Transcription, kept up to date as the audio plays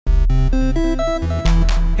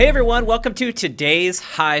Hey everyone, welcome to today's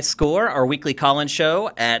High Score, our weekly call-in show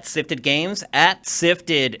at Sifted Games at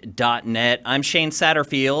sifted.net. I'm Shane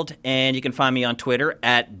Satterfield, and you can find me on Twitter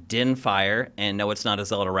at Dinfire, and no, it's not a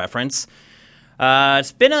Zelda reference.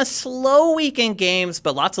 It's been a slow week in games,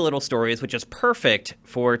 but lots of little stories, which is perfect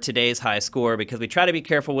for today's High Score because we try to be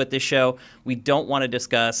careful with this show. We don't want to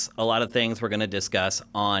discuss a lot of things we're going to discuss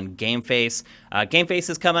on Game Face. Game Face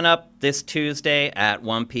is coming up this Tuesday at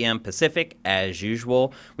 1 p.m. Pacific, as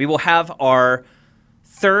usual. We will have our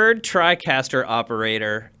third TriCaster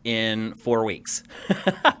operator in 4 weeks.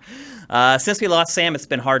 Since we lost Sam, it's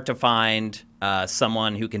been hard to find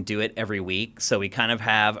someone who can do it every week. So we kind of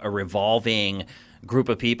have a revolving group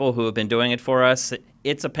of people who have been doing it for us.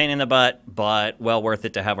 It's a pain in the butt, but well worth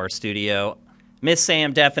it to have our studio. Miss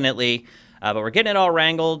Sam, definitely. But we're getting it all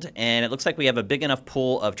wrangled, and it looks like we have a big enough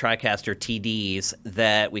pool of TriCaster TDs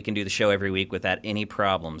that we can do the show every week without any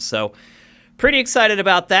problems. So pretty excited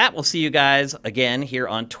about that. We'll see you guys again here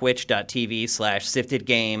on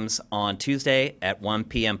twitch.tv/siftedgames on Tuesday at 1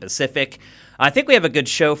 p.m. Pacific. I think we have a good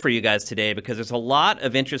show for you guys today because there's a lot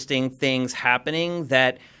of interesting things happening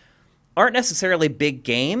that aren't necessarily big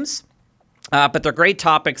games, but they're great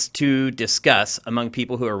topics to discuss among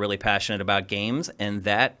people who are really passionate about games, and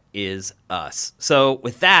that is us. So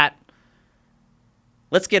with that,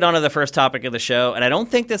 let's get on to the first topic of the show, and I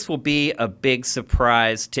don't think this will be a big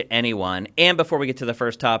surprise to anyone. And before we get to the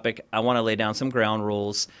first topic, I want to lay down some ground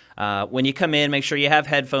rules. When you come in, make sure you have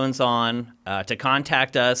headphones on. To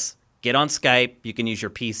contact us, get on Skype. You can use your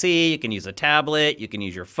PC, you can use a tablet, you can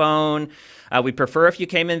use your phone. We prefer if you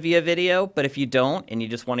came in via video, but if you don't and you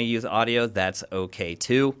just want to use audio, that's okay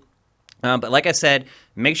too. But like I said,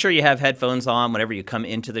 make sure you have headphones on whenever you come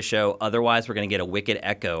into the show. Otherwise, we're going to get a wicked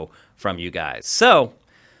echo from you guys. So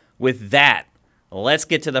with that, let's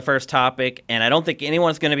get to the first topic. And I don't think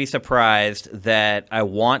anyone's going to be surprised that I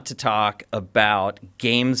want to talk about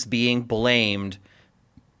games being blamed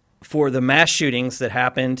for the mass shootings that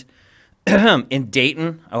happened in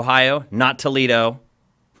Dayton, Ohio, not Toledo,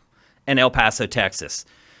 and El Paso, Texas.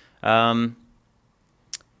 It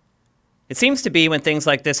seems to be when things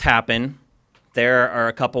like this happen, there are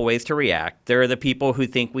a couple ways to react. There are the people who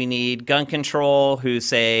think we need gun control, who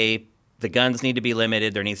say the guns need to be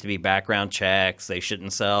limited, there needs to be background checks, they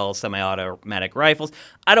shouldn't sell semi-automatic rifles.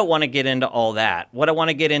 I don't want to get into all that. What I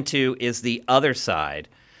want to get into is the other side.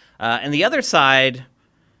 And the other side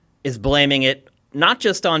is blaming it not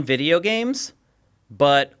just on video games,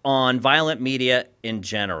 but on violent media in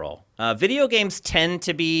general. Video games tend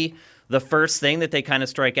to be the first thing that they kind of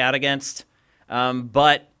strike out against,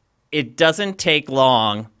 but it doesn't take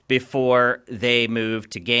long before they move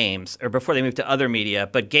to games, or before they move to other media,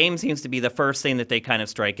 but games seems to be the first thing that they kind of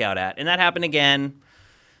strike out at. And that happened again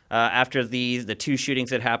after the two shootings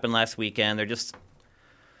that happened last weekend. They're just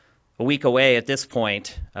a week away at this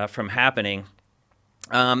point from happening.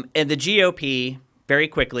 And the GOP, very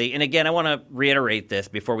quickly, and again, I want to reiterate this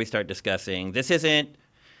before we start discussing, this isn't,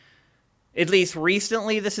 at least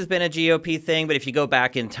recently, this has been a GOP thing, but if you go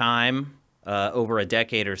back in time, over a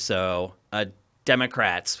decade or so,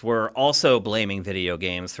 Democrats were also blaming video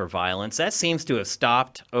games for violence. That seems to have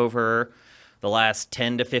stopped over the last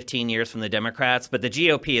 10 to 15 years from the Democrats, but the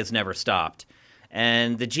GOP has never stopped.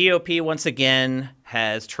 And the GOP, once again,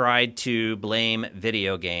 has tried to blame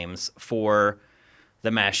video games for the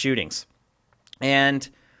mass shootings. And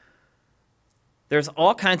there's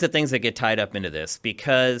all kinds of things that get tied up into this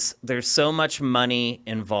because there's so much money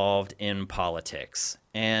involved in politics.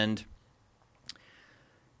 And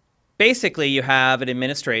basically, you have an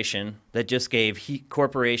administration that just gave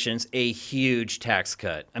corporations a huge tax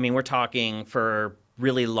cut. I mean, we're talking for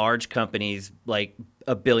really large companies like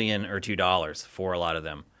 $1 billion or $2 for a lot of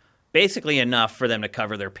them. Basically enough for them to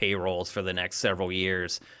cover their payrolls for the next several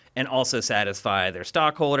years and also satisfy their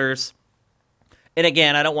stockholders. And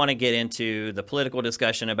again, I don't want to get into the political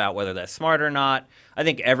discussion about whether that's smart or not. I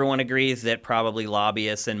think everyone agrees that probably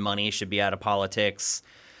lobbyists and money should be out of politics.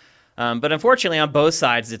 But unfortunately, on both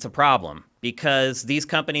sides, it's a problem because these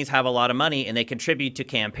companies have a lot of money and they contribute to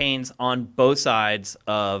campaigns on both sides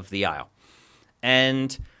of the aisle.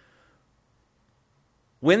 And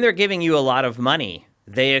when they're giving you a lot of money,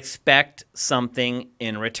 they expect something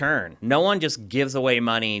in return. No one just gives away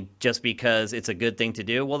money just because it's a good thing to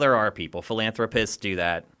do. Well, there are people. Philanthropists do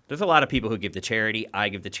that. There's a lot of people who give to charity. I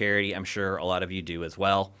give to charity. I'm sure a lot of you do as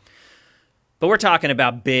well. But we're talking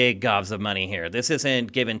about big gobs of money here. This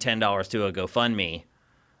isn't giving $10 to a GoFundMe.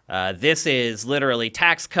 This is literally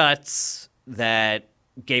tax cuts that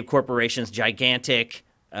gave corporations gigantic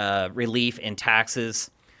relief in taxes.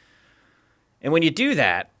 And when you do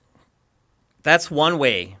that, that's one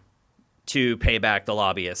way to pay back the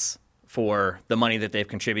lobbyists for the money that they've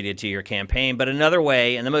contributed to your campaign. But another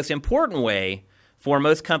way, and the most important way for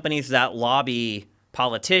most companies that lobby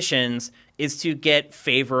politicians, is to get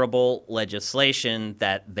favorable legislation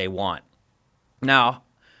that they want. Now,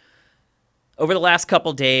 over the last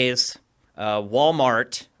couple days,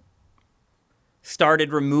 Walmart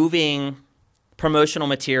started removing promotional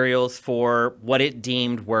materials for what it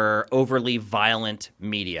deemed were overly violent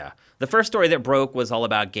media. The first story that broke was all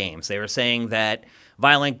about games. They were saying that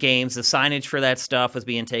violent games, the signage for that stuff was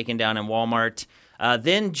being taken down in Walmart.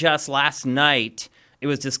 Then just last night, it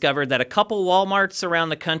was discovered that a couple Walmarts around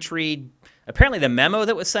the country, apparently the memo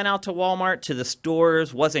that was sent out to Walmart to the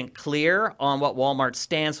stores wasn't clear on what Walmart's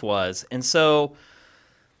stance was. And so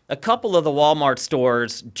a couple of the Walmart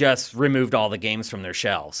stores just removed all the games from their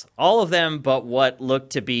shelves. All of them but what looked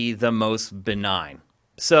to be the most benign.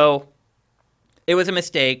 So it was a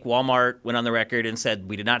mistake. Walmart went on the record and said,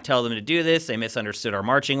 we did not tell them to do this. They misunderstood our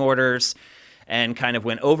marching orders and kind of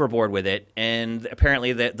went overboard with it. And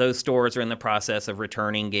apparently those stores are in the process of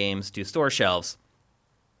returning games to store shelves.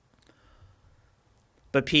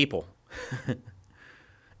 But people,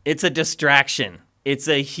 it's a distraction. It's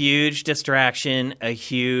a huge distraction, a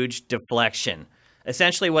huge deflection.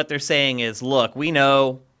 Essentially what they're saying is, look, we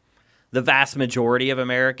know the vast majority of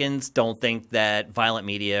Americans don't think that violent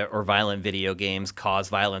media or violent video games cause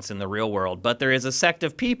violence in the real world, but there is a sect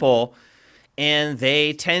of people, and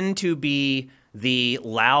they tend to be the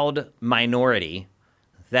loud minority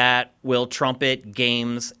that will trumpet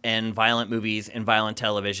games and violent movies and violent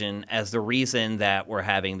television as the reason that we're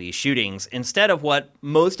having these shootings, instead of what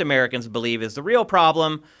most Americans believe is the real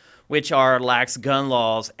problem, which are lax gun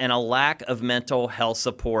laws and a lack of mental health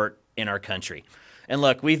support in our country. And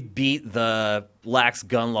look, we've beat the lax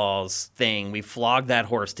gun laws thing. We flogged that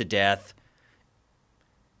horse to death.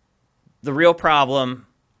 The real problem,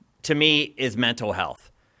 to me, is mental health.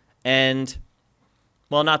 And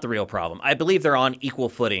well, not the real problem. I believe they're on equal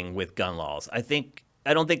footing with gun laws. I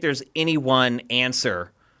don't think there's any one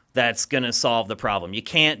answer that's going to solve the problem. You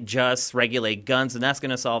can't just regulate guns and that's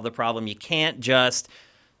going to solve the problem. You can't just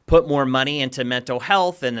put more money into mental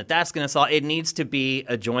health and that's going to solve. It needs to be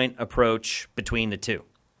a joint approach between the two.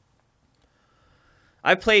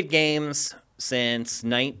 I've played games since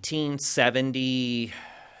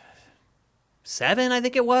 1977, I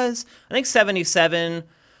think it was. I think 77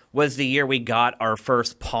 was the year we got our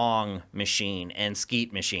first Pong machine and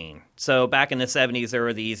Skeet machine. So back in the 70s, there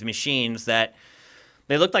were these machines that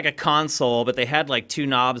they looked like a console, but they had like two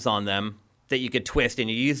knobs on them that you could twist, and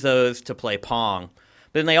you use those to play Pong.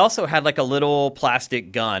 But then they also had like a little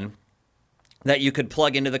plastic gun that you could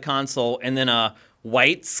plug into the console, and then a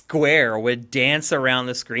white square would dance around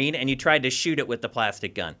the screen, and you tried to shoot it with the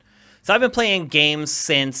plastic gun. So I've been playing games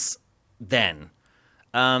since then.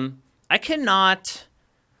 I cannot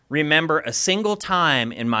remember a single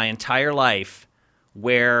time in my entire life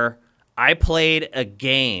where I played a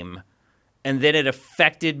game and then it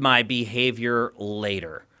affected my behavior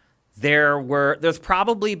later. There's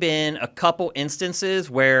probably been a couple instances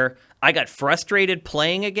where I got frustrated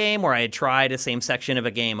playing a game where I had tried the same section of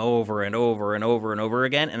a game over and over and over and over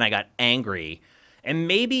again, and I got angry. And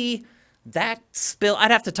maybe that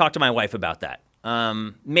I'd have to talk to my wife about that.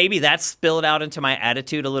 Maybe that spilled out into my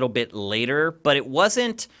attitude a little bit later, but it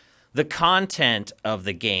wasn't the content of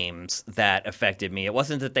the games that affected me. It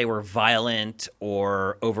wasn't that they were violent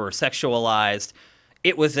or over-sexualized.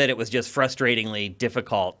 It was that it was just frustratingly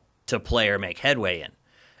difficult to play or make headway in.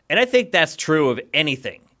 And I think that's true of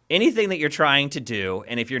anything. Anything that you're trying to do,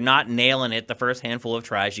 and if you're not nailing it the first handful of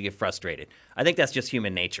tries, you get frustrated. I think that's just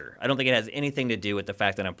human nature. I don't think it has anything to do with the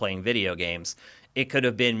fact that I'm playing video games. It could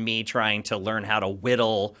have been me trying to learn how to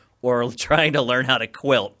whittle or trying to learn how to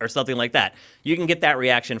quilt or something like that. You can get that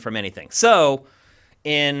reaction from anything. So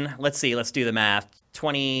let's do the math,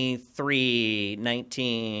 23,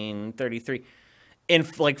 19, 33. In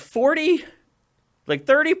like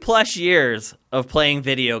 30 plus years of playing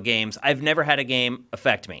video games, I've never had a game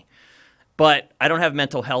affect me. But I don't have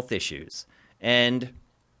mental health issues. And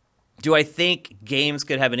do I think games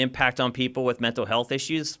could have an impact on people with mental health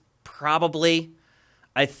issues? Probably.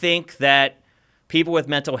 I think that people with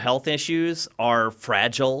mental health issues are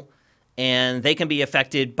fragile and they can be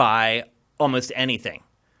affected by almost anything.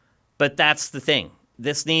 But that's the thing.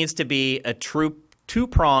 This needs to be a true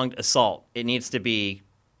two-pronged assault. It needs to be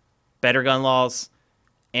better gun laws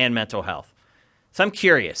and mental health. So I'm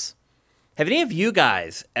curious, have any of you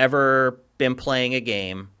guys ever been playing a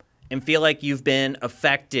game and feel like you've been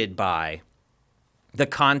affected by the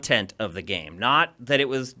content of the game, not that it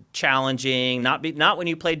was challenging, not when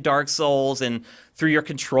you played Dark Souls and threw your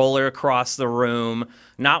controller across the room,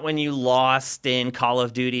 not when you lost in Call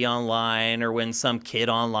of Duty Online or when some kid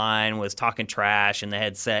online was talking trash in the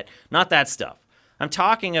headset, not that stuff. I'm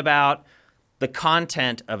talking about the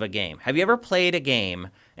content of a game. Have you ever played a game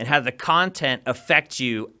and had the content affect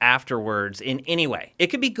you afterwards in any way? It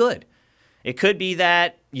could be good. It could be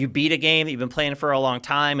that you beat a game that you've been playing for a long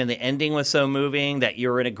time and the ending was so moving that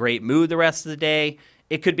you're in a great mood the rest of the day.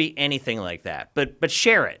 It could be anything like that. But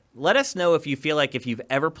share it. Let us know if you feel like if you've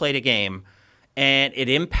ever played a game and it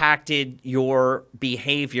impacted your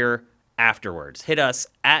behavior afterwards. Hit us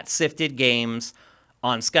at Sifted Games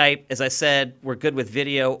on Skype. As I said, we're good with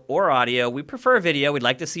video or audio. We prefer video. We'd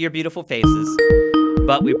like to see your beautiful faces,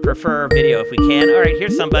 but we prefer video if we can. All right,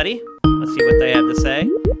 here's somebody. Let's see what they have to say.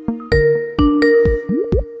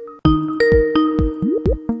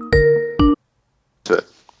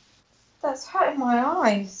 That's hurting my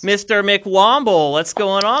eyes. Mr. McWomble, what's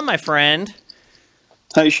going on, my friend?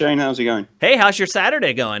 Hey Shane, how's it going? Hey, how's your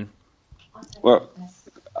Saturday going? Well,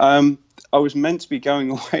 I was meant to be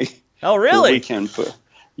going away. Oh, really? For the weekend, but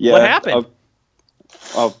yeah. What happened?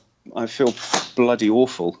 I feel bloody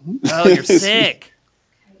awful. Oh, you're sick.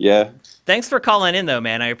 Yeah. Thanks for calling in, though,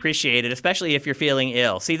 man. I appreciate it, especially if you're feeling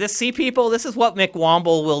ill. See, people, this is what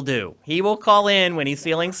McWomble will do. He will call in when he's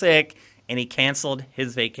feeling sick, and he canceled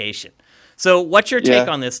his vacation. So what's your take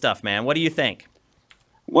on this stuff, man? What do you think?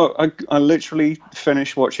 Well, I literally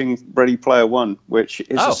finished watching Ready Player One, which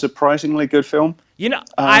is a surprisingly good film. You know,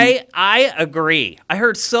 I agree. I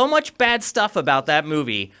heard so much bad stuff about that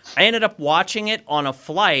movie. I ended up watching it on a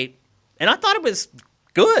flight, and I thought it was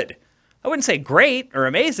good. I wouldn't say great or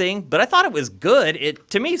amazing, but I thought it was good.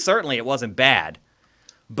 To me, certainly it wasn't bad.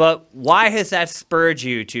 But why has that spurred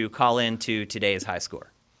you to call into today's high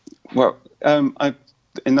score? Well,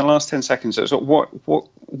 in the last 10 seconds, I was like,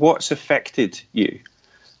 what's affected you?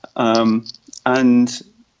 And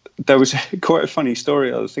there was quite a funny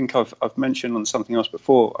story I think I've mentioned on something else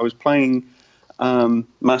before. I was playing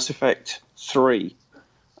Mass Effect 3,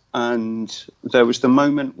 and there was the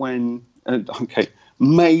moment when,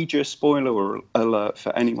 major spoiler alert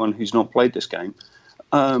for anyone who's not played this game,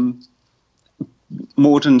 Mordin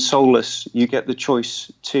Solus, you get the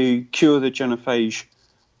choice to cure the genophage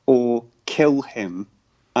or kill him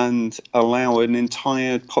and allow an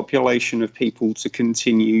entire population of people to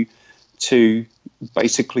continue to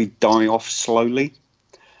basically die off slowly.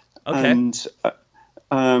 Okay. And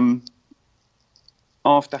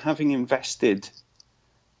after having invested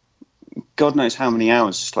God knows how many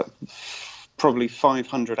hours, like probably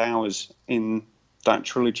 500 hours in that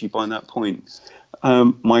trilogy by that point,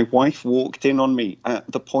 my wife walked in on me at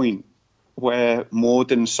the point where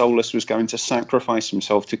Mordin Solus was going to sacrifice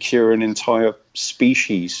himself to cure an entire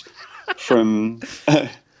species from...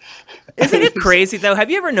 Isn't it crazy, though? Have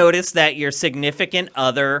you ever noticed that your significant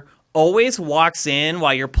other always walks in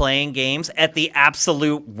while you're playing games at the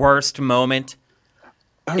absolute worst moment?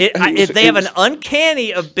 They have an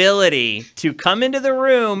uncanny ability to come into the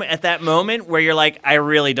room at that moment where you're like, I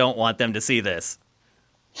really don't want them to see this.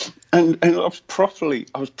 And I was properly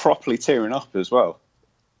tearing up as well.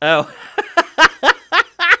 Oh.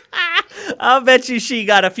 I'll bet you she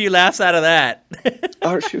got a few laughs out of that.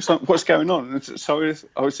 She was like, what's going on? And so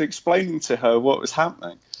I was explaining to her what was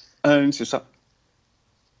happening. And she was like,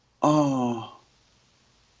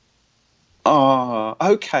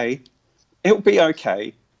 okay. It'll be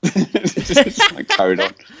okay. Just like carried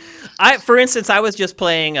on. For instance, I was just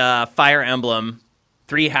playing Fire Emblem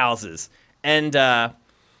 3 Houses. And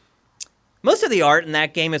most of the art in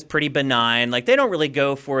that game is pretty benign. Like, they don't really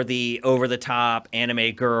go for the over-the-top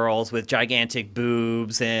anime girls with gigantic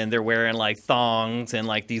boobs and they're wearing, like, thongs and,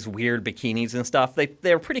 like, these weird bikinis and stuff.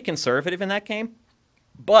 They're pretty conservative in that game.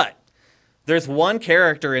 But there's one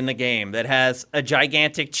character in the game that has a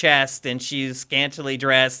gigantic chest and she's scantily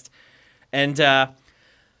dressed. And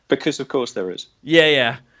because, of course, there is.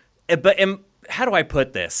 Yeah. But how do I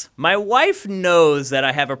put this? My wife knows that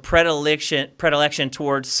I have a predilection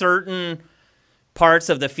towards certain parts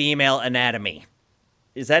of the female anatomy.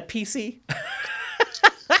 Is that PC?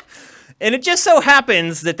 And it just so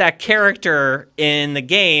happens that character in the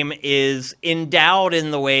game is endowed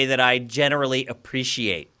in the way that I generally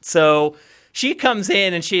appreciate. So she comes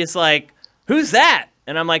in and she's like, who's that?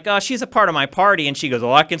 And I'm like, oh, she's a part of my party. And she goes,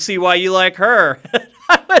 oh, I can see why you like her.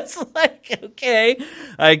 I was like, okay,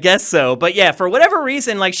 I guess so. But yeah, for whatever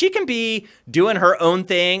reason, like, she can be doing her own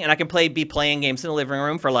thing and I can be playing games in the living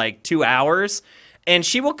room for like 2 hours. And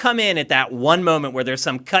she will come in at that one moment where there's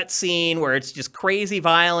some cut scene where it's just crazy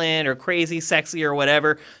violent or crazy sexy or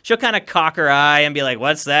whatever. She'll kind of cock her eye and be like,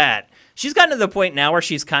 what's that? She's gotten to the point now where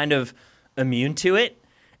she's kind of immune to it,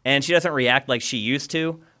 and she doesn't react like she used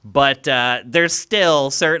to. But there's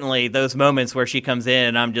still certainly those moments where she comes in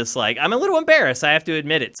and I'm just like, I'm a little embarrassed. I have to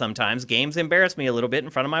admit it sometimes. Games embarrass me a little bit in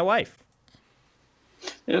front of my wife.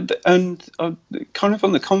 And kind of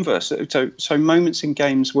on the converse, so moments in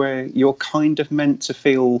games where you're kind of meant to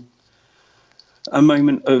feel a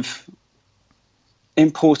moment of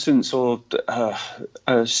importance or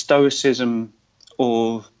stoicism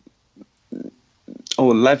or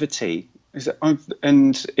levity.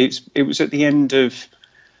 And it was at the end of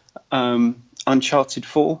Uncharted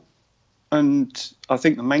 4, and I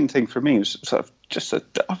think the main thing for me was sort of just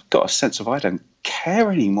I've got a sense of I don't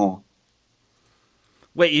care anymore.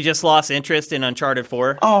 Wait, you just lost interest in Uncharted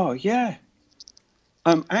 4? Oh, yeah.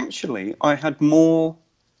 Actually, I had more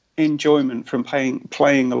enjoyment from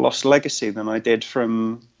playing The Lost Legacy than I did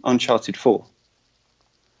from Uncharted 4.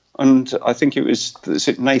 And I think it was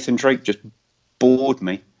Nathan Drake just bored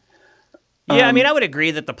me. Yeah, I mean, I would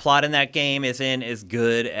agree that the plot in that game isn't as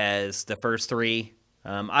good as the first three.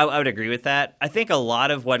 I would agree with that. I think a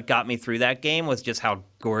lot of what got me through that game was just how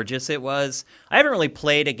gorgeous it was. I haven't really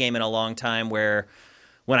played a game in a long time where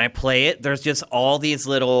when I play it, there's just all these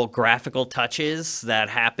little graphical touches that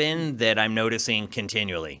happen that I'm noticing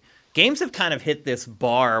continually. Games have kind of hit this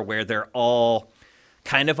bar where they're all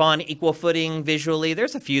kind of on equal footing visually.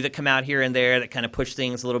 There's a few that come out here and there that kind of push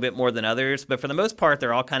things a little bit more than others, but for the most part,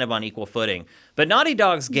 they're all kind of on equal footing. But Naughty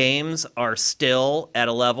Dog's games are still at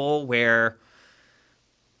a level where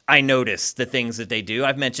I notice the things that they do.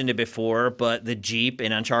 I've mentioned it before, but the Jeep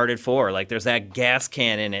in Uncharted 4, like there's that gas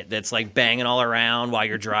can in it that's like banging all around while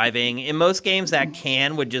you're driving. In most games, that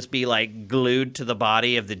can would just be like glued to the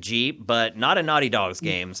body of the Jeep, but not in Naughty Dog's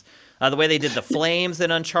games. The way they did the flames in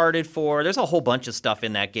Uncharted 4, there's a whole bunch of stuff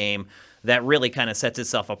in that game that really kind of sets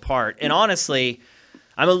itself apart. And honestly,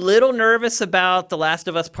 I'm a little nervous about The Last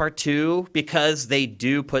of Us Part 2 because they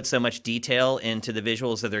do put so much detail into the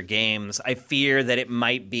visuals of their games. I fear that it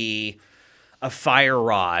might be a fire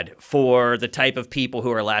rod for the type of people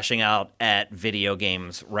who are lashing out at video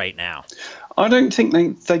games right now. I don't think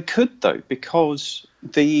they could, though, because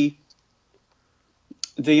the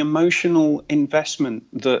emotional investment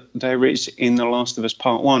that there is in The Last of Us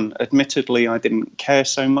Part 1, admittedly, I didn't care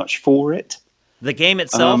so much for it. The game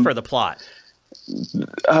itself or the plot?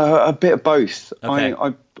 A bit of both. Okay.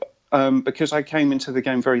 Because I came into the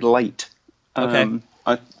game very late. Okay.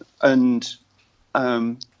 I've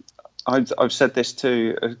said this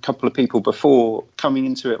to a couple of people before, coming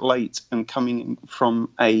into it late and coming from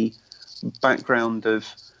a background of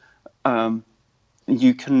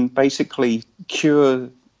you can basically cure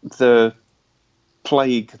the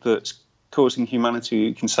plague that's causing humanity.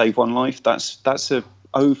 You can save one life. That's a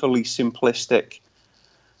overly simplistic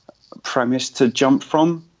premise to jump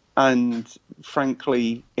from, and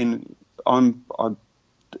frankly, I'd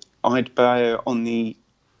bear on the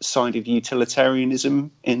side of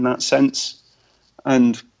utilitarianism in that sense,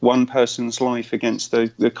 and one person's life against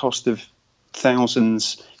the cost of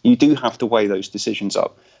thousands. You do have to weigh those decisions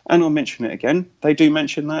up, and I'll mention it again. They do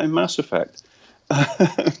mention that in Mass Effect.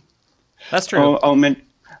 That's true.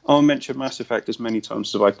 I'll mention Mass Effect as many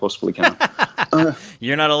times as I possibly can.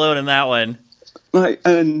 You're not alone in that one. Right,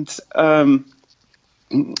 and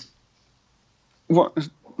what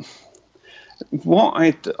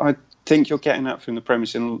I think you're getting at from the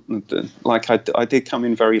premise, and like I did come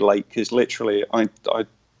in very late because literally I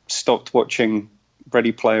stopped watching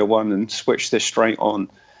Ready Player One and switched this straight on.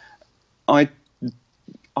 I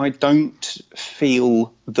don't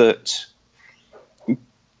feel that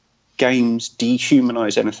games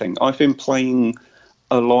dehumanize anything. I've been playing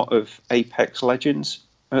a lot of Apex Legends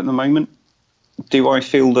at the moment. Do I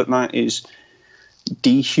feel that is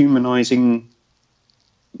dehumanizing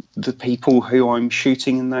the people who I'm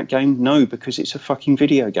shooting in that game? No, because it's a fucking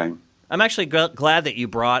video game. I'm actually glad that you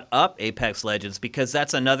brought up Apex Legends because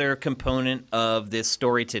that's another component of this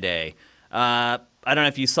story today. I don't know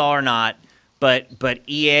if you saw or not, but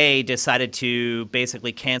EA decided to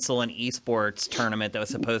basically cancel an esports tournament that was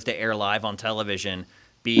supposed to air live on television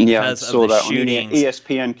because of the shootings.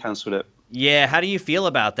 ESPN canceled it. Yeah, how do you feel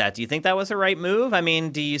about that? Do you think that was the right move? I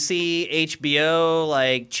mean, do you see HBO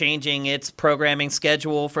like changing its programming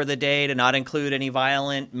schedule for the day to not include any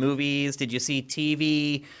violent movies? Did you see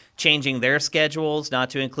TV changing their schedules not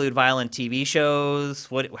to include violent TV shows?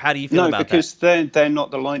 How do you feel about that? No, because they're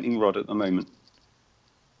not the lightning rod at the moment.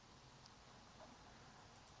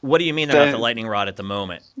 What do you mean they're not the lightning rod at the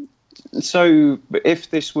moment? So if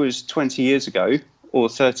this was 20 years ago, or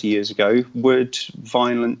 30 years ago, would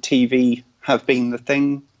violent TV have been the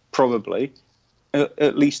thing? Probably,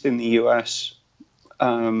 at least in the US.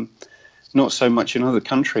 Not so much in other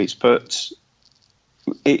countries, but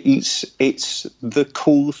it's the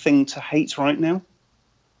cool thing to hate right now.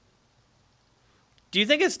 Do you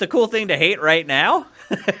think it's the cool thing to hate right now?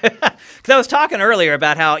 Because I was talking earlier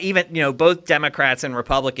about how even, both Democrats and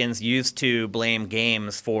Republicans used to blame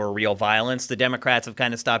games for real violence. The Democrats have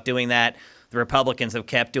kind of stopped doing that. The Republicans have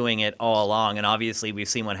kept doing it all along. And obviously we've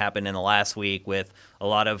seen what happened in the last week with a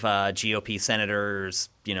lot of GOP senators,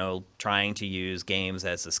 trying to use games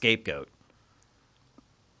as a scapegoat.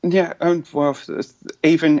 Yeah, and well,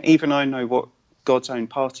 even I know what God's own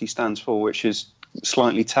party stands for, which is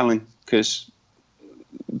slightly telling, because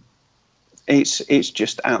it's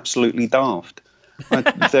just absolutely daft.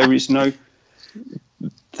 There's no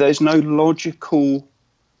logical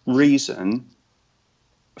reason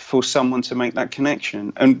for someone to make that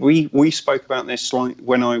connection. And we spoke about this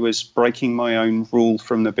when I was breaking my own rule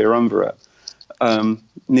from the Birumvirate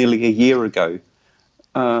nearly a year ago,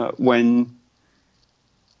 when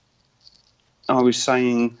I was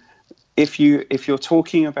saying, if you're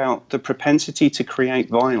talking about the propensity to create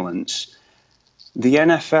violence, the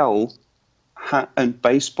NFL and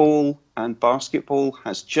baseball and basketball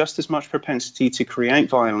has just as much propensity to create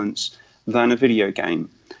violence than a video game.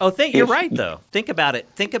 Oh, you're right, though. Think about it.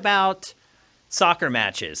 Think about soccer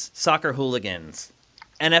matches, soccer hooligans,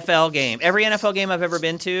 NFL game. Every NFL game I've ever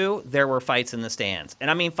been to, there were fights in the stands.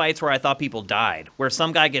 And I mean fights where I thought people died, where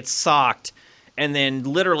some guy gets socked and then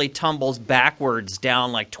literally tumbles backwards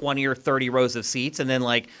down like 20 or 30 rows of seats and then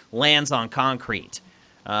like lands on concrete.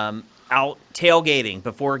 Out tailgating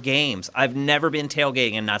before games. I've never been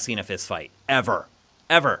tailgating and not seen a fist fight. Ever.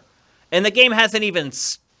 And the game hasn't even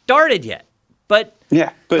started yet. But no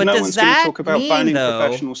one's going to talk about banning though,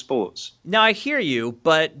 professional sports. Now, I hear you,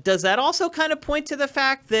 but does that also kind of point to the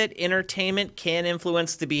fact that entertainment can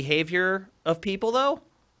influence the behavior of people, though?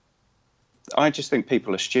 I just think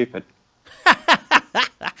people are stupid.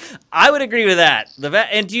 I would agree with that.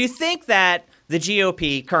 And do you think that the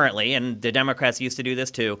GOP currently, and the Democrats used to do this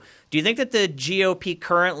too, do you think that the GOP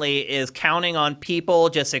currently is counting on people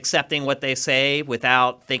just accepting what they say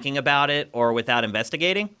without thinking about it or without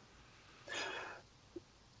investigating?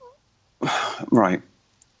 Right.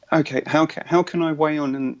 Okay. How can I weigh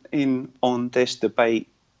in on this debate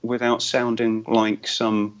without sounding like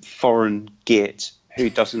some foreign git who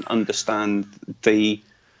doesn't understand the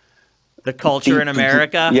culture in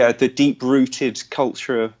America? Yeah, the deep-rooted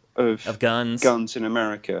culture of guns in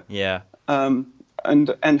America. Yeah.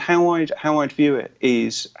 And how I'd view it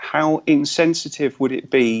is, how insensitive would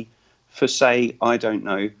it be for, say, I don't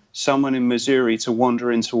know, someone in Missouri to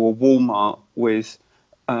wander into a Walmart with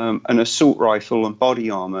an assault rifle and body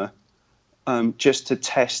armor just to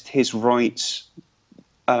test his rights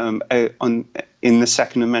in the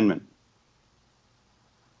Second Amendment?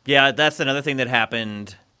 Yeah, that's another thing that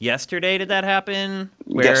happened yesterday. Did that happen?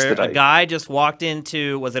 Where Yesterday. A guy just walked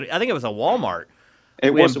into, I think it was a Walmart.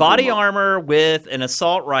 It was body Walmart. armor with an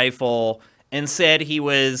assault rifle and said he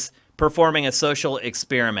was performing a social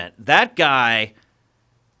experiment. That guy,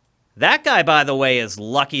 by the way, is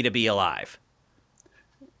lucky to be alive.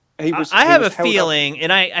 I have a feeling,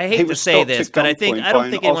 and I hate to say this, but I don't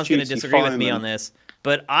think anyone's going to disagree with me on this,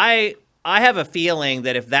 but I have a feeling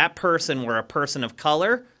that if that person were a person of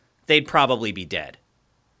color, they'd probably be dead.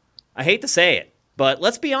 I hate to say it, but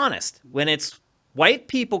let's be honest. When it's white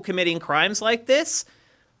people committing crimes like this,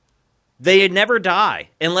 they never die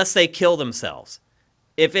unless they kill themselves.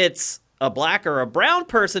 If it's a black or a brown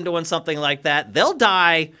person doing something like that, they'll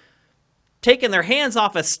die taking their hands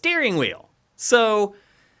off a steering wheel. So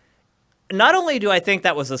not only do I think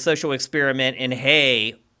that was a social experiment in,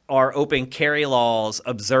 hey, our open carry laws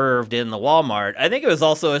observed in the Walmart, I think it was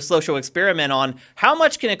also a social experiment on how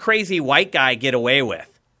much can a crazy white guy get away with?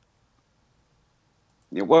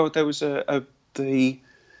 Yeah, well, there was it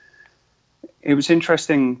was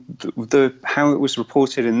interesting how it was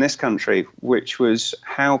reported in this country, which was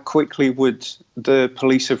how quickly would the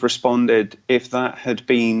police have responded if that had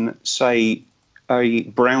been, say, a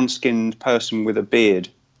brown-skinned person with a beard.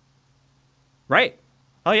 Right.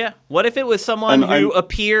 Oh, yeah. What if it was someone who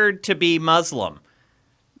appeared to be Muslim?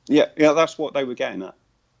 Yeah, that's what they were getting at.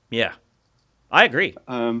 Yeah. I agree.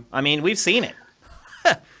 I mean, we've seen it.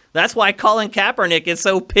 That's why Colin Kaepernick is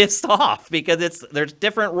so pissed off, because there's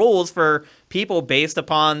different rules for people based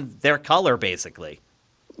upon their color, basically.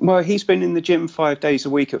 Well, he's been in the gym 5 days a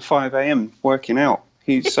week at 5 a.m. working out.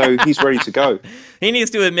 He's ready to go. He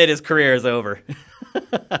needs to admit his career is over.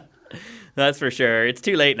 That's for sure. It's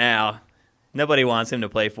too late now. Nobody wants him to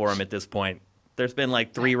play for him at this point. There's been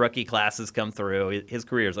like 3 rookie classes come through. His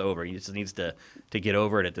career's over. He just needs to get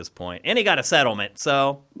over it at this point. And he got a settlement,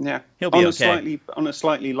 so Yeah. he'll be okay. On a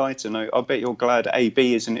slightly lighter note, I bet you're glad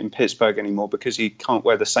AB isn't in Pittsburgh anymore because he can't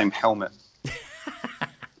wear the same helmet.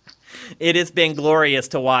 It has been glorious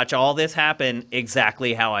to watch all this happen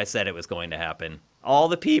exactly how I said it was going to happen. All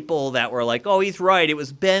the people that were like, oh, he's right, it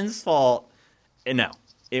was Ben's fault. And no,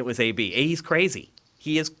 it was AB. He's crazy.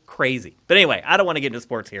 He is crazy. But anyway, I don't want to get into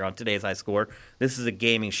sports here on today's High Score. This is a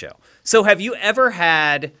gaming show. So have you ever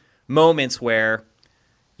had moments where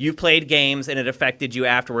you've played games and it affected you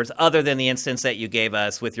afterwards, other than the instance that you gave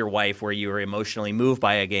us with your wife where you were emotionally moved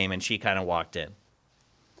by a game and she kind of walked in?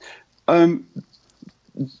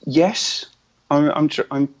 Yes.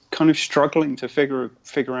 I'm kind of struggling to figure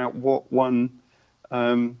out what one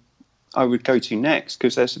I would go to next,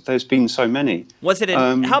 because there's been so many. Was it?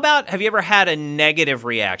 How about, have you ever had a negative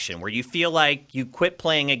reaction where you feel like you quit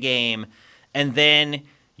playing a game and then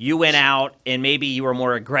you went out and maybe you were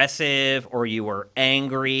more aggressive or you were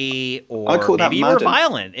angry or maybe you were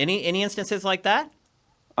violent? Any instances like that?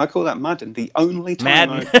 I call that Madden. The only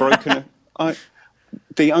time I've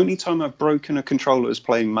broken a controller is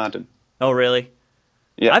playing Madden. Oh, really?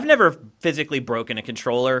 Yeah. I've never physically broken a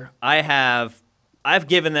controller. I've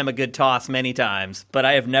given them a good toss many times, but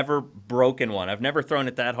I have never broken one. I've never thrown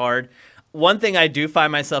it that hard. One thing I do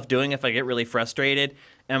find myself doing if I get really frustrated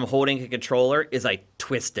and I'm holding a controller is I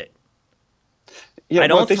twist it. Yeah, I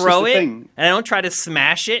don't throw it, and I don't try to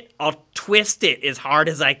smash it. I'll twist it as hard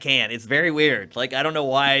as I can. It's very weird. Like, I don't know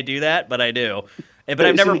why I do that, but I do. But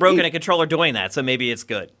I've never broken a controller doing that, so maybe it's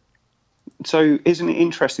good. So isn't it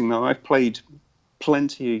interesting, though? I've played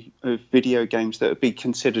plenty of video games that would be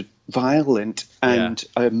considered violent and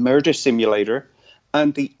a murder simulator,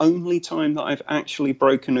 and the only time that I've actually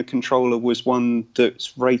broken a controller was one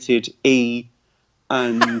that's rated E.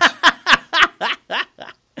 And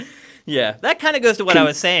yeah, that kind of goes to what I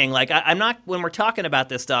was saying. Like, I'm not, when we're talking about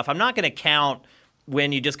this stuff, I'm not going to count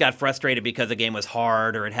when you just got frustrated because a game was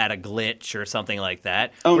hard or it had a glitch or something like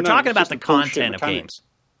that. We're talking about the content of games.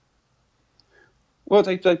 Well,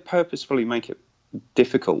 they purposefully make it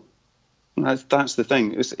difficult. That's the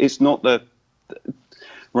thing. It's not the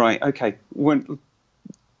right. Okay, when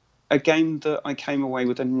a game that I came away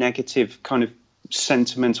with a negative kind of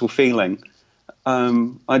sentimental feeling,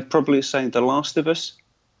 I'd probably say The Last of Us,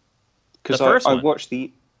 because I watched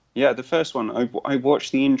the first one. I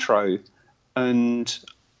watched the intro, and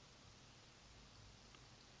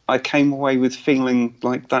I came away with feeling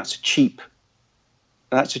like that's a cheap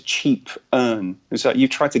earn. It's like you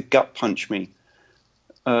tried to gut punch me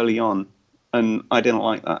early on, and I didn't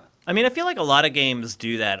like that. I mean, I feel like a lot of games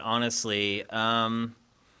do that, honestly. Life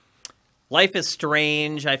is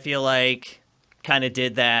Strange, I feel like, kind of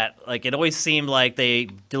did that. Like, it always seemed like they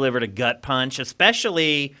delivered a gut punch,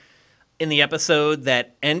 especially in the episode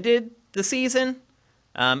that ended the season.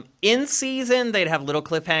 In season, they'd have little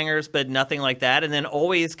cliffhangers, but nothing like that. And then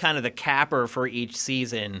always kind of the capper for each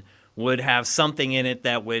season would have something in it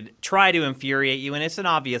that would try to infuriate you, and it's an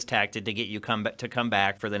obvious tactic to get you to come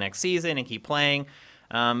back for the next season and keep playing.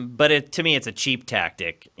 But to me, it's a cheap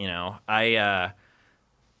tactic. You know, I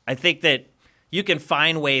think that you can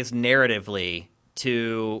find ways narratively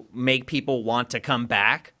to make people want to come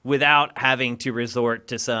back without having to resort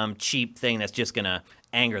to some cheap thing that's just going to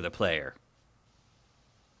anger the player.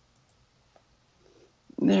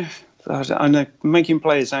 Yeah, I know. Making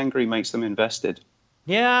players angry makes them invested.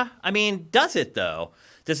 Yeah, I mean, does it, though?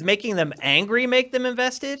 Does making them angry make them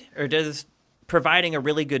invested? Or does providing a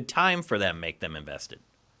really good time for them make them invested?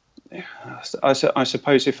 I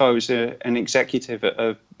suppose if I was an executive at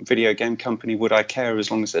a video game company, would I care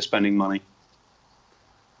as long as they're spending money?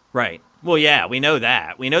 Right. Well, yeah, we know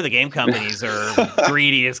that. We know the game companies are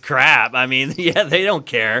greedy as crap. I mean, yeah, they don't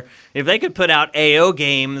care. If they could put out AO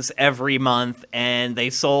games every month and they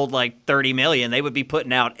sold like 30 million, they would be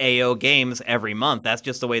putting out AO games every month. That's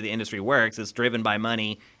just the way the industry works. It's driven by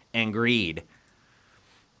money and greed.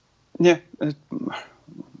 Yeah.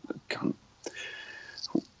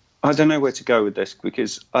 I don't know where to go with this,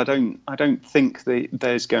 because I don't think that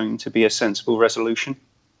there's going to be a sensible resolution.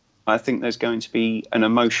 I think there's going to be an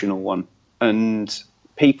emotional one, and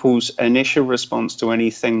people's initial response to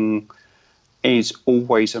anything is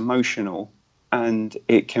always emotional, and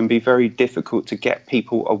it can be very difficult to get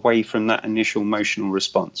people away from that initial emotional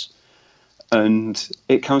response. And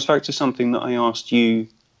it comes back to something that I asked you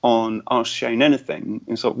on Ask Shane Anything.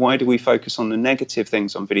 It's like, why do we focus on the negative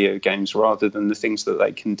things on video games rather than the things that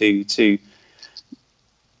they can do to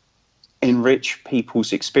enrich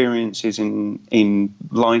people's experiences in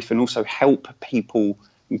life and also help people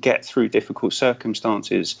get through difficult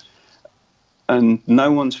circumstances? And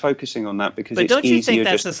no one's focusing on that because But it's don't you think easier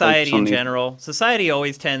that's just to focus society on in the... general? Society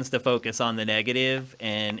always tends to focus on the negative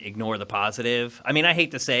and ignore the positive. I mean, I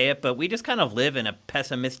hate to say it, but we just kind of live in a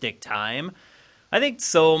pessimistic time. I think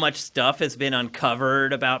so much stuff has been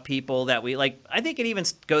uncovered about people that we like. I think it even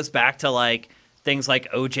goes back to like things like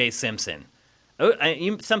O.J. Simpson.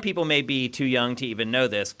 Some people may be too young to even know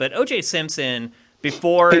this, but O.J. Simpson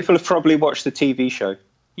before People have probably watched the TV show.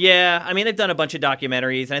 yeah, I mean, they've done a bunch of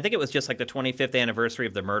documentaries, and I think it was just like the 25th anniversary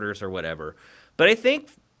of the murders or whatever. But I think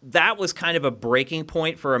that was kind of a breaking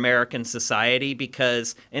point for American society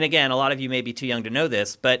because, and again, a lot of you may be too young to know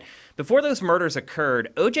this, but before those murders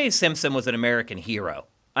occurred, O.J. Simpson was an American hero.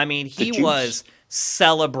 I mean, he was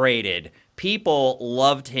celebrated. People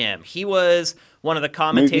loved him. He was one of the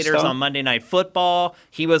commentators on Monday Night Football.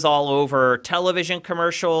 He was all over television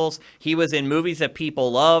commercials. He was in movies that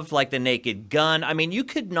people loved, like The Naked Gun. I mean, you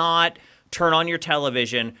could not turn on your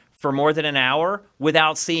television for more than an hour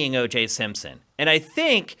without seeing O.J. Simpson. And I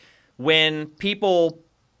think when people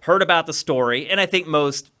heard about the story, and I think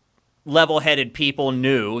most level-headed people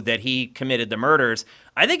knew that he committed the murders,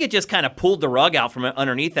 I think it just kind of pulled the rug out from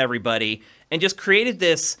underneath everybody and just created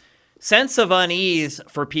this sense of unease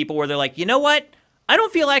for people where they're like, you know what? I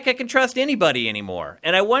don't feel like I can trust anybody anymore.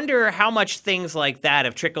 And I wonder how much things like that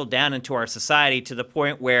have trickled down into our society to the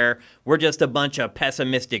point where we're just a bunch of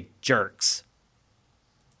pessimistic jerks.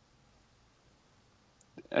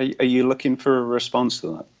 Are you looking for a response to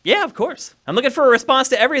that? Yeah, of course. I'm looking for a response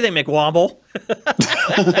to everything, McWomble.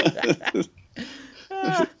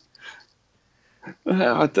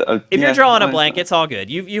 If you're drawing a blank, it's all good.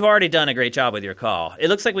 You've already done a great job with your call. It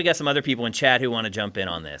looks like we got some other people in chat who want to jump in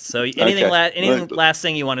on this. So anything last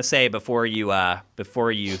thing you want to say before you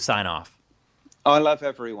sign off? I love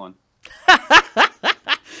everyone.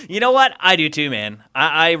 You know what? I do too, man.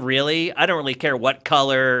 I don't really care what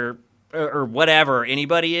color or whatever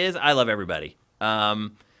anybody is. I love everybody.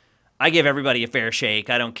 I give everybody a fair shake.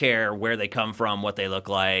 I don't care where they come from, what they look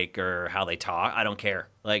like, or how they talk. I don't care.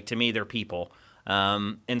 Like, to me, they're people.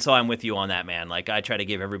 And so I'm with you on that, man. Like, I try to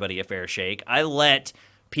give everybody a fair shake. I let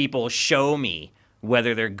people show me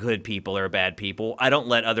whether they're good people or bad people. I don't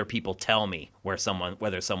let other people tell me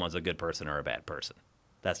whether someone's a good person or a bad person.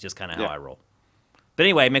 That's just kind of how I roll. But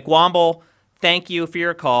anyway, McWomble, thank you for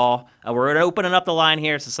your call. We're opening up the line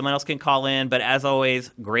here so someone else can call in. But as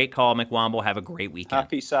always, great call, McWomble. Have a great weekend.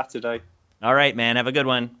 Happy Saturday. All right, man. Have a good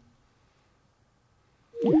one.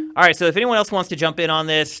 All right, so if anyone else wants to jump in on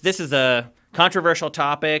this is a controversial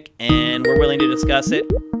topic, and we're willing to discuss it.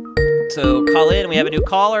 So call in. We have a new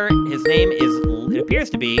caller. His name it appears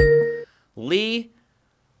to be Lee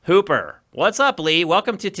Hooper. What's up, Lee?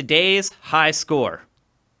 Welcome to today's High Score.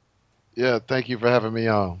 Yeah, thank you for having me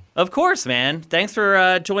on. Of course, man. Thanks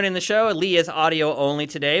for joining the show. Lee is audio only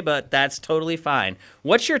today, but that's totally fine.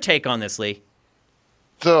 What's your take on this, Lee?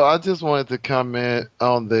 So I just wanted to comment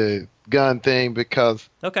on the gun thing because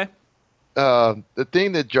okay. The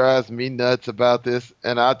thing that drives me nuts about this,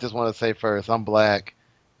 and I just want to say first, I'm black,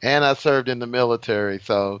 and I served in the military,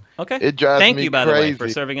 so it drives me crazy. Thank you, by the way, for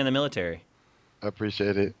serving in the military. I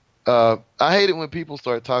appreciate it. I hate it when people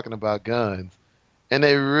start talking about guns, and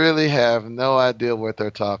they really have no idea what they're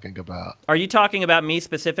talking about. Are you talking about me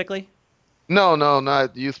specifically? No,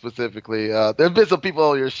 not you specifically. There's been some people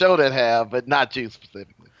on your show that have, but not you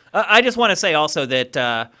specifically. I just want to say also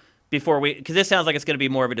that because this sounds like it's going to be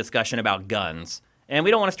more of a discussion about guns, and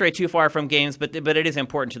we don't want to stray too far from games, but it is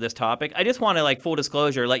important to this topic. I just want to, full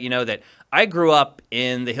disclosure, let you know that I grew up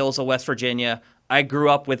in the hills of West Virginia. I grew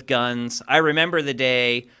up with guns. I remember the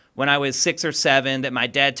day when I was 6 or 7 that my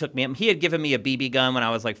dad took me. He had given me a BB gun when I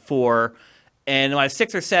was 4, and when I was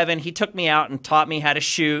 6 or 7, he took me out and taught me how to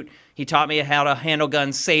shoot. He taught me how to handle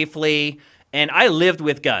guns safely, and I lived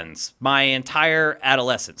with guns my entire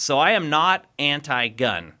adolescence. So I am not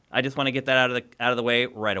anti-gun. I just want to get that out of the way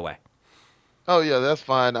right away. Oh yeah, that's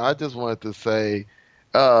fine. I just wanted to say,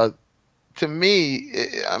 to me,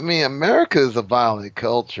 I mean, America is a violent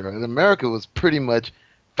culture, and America was pretty much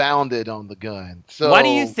founded on the gun. So why do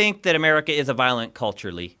you think that America is a violent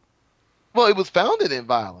culture, Lee? Well, it was founded in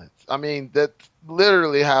violence. I mean, that's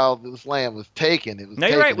literally how this land was taken.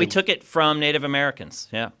 You're right. We took it from Native Americans.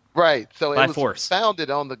 Yeah. Right. So by it was force. Founded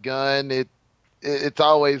on the gun. It's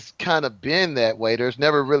always kind of been that way. There's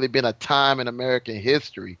never really been a time in American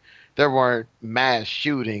history there weren't mass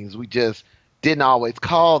shootings. We just didn't always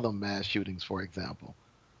call them mass shootings, for example.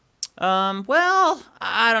 Well,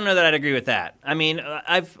 I don't know that I'd agree with that. I mean,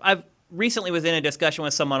 I've recently was in a discussion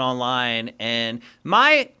with someone online, and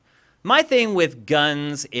my thing with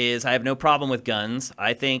guns is I have no problem with guns.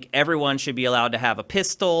 I think everyone should be allowed to have a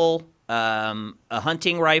pistol a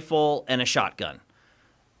hunting rifle, and a shotgun.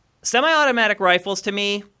 Semi-automatic rifles, to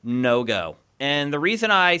me, no go. And the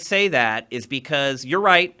reason I say that is because you're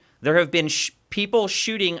right. There have been people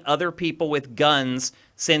shooting other people with guns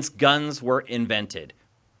since guns were invented.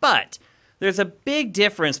 But there's a big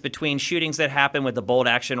difference between shootings that happen with the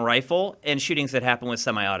bolt-action rifle and shootings that happen with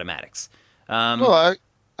semi-automatics. Well,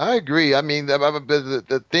 I agree. I mean,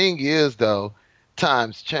 the thing is, though,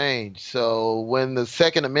 times change. So when the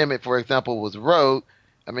Second Amendment, for example, was wrote,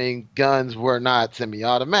 I mean, guns were not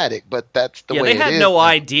semi-automatic, but that's the Yeah, way they it had is no now.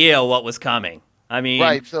 idea what was coming. I mean,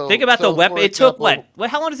 Right. So, think about the so weapon. for It took, example,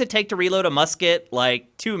 how long does it take to reload a musket?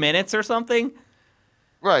 Like 2 minutes or something?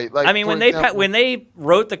 right, I like mean, for when example, they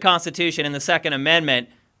wrote the Constitution and the Second Amendment,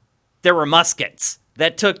 there were muskets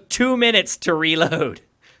that took 2 minutes to reload.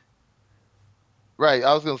 right.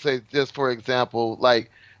 I was gonna say, just for example,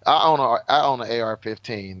 like I own an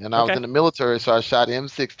AR-15, and I was Okay. in the military, so I shot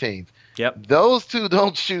M16s. Yep. Those two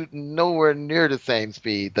don't shoot nowhere near the same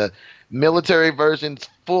speed. The military version's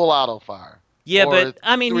full auto fire Yeah, or but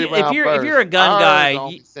I mean, three if round you're burst. a gun Ours guy, are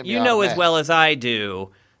only you know as semi-automatic. well as I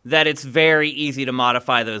do that it's very easy to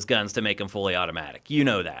modify those guns to make them fully automatic. You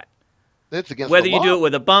know that. It's against the Whether you do law. it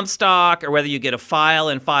with a bump stock or whether you get a file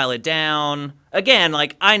and file it down. Again,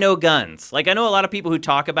 like, I know guns. Like, I know a lot of people who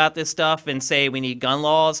talk about this stuff and say we need gun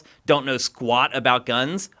laws don't know squat about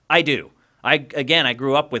guns. I do. I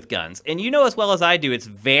grew up with guns. And you know as well as I do, it's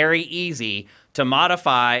very easy to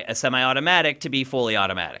modify a semi-automatic to be fully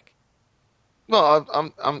automatic. Well,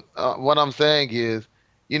 what I'm saying is,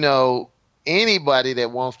 you know, anybody that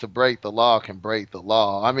wants to break the law can break the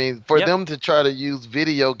law. I mean, for Yep. them to try to use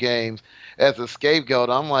video games as a scapegoat,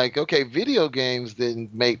 I'm like, okay, video games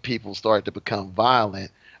didn't make people start to become violent.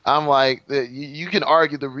 I'm like, you can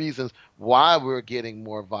argue the reasons why we're getting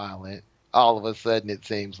more violent all of a sudden, it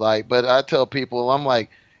seems like. But I tell people, I'm like,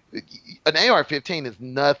 an AR-15 is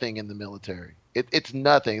nothing in the military. It's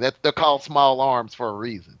nothing. They're called small arms for a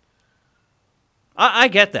reason. I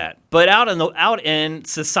get that, but out in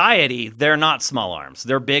society, they're not small arms;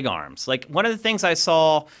 they're big arms. Like, one of the things I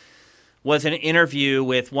saw was an interview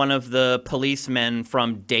with one of the policemen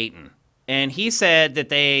from Dayton, and he said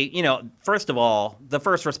that first of all, the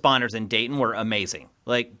first responders in Dayton were amazing.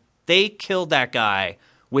 Like, they killed that guy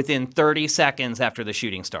within 30 seconds after the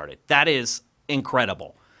shooting started. That is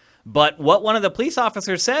incredible. But what one of the police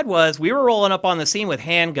officers said was, we were rolling up on the scene with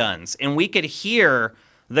handguns, and we could hear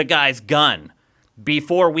the guy's gun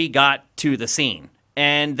before we got to the scene.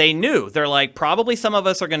 And they knew. They're like, probably some of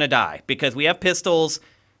us are going to die because we have pistols.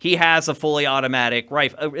 He has a fully automatic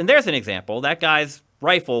rifle. And there's an example. That guy's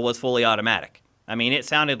rifle was fully automatic. I mean, it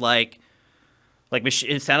sounded like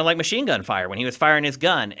machine gun fire when he was firing his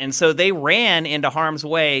gun. And so they ran into harm's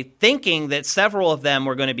way thinking that several of them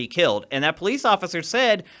were going to be killed. And that police officer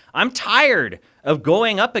said, I'm tired of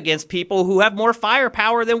going up against people who have more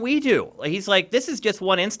firepower than we do. He's like, this is just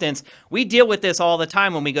one instance. We deal with this all the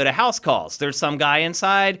time when we go to house calls. There's some guy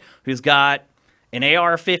inside who's got an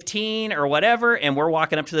AR-15 or whatever, and we're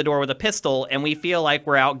walking up to the door with a pistol, and we feel like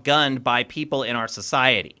we're outgunned by people in our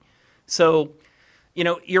society. So,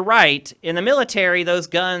 you're right. In the military, those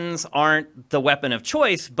guns aren't the weapon of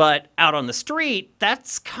choice, but out on the street,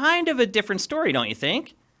 that's kind of a different story, don't you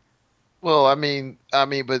think? Well, but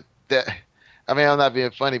I'm not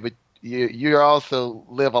being funny, but you also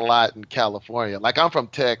live a lot in California. Like, I'm from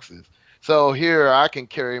Texas, so here I can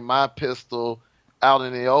carry my pistol out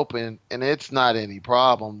in the open, and it's not any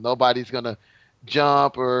problem. Nobody's gonna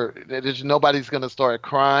jump, or nobody's gonna start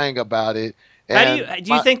crying about it. How And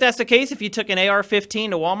do you think that's the case if you took an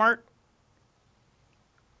AR-15 to Walmart?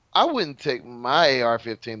 I wouldn't take my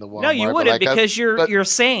AR-15 to Walmart. No, you but wouldn't like because you're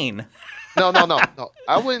sane. No.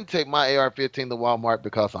 I wouldn't take my AR-15 to Walmart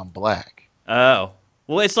because I'm black. Oh.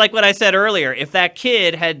 Well, it's like what I said earlier. If that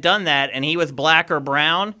kid had done that and he was black or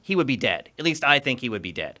brown, he would be dead. At least I think he would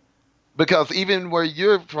be dead. Because even where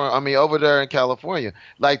you're from, over there in California,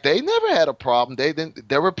 like, they never had a problem. They didn't.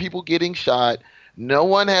 There were people getting shot. No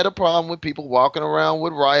one had a problem with people walking around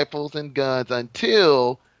with rifles and guns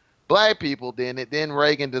until black people did it. Then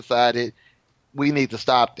Reagan decided we need to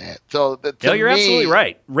stop that. So No, you're absolutely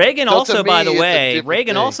right. Reagan also, by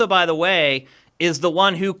the way, is the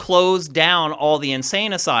one who closed down all the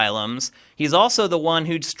insane asylums. He's also the one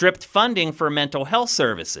who stripped funding for mental health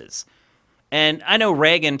services. And I know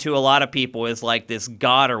Reagan, to a lot of people, is like this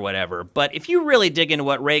god or whatever. But if you really dig into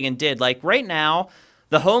what Reagan did, like right now,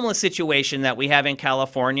 the homeless situation that we have in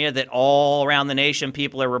California that all around the nation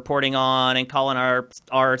people are reporting on and calling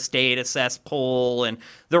our state a cesspool. And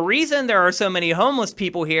the reason there are so many homeless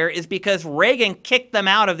people here is because Reagan kicked them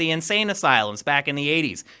out of the insane asylums back in the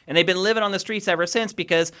 80s. And they've been living on the streets ever since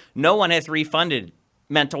because no one has refunded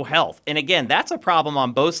mental health. And again, that's a problem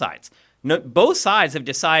on both sides. No, both sides have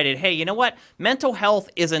decided, hey, you know what? Mental health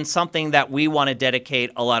isn't something that we want to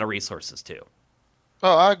dedicate a lot of resources to.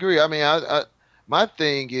 Oh, I agree. I mean, I my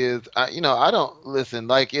thing is, I don't listen.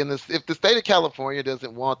 Like if the state of California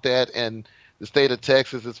doesn't want that, and the state of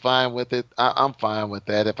Texas is fine with it, I'm fine with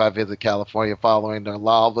that. If I visit California following their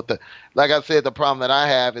law, but like I said, the problem that I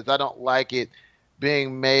have is I don't like it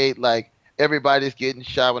being made like everybody's getting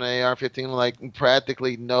shot with an AR-15. Like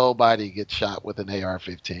practically nobody gets shot with an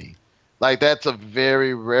AR-15. Like that's a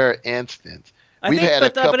very rare instance. But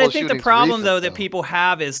I think the problem, though, that people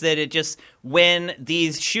have is that it just, when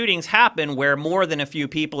these shootings happen where more than a few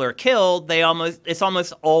people are killed, it's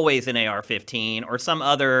almost always an AR-15 or some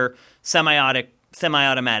other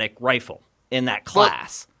semi-automatic rifle in that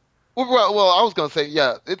class. Well, I was going to say,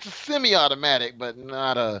 yeah, it's a semi-automatic, but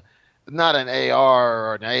not an AR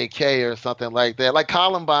or an AK or something like that. Like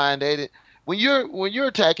Columbine, when you're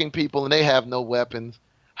attacking people and they have no weapons,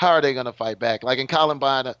 how are they going to fight back? Like in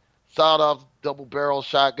Columbine, a sawed-off double-barrel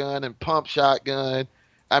shotgun and pump shotgun,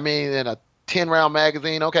 in a 10-round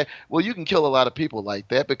magazine. Okay, well, you can kill a lot of people like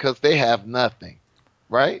that because they have nothing,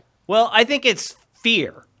 right? Well, I think it's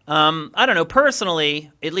fear. I don't know.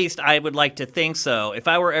 Personally, at least I would like to think so. If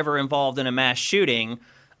I were ever involved in a mass shooting,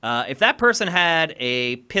 if that person had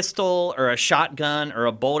a pistol or a shotgun or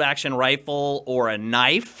a bolt-action rifle or a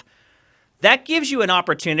knife, that gives you an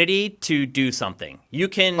opportunity to do something. You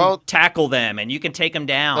can tackle them and you can take them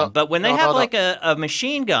down. But when they have a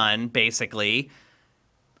machine gun, basically,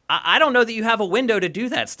 I don't know that you have a window to do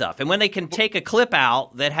that stuff. And when they can take a clip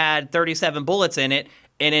out that had 37 bullets in it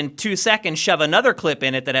and in 2 seconds shove another clip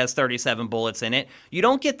in it that has 37 bullets in it, you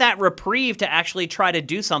don't get that reprieve to actually try to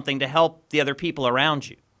do something to help the other people around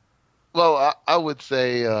you. Well, I would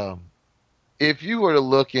say if you were to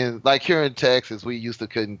look in, like here in Texas, we used to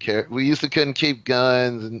couldn't keep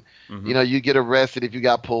guns, and you get arrested if you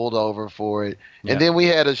got pulled over for it. Yeah. And then we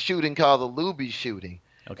had a shooting called the Luby shooting.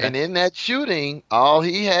 Okay. And in that shooting, all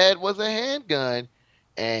he had was a handgun,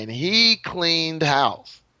 and he cleaned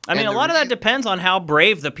house. A lot of that depends on how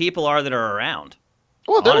brave the people are that are around.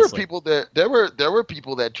 Well, there were people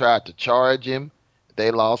that tried to charge him.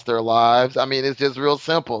 They lost their lives. It's just real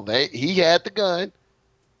simple. He had the gun.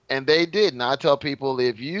 And they did. And I tell people,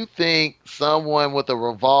 if you think someone with a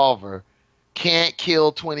revolver can't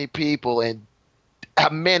kill 20 people in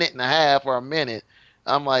a minute and a half or a minute,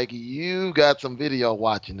 I'm like, you got some video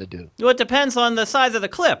watching to do. Well, it depends on the size of the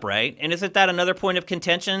clip, right? And isn't that another point of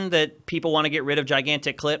contention that people want to get rid of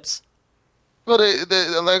gigantic clips? Well,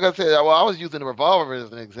 like I said, I was using the revolver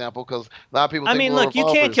as an example because a lot of people think, look, you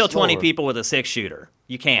can't kill 20 people with a 6-shooter.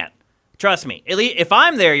 You can't. Trust me. At least if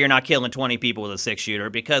I'm there, you're not killing 20 people with a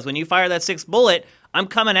 6-shooter because when you fire that 6th bullet, I'm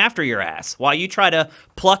coming after your ass while you try to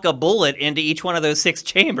pluck a bullet into each one of those 6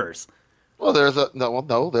 chambers. Well, there's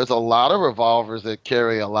a lot of revolvers that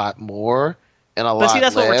carry a lot more and a lot less. But see,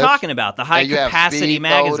 that's what we're talking about, the high-capacity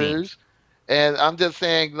magazines. And I'm just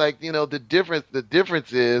saying, the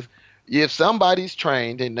difference is if somebody's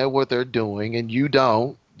trained, they know what they're doing, and you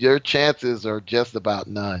don't, your chances are just about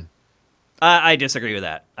none. I disagree with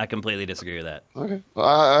that. I completely disagree with that. Okay.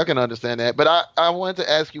 Well, I can understand that. But I wanted to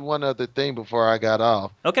ask you one other thing before I got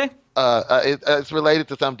off. Okay. It's related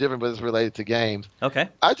to something different, but it's related to games. Okay.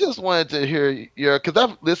 I just wanted to hear because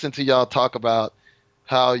I've listened to y'all talk about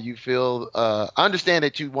how you feel. I understand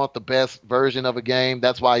that you want the best version of a game.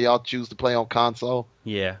 That's why y'all choose to play on console.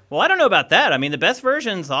 Yeah. Well, I don't know about that. The best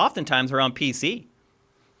versions oftentimes are on PC.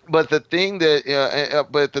 But the thing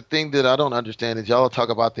that I don't understand is y'all talk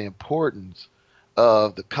about the importance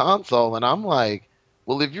of the console, and I'm like,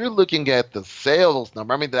 well, if you're looking at the sales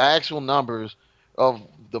number, the actual numbers of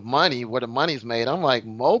the money, where the money's made, I'm like,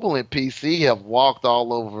 mobile and PC have walked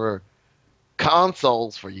all over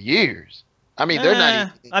consoles for years. They're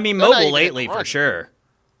not. Mobile lately for sure.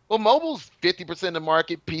 Well, mobile's 50% of the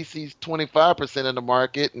market, PC's 25% of the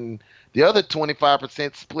market, and the other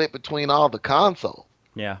 25% split between all the consoles.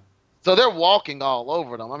 Yeah. So they're walking all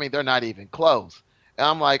over them. They're not even close. And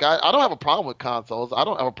I'm like, I don't have a problem with consoles. I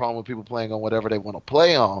don't have a problem with people playing on whatever they want to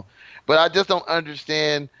play on. But I just don't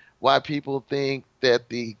understand why people think that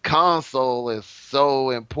the console is so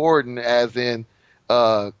important as in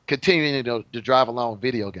continuing to drive along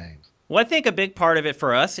video games. Well, I think a big part of it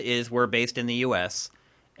for us is we're based in the U.S.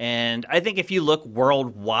 And I think if you look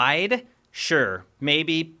worldwide, sure,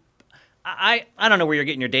 maybe I don't know where you're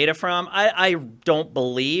getting your data from. I don't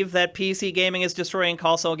believe that PC gaming is destroying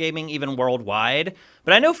console gaming even worldwide.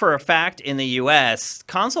 But I know for a fact in the US,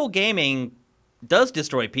 console gaming does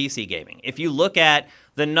destroy PC gaming. If you look at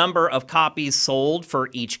the number of copies sold for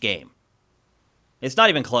each game, it's not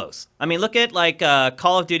even close. I mean, look at like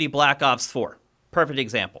Call of Duty Black Ops 4. Perfect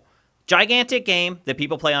example. Gigantic game that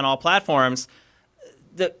people play on all platforms.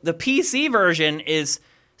 The PC version is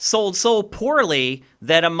sold so poorly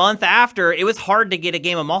that a month after, it was hard to get a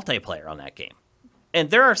game of multiplayer on that game. And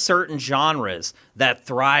there are certain genres that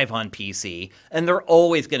thrive on PC, and they're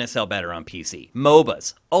always going to sell better on PC.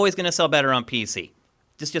 MOBAs, always going to sell better on PC.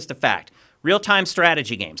 Just a fact. Real-time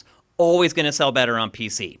strategy games, always going to sell better on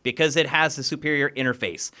PC because it has the superior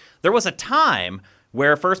interface. There was a time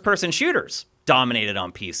where first-person shooters dominated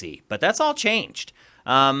on PC, but that's all changed.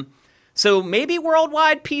 So maybe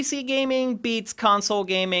worldwide PC gaming beats console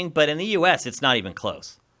gaming, but in the US, it's not even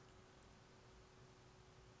close.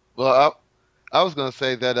 Well, I was going to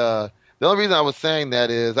say that the only reason I was saying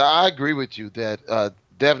that is I agree with you that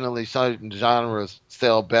definitely certain genres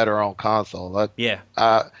sell better on console. Yeah.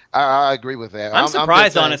 I agree with that. I'm just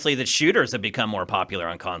surprised, saying- honestly, that shooters have become more popular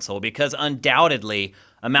on console because undoubtedly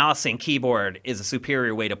a mouse and keyboard is a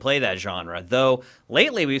superior way to play that genre. Though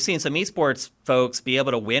lately we've seen some esports folks be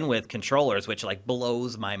able to win with controllers, which like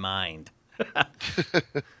blows my mind.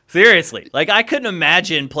 Seriously. Like I couldn't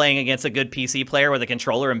imagine playing against a good PC player with a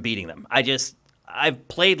controller and beating them. I've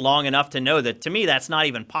played long enough to know that to me that's not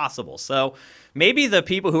even possible. So maybe the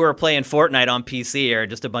people who are playing Fortnite on PC are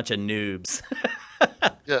just a bunch of noobs.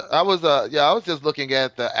 I was just looking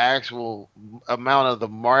at the actual amount of the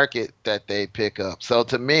market that they pick up. So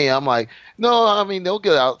to me, I'm like, no, I mean they'll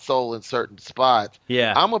get outsold in certain spots.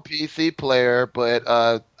 Yeah. I'm a PC player, but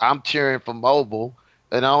I'm cheering for mobile,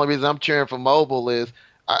 and the only reason I'm cheering for mobile is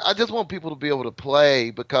I just want people to be able to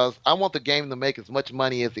play because I want the game to make as much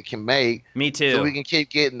money as it can make. Me too. So we can keep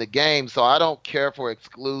getting the game. So I don't care for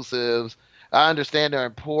exclusives. I understand they're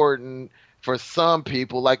important for some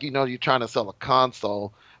people, like, you're trying to sell a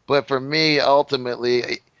console. But for me,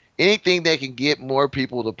 ultimately, anything that can get more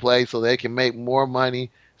people to play so they can make more money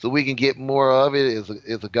so we can get more of it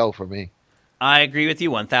is a go for me. I agree with you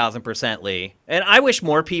 1,000%, Lee. And I wish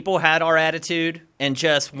more people had our attitude and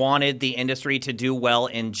just wanted the industry to do well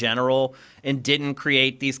in general and didn't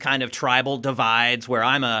create these kind of tribal divides where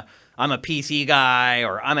I'm a PC guy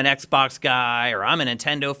or I'm an Xbox guy or I'm a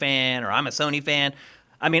Nintendo fan or I'm a Sony fan.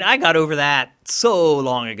 I mean, I got over that so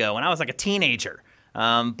long ago when I was like a teenager.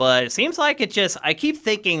 But it seems like I keep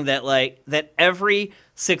thinking that every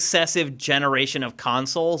successive generation of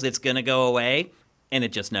consoles, it's going to go away, and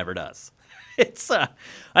it just never does.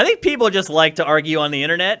 I think people just like to argue on the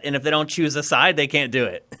internet, and if they don't choose a side, they can't do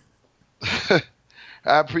it.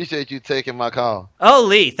 I appreciate you taking my call. Oh,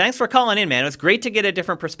 Lee, thanks for calling in, man. It was great to get a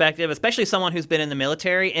different perspective, especially someone who's been in the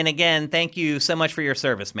military. And again, thank you so much for your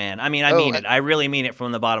service, man. I mean, I mean it. I really mean it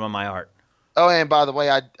from the bottom of my heart. Oh, and by the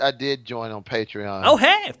way, I did join on Patreon. Oh,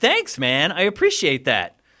 hey, thanks, man. I appreciate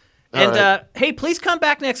that. And right. hey, please come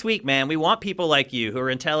back next week, man. We want people like you who are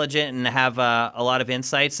intelligent and have a lot of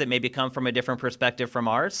insights that maybe come from a different perspective from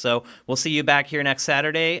ours. So we'll see you back here next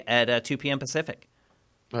Saturday at 2 p.m. Pacific.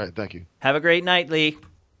 All right, thank you. Have a great night, Lee.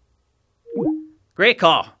 Great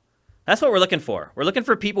call. That's what we're looking for. We're looking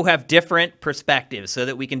for people who have different perspectives so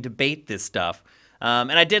that we can debate this stuff.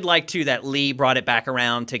 And I did like, too, that Lee brought it back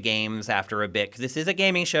around to games after a bit, because this is a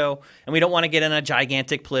gaming show, and we don't want to get in a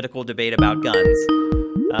gigantic political debate about guns.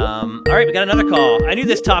 All right, we got another call. I knew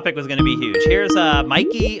this topic was going to be huge. Here's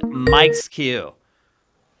Mike's Q.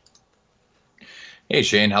 Hey,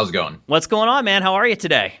 Shane, how's it going? What's going on, man? How are you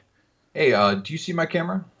today? Hey, do you see my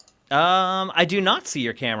camera? I do not see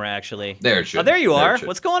your camera, actually. There it should. Oh, there you are. Should.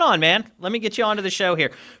 What's going on, man? Let me get you onto the show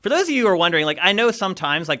here. For those of you who are wondering, I know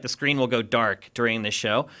sometimes, the screen will go dark during this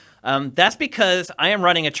show. That's because I am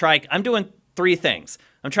running I'm doing three things.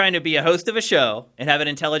 I'm trying to be a host of a show and have an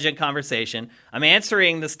intelligent conversation. I'm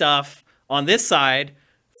answering the stuff on this side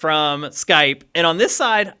from Skype, and on this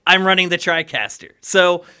side, I'm running the TriCaster.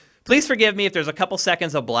 So please forgive me if there's a couple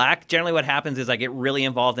seconds of black. Generally what happens is I get really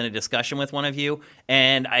involved in a discussion with one of you,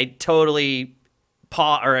 and I totally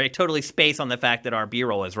space on the fact that our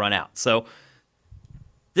B-roll has run out. So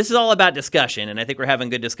this is all about discussion, and I think we're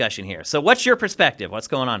having good discussion here. So what's your perspective? What's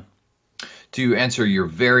going on? To answer your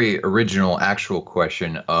very original actual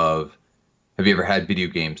question of, have you ever had video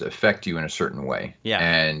games affect you in a certain way? Yeah.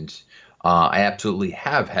 And I absolutely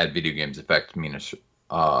have had video games affect me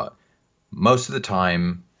most of the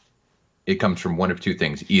time. It comes from one of two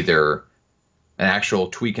things: either an actual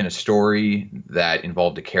tweak in a story that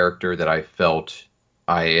involved a character that I felt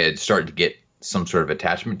I had started to get some sort of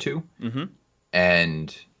attachment to. Mm-hmm.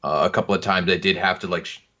 And a couple of times I did have to like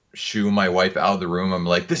shoo my wife out of the room. I'm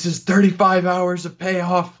like, this is 35 hours of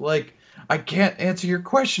payoff. Like, I can't answer your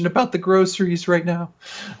question about the groceries right now.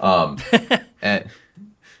 So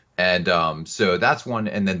that's one.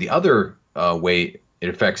 And then the other way it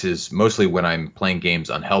affects is mostly when I'm playing games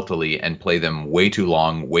unhealthily and play them way too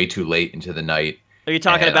long, way too late into the night. Are you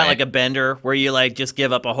talking about like a bender where you like just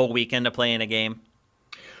give up a whole weekend to playing a game?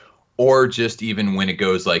 Or just even when it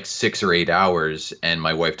goes like 6 or 8 hours and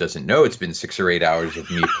my wife doesn't know it's been 6 or 8 hours of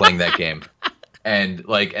me playing that game. And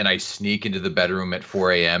I sneak into the bedroom at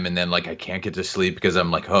 4 a.m. and then like I can't get to sleep because I'm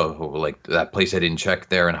like, oh, like that place I didn't check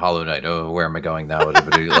there in Hollow Knight. Oh, where am I going now?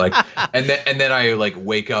 Like, and then I like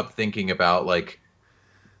wake up thinking about like,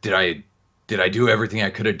 did I do everything I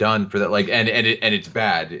could have done for that? Like, and it's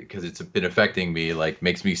bad because it's been affecting me. Like,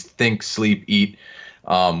 makes me think, sleep, eat,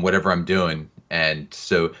 whatever I'm doing. And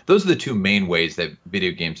so those are the two main ways that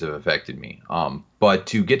video games have affected me. But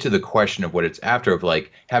to get to the question of what it's after, of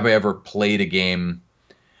like, have I ever played a game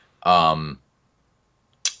and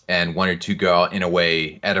wanted to go out in a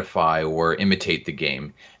way, edify or imitate the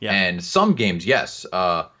game? Yeah. And some games, yes.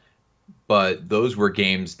 But those were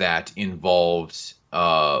games that involved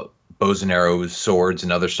bows and arrows, swords,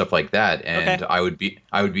 and other stuff like that. And okay.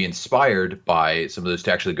 I would be inspired by some of those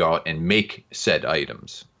to actually go out and make said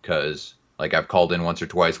items, because like I've called in once or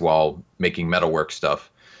twice while making metalwork stuff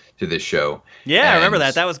to this show. Yeah, I remember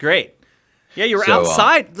that. That was great. Yeah, you were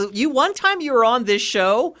outside. One time you were on this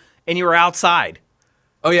show and you were outside.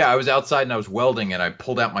 Oh yeah, I was outside and I was welding and I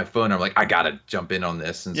pulled out my phone. And I'm like, I gotta jump in on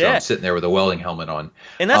this, and so I'm sitting there with a welding helmet on.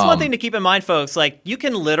 And that's one thing to keep in mind, folks. Like, you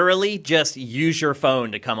can literally just use your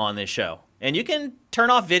phone to come on this show, and you can turn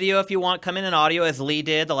off video if you want, come in audio as Lee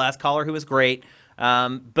did, the last caller who was great.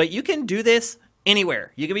 But you can do this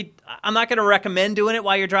anywhere. You can be. I'm not going to recommend doing it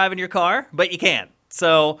while you're driving your car, but you can.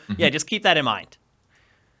 So yeah, just keep that in mind.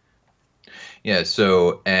 Yeah.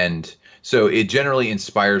 So it generally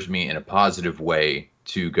inspires me in a positive way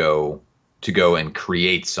to go and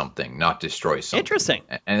create something, not destroy something. Interesting.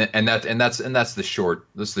 And that's the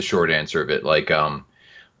short answer of it. Like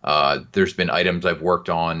there's been items I've worked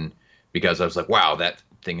on because I was like, wow, that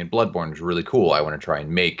thing in Bloodborne is really cool. I want to try and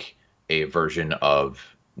make a version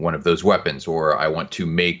of one of those weapons, or I want to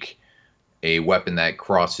make a weapon that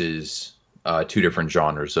crosses two different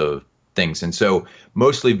genres of things. And so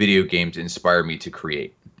mostly video games inspire me to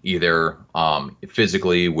create, either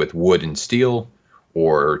physically with wood and steel,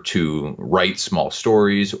 or to write small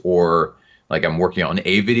stories, or like I'm working on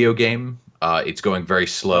a video game. It's going very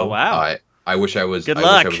slow. Oh, wow. I wish I was. Good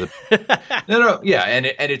luck. No, yeah, and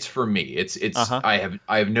it's for me. It's. I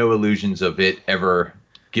have no illusions of it ever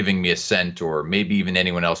giving me a cent, or maybe even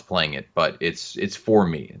anyone else playing it, but it's for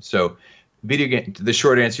me. So video game. The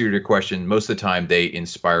short answer to your question: most of the time, they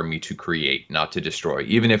inspire me to create, not to destroy.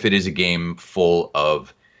 Even if it is a game full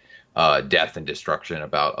of death and destruction,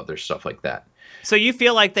 about other stuff like that. So you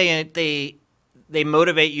feel like they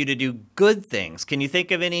motivate you to do good things. Can you think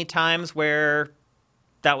of any times where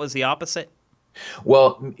that was the opposite?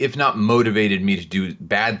 Well, if not motivated me to do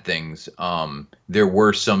bad things, there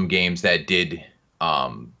were some games that did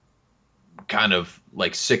kind of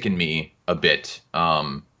like sicken me a bit,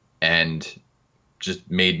 and just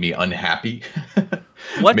made me unhappy.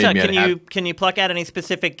 What can you pluck out any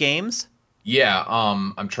specific games? Yeah,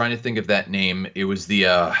 I'm trying to think of that name. It was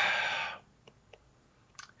the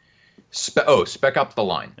Spec Up the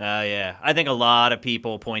Line. Oh yeah, I think a lot of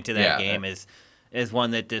people point to that game as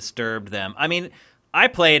one that disturbed them. I mean, I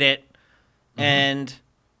played it, and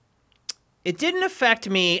it didn't affect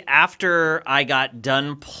me after I got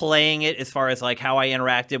done playing it, as far as like how I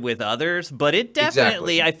interacted with others. But it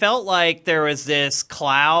definitely, I felt like there was this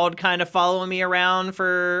cloud kind of following me around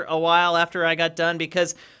for a while after I got done,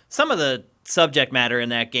 because some of the subject matter in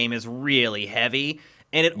that game is really heavy.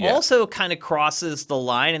 And it also kind of crosses the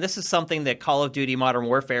line, and this is something that Call of Duty Modern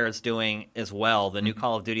Warfare is doing as well, the new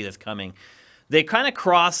Call of Duty that's coming. They kind of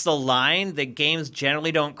cross the line that games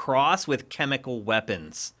generally don't cross with chemical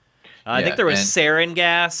weapons. I think there was sarin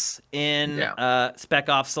gas in Spec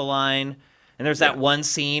Ops The Line, and there's that one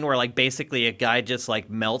scene where like basically a guy just like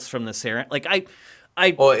melts from the sarin. Like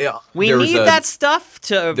we need that stuff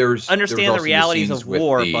to understand the realities of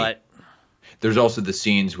war, but... There's also the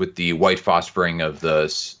scenes with the white phosphoring of the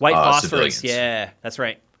white phosphorus. civilians. Yeah, that's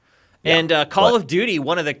right. Yeah, and Call of Duty,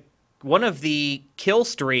 one of the kill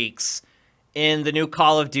streaks in the new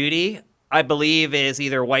Call of Duty, I believe, is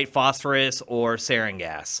either white phosphorus or sarin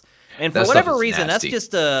gas. And for whatever reason, nasty. That's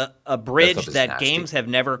just a bridge that games have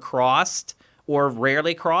never crossed, or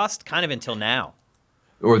rarely crossed, kind of until now.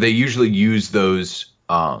 Or they usually use those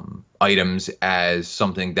items as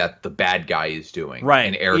something that the bad guy is doing. Right.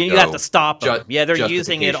 And ergo, you have to stop them. Yeah, they're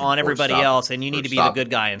using it justification on for everybody stop- else, and you for need to be the stop. good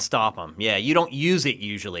guy and stop them. Yeah, you don't use it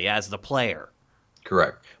usually as the player.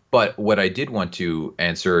 Correct. But what I did want to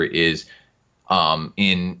answer is, I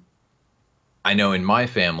know in my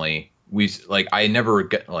family, I never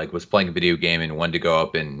was playing a video game and wanted to go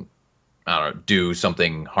up and, I don't know, do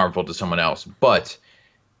something harmful to someone else. But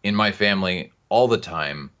in my family, all the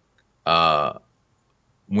time,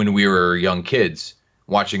 when we were young kids,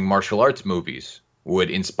 watching martial arts movies would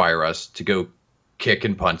inspire us to go kick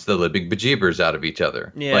and punch the living bejeebers out of each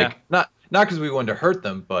other. Yeah. Like, not because we wanted to hurt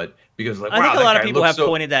them, but because, like, I wow, think a that lot of guy people looks have so...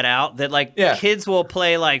 pointed that out, that like Yeah. kids will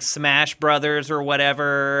play like Smash Brothers or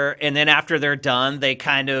whatever, and then after they're done, they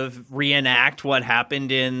kind of reenact what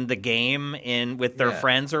happened in the game with their Yeah.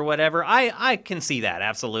 friends or whatever. I can see that,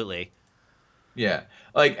 absolutely. Yeah,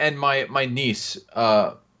 like, and my niece,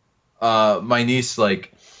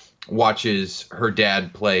 like, watches her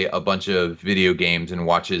dad play a bunch of video games and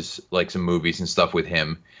watches like some movies and stuff with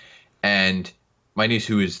him. And my niece,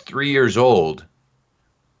 who is 3 years old,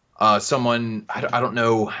 someone, I don't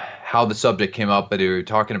know how the subject came up, but they were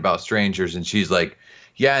talking about strangers, and she's like,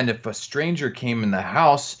 yeah, and if a stranger came in the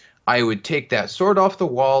house, I would take that sword off the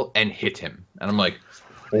wall and hit him. And I'm like,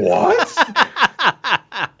 what?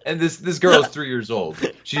 And this girl is 3 years old.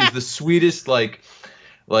 She's the sweetest, like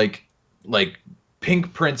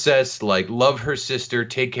pink princess, like, love her sister,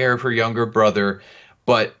 take care of her younger brother.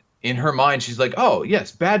 But in her mind, she's like, oh,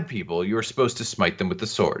 yes, bad people, you're supposed to smite them with the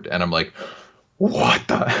sword. And I'm like, what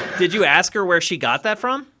the? Did you ask her where she got that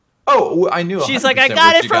from? Oh, I knew. She's like, I 100% got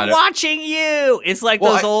where it she from watching you. It's like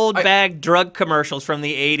Well, those old I- bag drug commercials from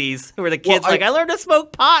the 80s where the kid's Well, like, I learned to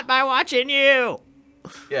smoke pot by watching you.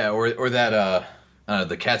 Yeah, or that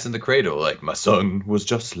the Cat's in the Cradle, like, my son was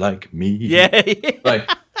just like me. Yeah. Like,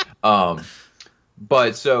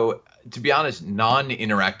 but so, to be honest,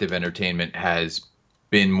 non-interactive entertainment has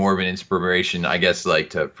been more of an inspiration, I guess,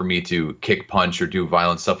 like, for me to kick, punch, or do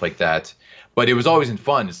violent stuff like that. But it was always in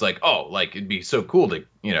fun. It's like, oh, like, it'd be so cool to,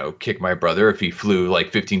 kick my brother if he flew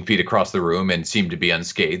like 15 feet across the room and seemed to be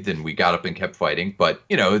unscathed, and we got up and kept fighting. But,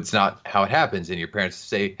 it's not how it happens. And your parents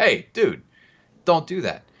say, hey, dude, don't do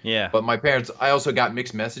that. Yeah. But my parents, I also got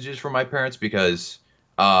mixed messages from my parents because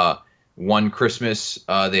one Christmas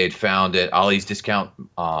they had found at Ollie's Discount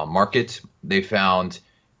Market, they found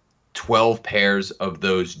 12 pairs of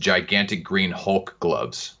those gigantic green Hulk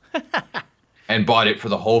gloves and bought it for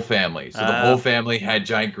the whole family. So the whole family had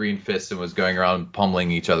giant green fists and was going around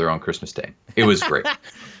pummeling each other on Christmas Day. It was great.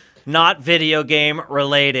 Not video game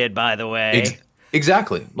related, by the way.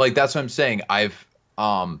 Exactly. Like, that's what I'm saying.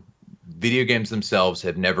 Video games themselves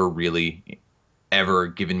have never really ever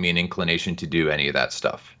given me an inclination to do any of that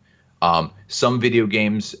stuff. Some video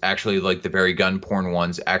games, actually, like the very gun porn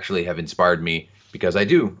ones, actually have inspired me because I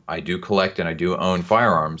do collect and I do own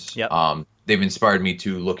firearms. Yep. They've inspired me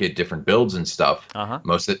to look at different builds and stuff.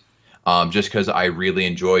 Most of it, just because I really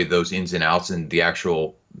enjoy those ins and outs and the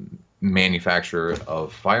actual manufacture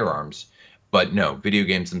of firearms. But no, video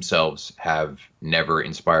games themselves have never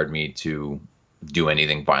inspired me to do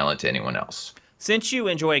anything violent to anyone else. Since you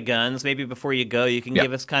enjoy guns, maybe before you go, you can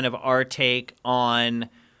give us kind of our take on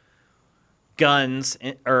guns,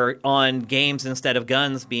 or on games instead of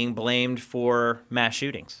guns being blamed for mass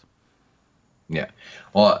shootings. Yeah.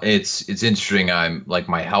 Well, it's interesting. I'm like,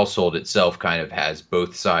 my household itself kind of has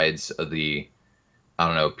both sides of the, I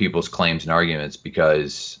don't know, people's claims and arguments,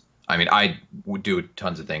 because I mean, I would do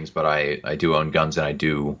tons of things, but I do own guns and I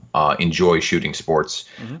do enjoy shooting sports.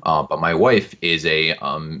 But my wife is a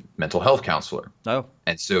mental health counselor. Oh.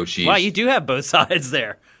 And so she's... Wow, you do have both sides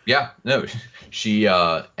there. Yeah. No,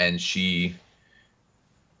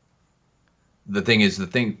 the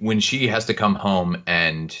thing when she has to come home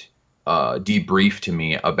and debrief to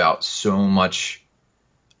me about so much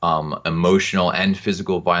emotional and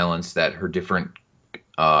physical violence that her different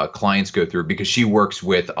clients go through, because she works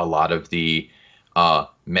with a lot of the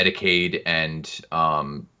Medicaid and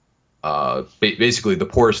basically the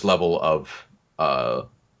poorest level of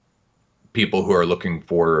people who are looking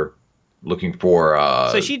for.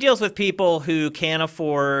 So she deals with people who can't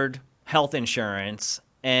afford health insurance,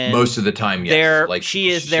 and most of the time, yes. She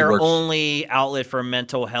is their only outlet for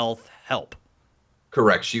mental health help.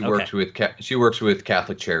 Correct. She works with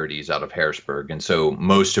Catholic Charities out of Harrisburg, and so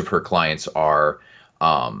most of her clients are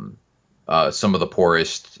some of the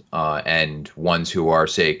poorest and ones who are,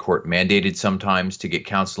 say, court mandated sometimes to get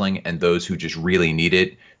counseling, and those who just really need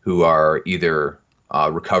it, who are either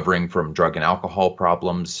recovering from drug and alcohol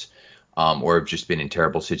problems or have just been in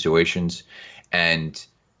terrible situations. And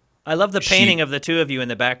I love the painting of the two of you in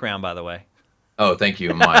the background, by the way. Oh, thank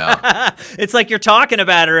you. My It's like you're talking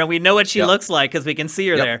about her, and we know what she Yep. looks like because we can see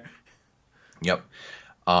her Yep. there. Yep.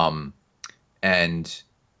 And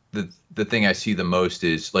the thing I see the most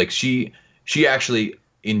is like she actually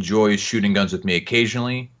enjoys shooting guns with me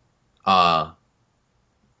occasionally. But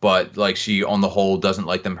like she on the whole doesn't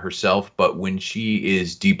like them herself. But when she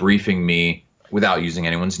is debriefing me, without using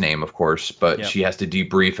anyone's name, of course, but Yep. she has to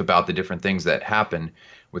debrief about the different things that happen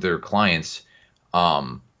with her clients.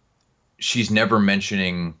 She's never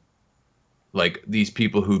mentioning like these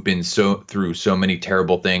people who've been through so many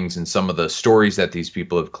terrible things, and some of the stories that these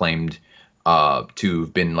people have claimed to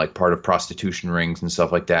have been like part of prostitution rings and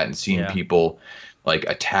stuff like that, and seeing Yeah. people like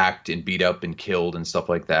attacked and beat up and killed and stuff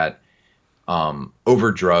like that,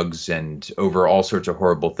 over drugs and over all sorts of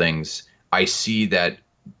horrible things. I see that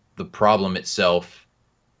the problem itself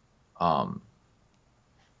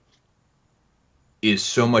is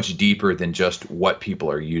so much deeper than just what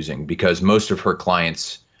people are using, because most of her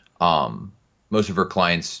clients never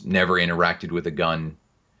interacted with a gun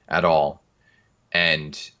at all,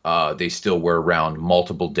 and they still were around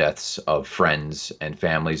multiple deaths of friends and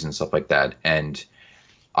families and stuff like that. And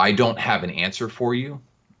I don't have an answer for you.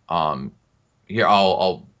 Here,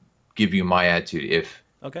 I'll give you my attitude. If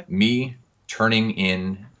Okay. me turning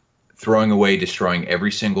in, throwing away, destroying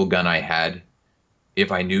every single gun I had,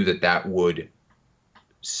 if I knew that that would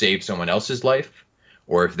save someone else's life,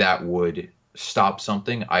 or if that would stop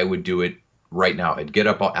something, I would do it right now. I'd get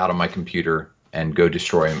up out of my computer and go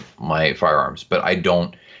destroy my firearms. But I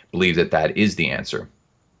don't believe that that is the answer.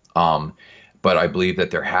 But I believe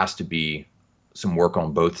that there has to be some work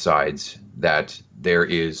on both sides, that there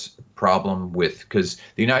is problem with, because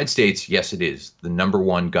the United States, yes, it is the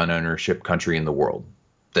 #1 gun ownership country in the world.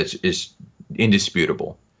 That is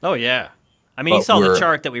indisputable. Oh yeah. I mean, you But saw the we're-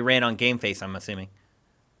 chart that we ran on Game Face, I'm assuming.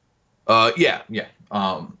 Yeah.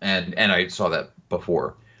 And I saw that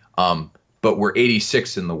before. But we're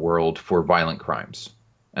 86th in the world for violent crimes.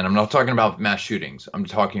 And I'm not talking about mass shootings. I'm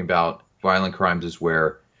talking about violent crimes is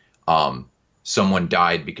where someone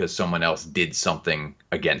died because someone else did something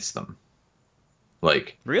against them.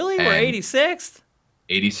 Like, Really? We're and 86th?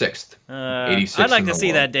 86th. 86th I'd like in to the see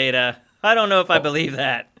world. that data. I don't know if I believe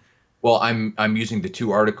that. Well, I'm using the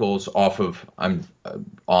two articles off of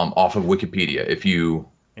Wikipedia. If you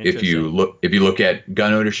Interesting. look at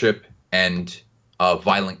gun ownership and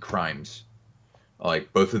violent crimes,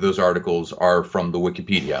 like both of those articles are from the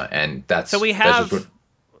Wikipedia, and that's So we that's have just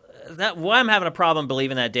that. Why I'm having a problem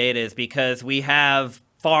believing that data is because we have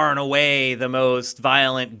far and away the most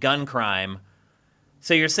violent gun crime.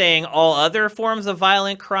 So you're saying all other forms of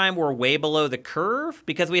violent crime were way below the curve?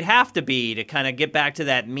 Because we'd have to be to kind of get back to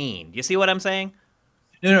that mean. You see what I'm saying?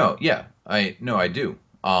 no, yeah, I do.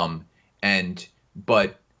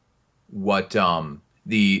 But what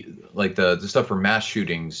the stuff for mass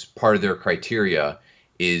shootings, part of their criteria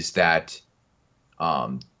is that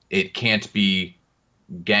it can't be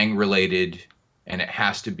gang related, and it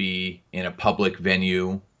has to be in a public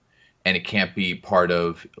venue, and it can't be part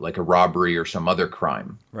of like a robbery or some other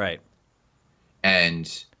crime. Right. And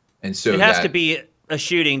so It has that, to be a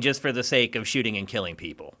shooting just for the sake of shooting and killing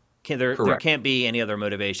people. There Correct. can't be any other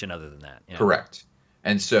motivation other than that. Yeah. correct.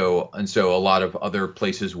 And so a lot of other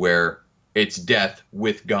places where it's death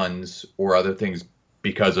with guns or other things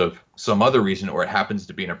because of some other reason, or it happens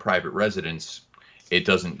to be in a private residence, it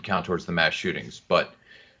doesn't count towards the mass shootings. But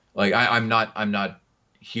like I'm not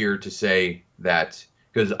here to say that,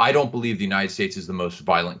 because I don't believe the United States is the most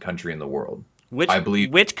violent country in the world.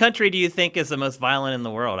 Which country do you think is the most violent in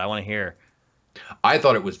the world? I want to hear. I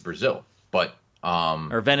thought it was Brazil, but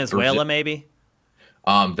Or Venezuela, maybe?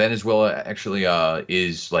 Venezuela actually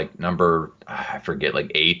is like number, I forget,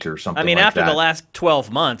 like 8 or something. I mean, like after that. the last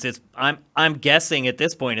 12 months, I'm guessing at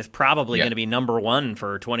this point it's probably Yeah. going to be #1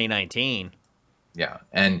 for 2019. Yeah,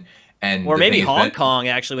 and Or the maybe thing is Hong that- Kong,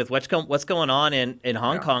 actually, with what's going on in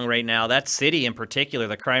Hong Kong right now. That city in particular,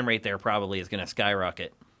 the crime rate there probably is going to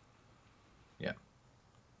skyrocket. Yeah.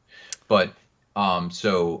 But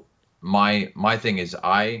so my thing is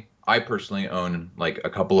I personally own like a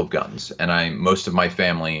couple of guns, and most of my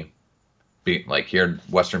family, like here in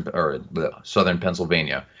western or the southern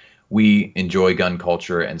Pennsylvania, we enjoy gun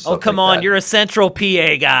culture and stuff. Oh, come like on, that. you're a Central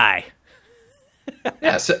PA guy.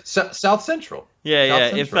 Yeah, South Central. Yeah, South yeah.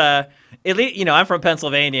 If Central. at least, I'm from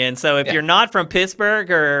Pennsylvania, and so if Yeah. you're not from Pittsburgh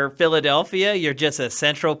or Philadelphia, you're just a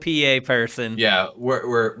Central PA person. Yeah,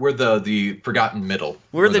 we're the forgotten middle.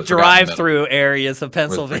 We're the forgotten drive-through areas of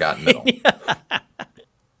middle. We're the Pennsylvania. forgotten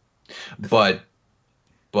middle.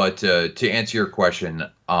 But to answer your question,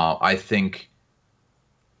 I think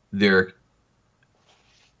there's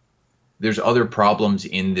other problems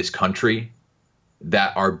in this country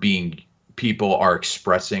that are being people are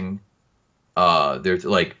expressing there's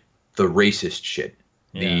like the racist shit,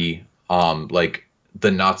 the like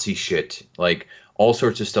the Nazi shit, like all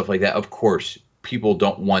sorts of stuff like that. Of course, people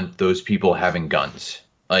don't want those people having guns.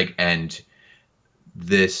 Like, and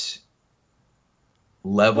this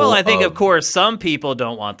level Well, I think, of course, some people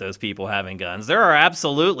don't want those people having guns. There are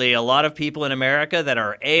absolutely a lot of people in America that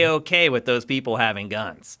are A-okay with those people having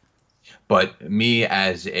guns. But me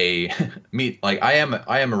as a like I am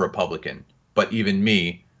a Republican, but even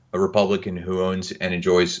me, a Republican who owns and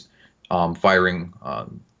enjoys firing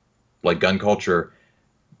like gun culture.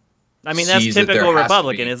 I mean, that's typical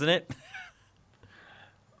Republican, isn't it?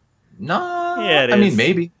 No, yeah, it is. I mean,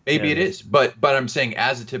 maybe yeah, it is. But I'm saying,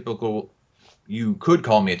 as a typical, you could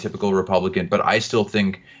call me a typical Republican, but I still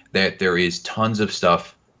think that there is tons of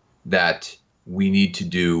stuff that we need to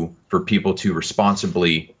do for people to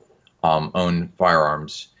responsibly own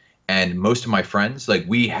firearms. And most of my friends, like,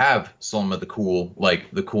 we have some of the cool,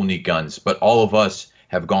 neat guns, but all of us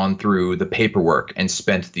have gone through the paperwork and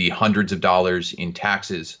spent the hundreds of dollars in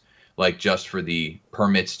taxes, like, just for the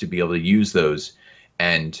permits to be able to use those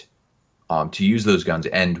and to use those guns.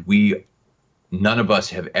 And none of us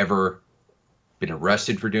have ever been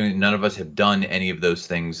arrested for doing it. None of us have done any of those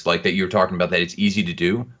things like that you're talking about, that it's easy to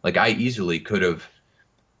do. Like, I easily could have,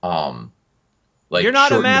 like, you're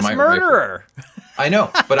not a mass murderer. I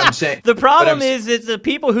know, but I'm saying the problem is the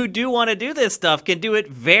people who do want to do this stuff can do it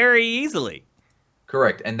very easily.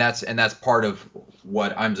 Correct, and that's part of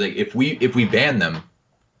what I'm saying. If we ban them,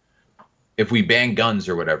 if we ban guns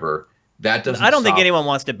or whatever, that doesn't. I don't think anyone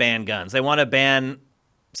wants to ban guns. They want to ban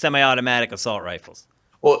semi-automatic assault rifles.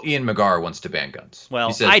 Well, Ian McGarr wants to ban guns.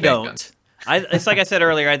 Well, I don't. It's like I said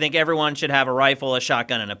earlier. I think everyone should have a rifle, a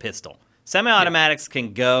shotgun, and a pistol. Semi-automatics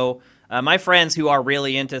can go. My friends who are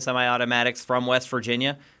really into semi-automatics from West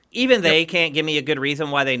Virginia, even they can't give me a good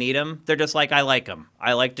reason why they need them. They're just like, I like them.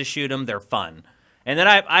 I like to shoot them. They're fun. And then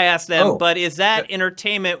I asked them, but is that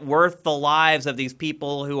entertainment worth the lives of these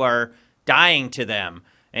people who are dying to them?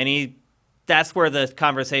 And that's where the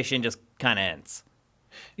conversation just kind of ends.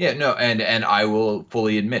 Yeah, no, and I will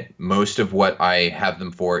fully admit, most of what I have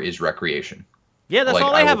them for is recreation. Yeah, that's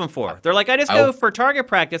all I have them for. They're like, I just go for target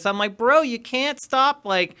practice. I'm like, bro, you can't stop,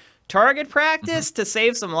 like, target practice to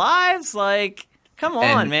save some lives? Like, come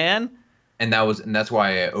on, man. And that's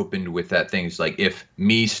why I opened with that thing. It's like, if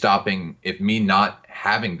me not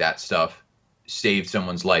having that stuff saved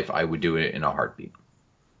someone's life, I would do it in a heartbeat.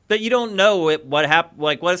 But you don't know what happened.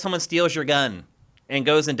 Like, what if someone steals your gun and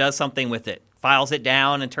goes and does something with it, files it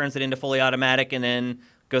down and turns it into fully automatic, and then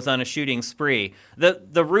goes on a shooting spree?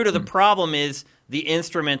 The root of the problem is the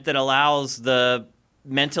instrument that allows the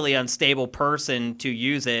mentally unstable person to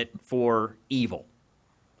use it for evil.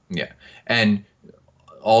 Yeah, and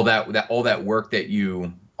all that work that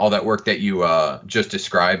you just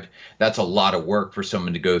described, that's a lot of work for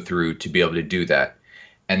someone to go through to be able to do that.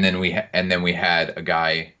 And then we had a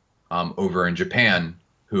guy over in Japan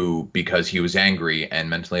who, because he was angry and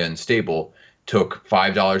mentally unstable, took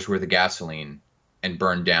 $5 worth of gasoline and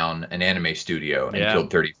burned down an anime studio and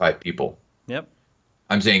killed 35 people. Yep.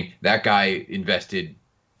 I'm saying that guy invested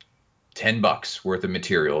 $10 worth of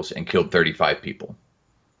materials and killed 35 people.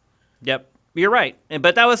 Yep. You're right.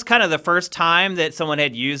 But that was kind of the first time that someone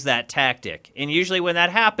had used that tactic. And usually when that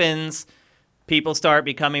happens, people start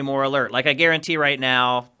becoming more alert. Like, I guarantee right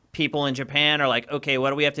now, people in Japan are like, okay, what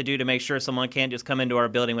do we have to do to make sure someone can't just come into our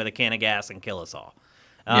building with a can of gas and kill us all?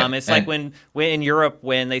 It's like when in Europe,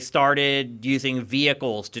 when they started using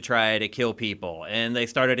vehicles to try to kill people, and they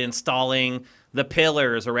started installing the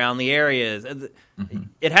pillars around the areas.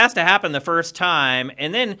 It has to happen the first time,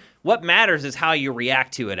 and then what matters is how you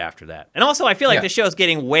react to it after that. And also, I feel like this show's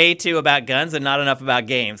getting way too about guns and not enough about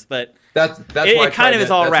games, but that's why it kind of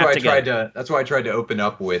is all wrapped together. That's why I tried to open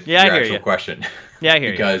up with your actual question. Yeah, I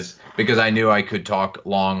hear you. Because I knew I could talk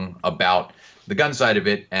long about the gun side of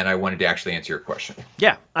it, and I wanted to actually answer your question.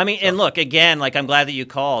 Yeah, I mean, and look, again, like, I'm glad that you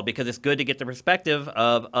called, because it's good to get the perspective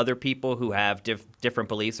of other people who have different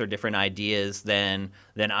beliefs or different ideas than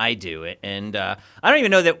I do. And I don't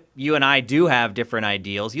even know that you and I do have different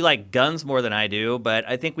ideals. You like guns more than I do, but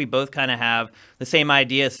I think we both kind of have the same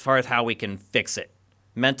idea as far as how we can fix it.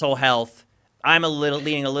 Mental health. I'm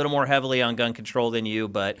leaning a little more heavily on gun control than you,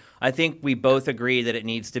 but I think we both agree that it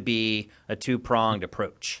needs to be a two-pronged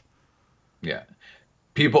approach. Yeah.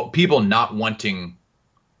 People not wanting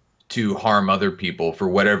to harm other people for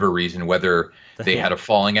whatever reason, whether they had a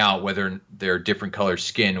falling out, whether they're different color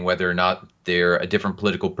skin, whether or not they're a different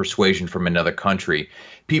political persuasion from another country.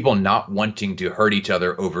 People not wanting to hurt each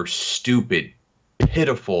other over stupid,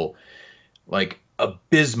 pitiful, like,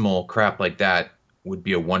 abysmal crap like that. would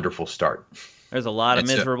be a wonderful start. There's a lot of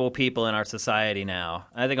It's a- miserable people in our society now.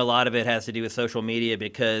 I think a lot of it has to do with social media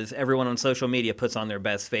because everyone on social media puts on their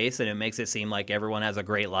best face and it makes it seem like everyone has a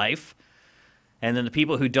great life. And then the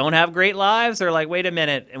people who don't have great lives are like, wait a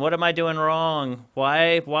minute, and what am I doing wrong?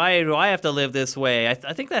 Why do I have to live this way? I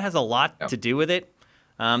think that has a lot to do with it.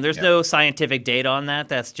 There's no scientific data on that.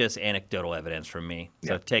 That's just anecdotal evidence from me.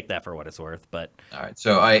 So take that for what it's worth. But all right.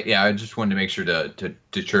 So I just wanted to make sure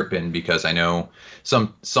to chirp in because I know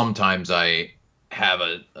sometimes I have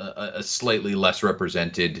a slightly less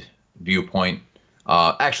represented viewpoint.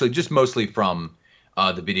 Actually, just mostly from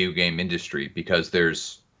the video game industry because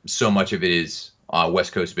there's so much of it is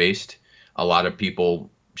West Coast based. A lot of people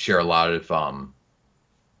share a lot of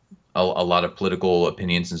political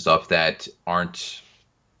opinions and stuff that aren't,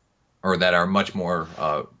 or that are much more.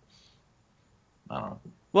 I don't know.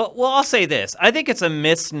 Well, I'll say this. I think it's a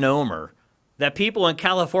misnomer that people in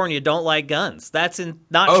California don't like guns. That's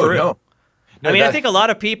not true. No. No, I mean, I think a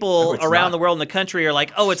lot of people it's around not. the world in the country are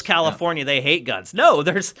like, oh, it's California, they hate guns. No,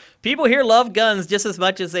 there's people here love guns just as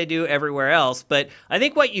much as they do everywhere else. But I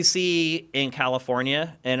think what you see in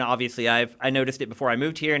California, and obviously I noticed it before I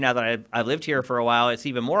moved here, now that I've lived here for a while, it's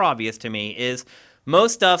even more obvious to me, is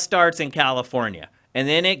most stuff starts in California, and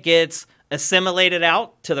then it gets assimilated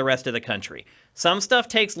out to the rest of the country. Some stuff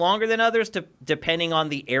takes longer than others depending on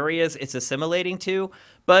the areas it's assimilating to,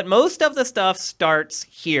 but most of the stuff starts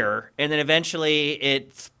here, and then eventually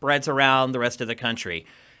it spreads around the rest of the country.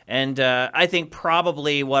 And I think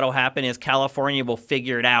probably what will happen is California will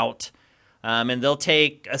figure it out, and they'll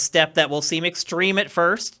take a step that will seem extreme at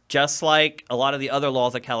first, just like a lot of the other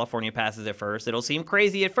laws that California passes at first. It'll seem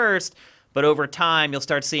crazy at first, but over time you'll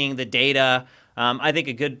start seeing the data. I think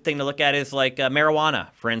a good thing to look at is like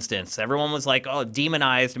marijuana, for instance. Everyone was like, oh,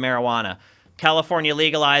 demonized marijuana. California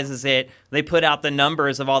legalizes it. They put out the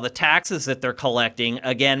numbers of all the taxes that they're collecting.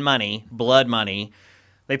 Again, money, blood money.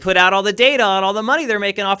 They put out all the data on all the money they're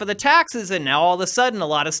making off of the taxes. And now all of a sudden, a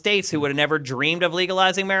lot of states who would have never dreamed of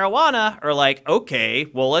legalizing marijuana are like, okay,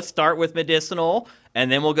 well, let's start with medicinal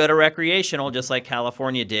and then we'll go to recreational, just like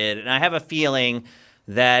California did. And I have a feeling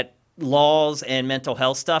that laws and mental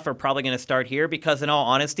health stuff are probably going to start here because, in all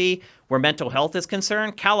honesty, where mental health is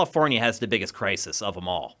concerned, California has the biggest crisis of them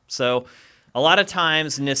all. So a lot of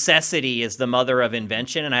times necessity is the mother of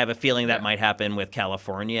invention, and I have a feeling that might happen with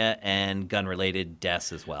California and gun-related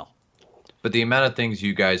deaths as well. But the amount of things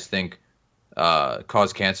you guys think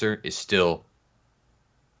cause cancer is still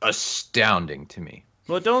astounding to me.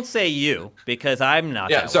 Well, don't say you, because I'm not.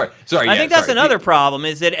 Yeah, that sorry. way. I think that's another problem,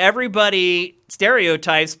 is that everybody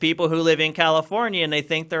stereotypes people who live in California and they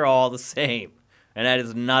think they're all the same. And that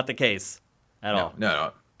is not the case at all.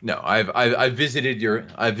 No. I've visited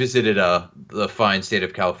the fine state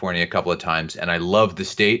of California a couple of times, and I love the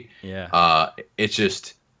state. Yeah. It's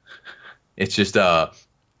just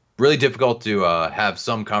really difficult to have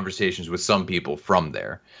some conversations with some people from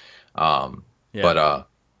there.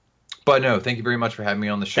 But no, thank you very much for having me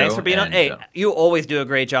on the show. Thanks for being on. Hey, you always do a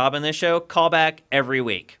great job on this show. Call back every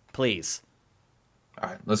week, please. All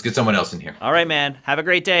right, let's get someone else in here. All right, man. Have a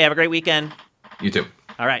great day. Have a great weekend. You too.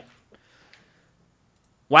 All right.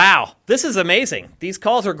 Wow, this is amazing. These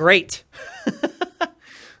calls are great. You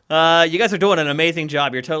guys are doing an amazing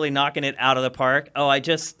job. You're totally knocking it out of the park. Oh, I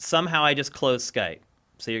just closed Skype.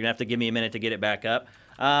 So you're going to have to give me a minute to get it back up.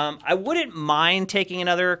 I wouldn't mind taking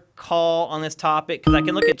another call on this topic because I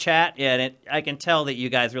can look at chat and I can tell that you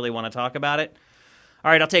guys really want to talk about it.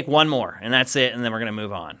 All right, I'll take one more, and that's it, and then we're going to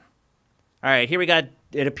move on. All right, here we got,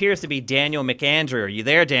 it appears to be Daniel McAndrew. Are you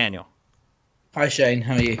there, Daniel? Hi, Shane.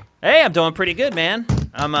 How are you? Hey, I'm doing pretty good, man.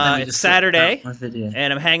 It's Saturday, my video.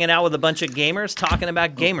 and I'm hanging out with a bunch of gamers talking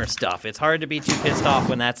about gamer stuff. It's hard to be too pissed off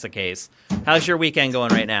when that's the case. How's your weekend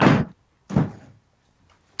going right now?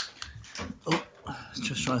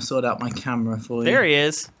 Just trying to sort out my camera for you. There he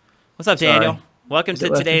is. What's up, Sorry. Daniel? Welcome Is to it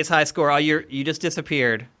working? today's high score. Oh, you just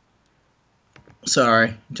disappeared.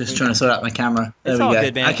 Sorry, just trying to sort out my camera. There It's we all go.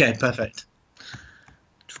 good, man. Okay, perfect.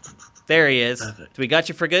 There he is. Perfect. We got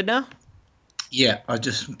you for good now? Yeah, I'm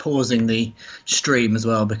just pausing the stream as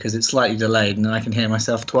well because it's slightly delayed and then I can hear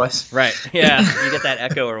myself twice. Right. Yeah. You get that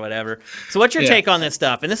echo or whatever. So what's your Yeah. take on this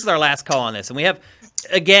stuff? And this is our last call on this. And we have,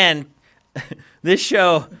 again, this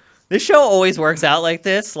show always works out like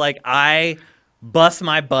this. Like, I bust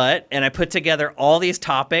my butt and I put together all these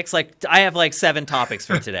topics. Like, I have like 7 topics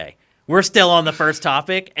for today. We're still on the first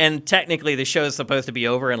topic, and technically the show is supposed to be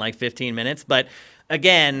over in like 15 minutes. But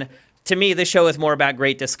again, to me, the show is more about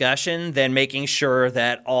great discussion than making sure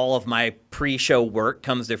that all of my pre-show work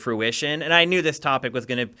comes to fruition. And I knew this topic was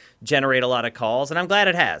going to generate a lot of calls, and I'm glad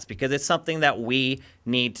it has, because it's something that we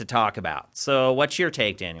need to talk about. So what's your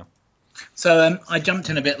take, Daniel? So I jumped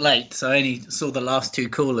in a bit late, so I only saw the last two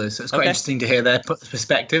callers. So it's quite interesting to hear their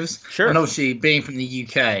perspectives. Sure. And obviously, being from the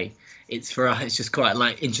UK, it's for us. It's just quite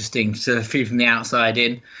interesting to feel from the outside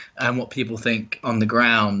in and what people think on the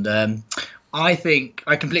ground. I think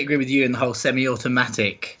I completely agree with you in the whole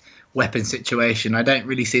semi-automatic weapon situation. I don't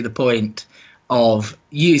really see the point of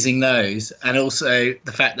using those, and also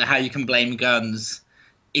the fact that how you can blame guns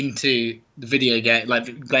into the video game,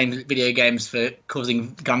 like blame video games for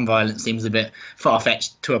causing gun violence, seems a bit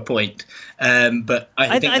far-fetched to a point. But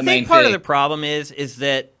I think the main part of the problem is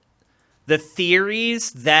that the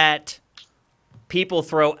theories that people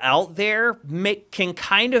throw out there can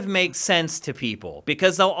kind of make sense to people,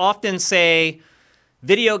 because they'll often say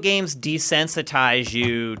video games desensitize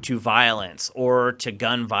you to violence or to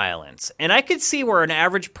gun violence. And I could see where an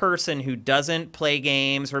average person who doesn't play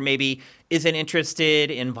games or maybe isn't interested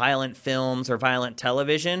in violent films or violent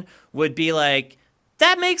television would be like,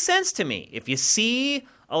 that makes sense to me. If you see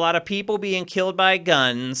a lot of people being killed by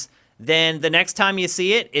guns, then the next time you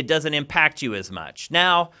see it, it doesn't impact you as much.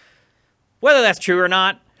 Now, whether that's true or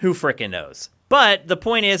not, who frickin' knows? But the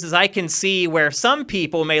point is I can see where some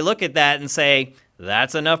people may look at that and say,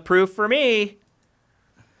 that's enough proof for me.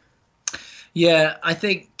 Yeah, I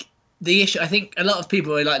think the issue, I think a lot of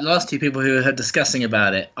people, like the last two people who are discussing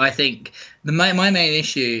about it, I think my main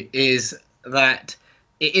issue is that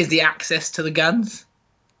it is the access to the guns.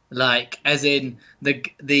 Like, as in the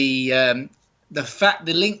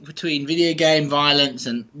link between video game violence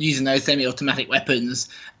and using those semi-automatic weapons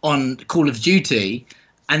on Call of Duty,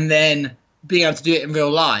 and then being able to do it in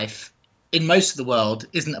real life in most of the world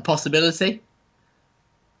isn't a possibility.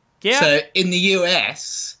 Yeah. So in the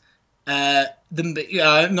US, I'm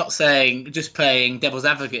not saying just playing devil's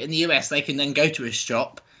advocate. In the US, they can then go to a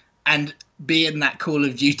shop and be in that Call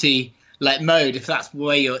of Duty like mode if that's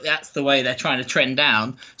the way they're trying to trend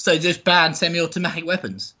down. So just ban semi-automatic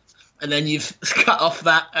weapons. And then you've cut off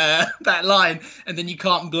that line, and then you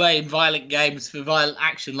can't blame violent games for violent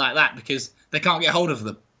action like that because they can't get hold of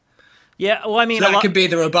them. Yeah, well, I mean, so that could be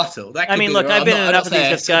the rebuttal. Look, I've been in enough of these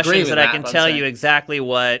discussions that I can tell you exactly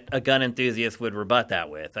what a gun enthusiast would rebut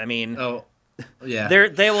that with. I mean, yeah,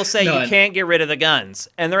 they will say you can't get rid of the guns,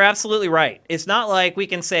 and they're absolutely right. It's not like we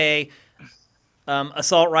can say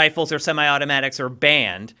assault rifles or semi-automatics are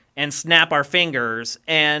banned and snap our fingers,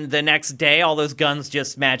 and the next day all those guns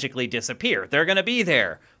just magically disappear. They're going to be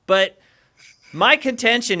there. But my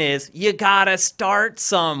contention is you got to start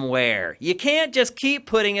somewhere. You can't just keep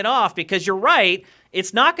putting it off, because you're right,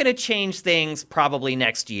 it's not going to change things probably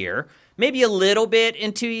next year. Maybe a little bit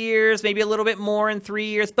in 2 years, maybe a little bit more in 3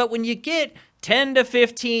 years. But when you get 10 to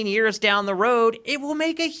 15 years down the road, it will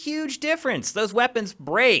make a huge difference. Those weapons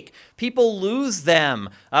break. People lose them.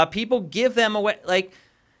 People give them away. Like,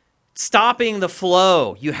 stopping the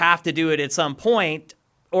flow, you have to do it at some point,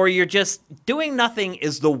 or you're just doing nothing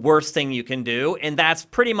is the worst thing you can do. And that's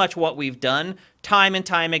pretty much what we've done time and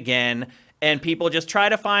time again. And people just try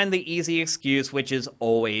to find the easy excuse, which is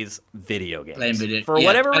always video games. For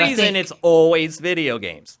whatever reason, it's always video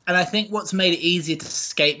games. And I think what's made it easier to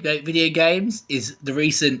scapegoat video games is the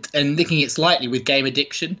recent, and linking it slightly with game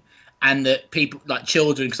addiction, and that people, like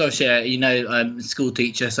children, because obviously, I'm a school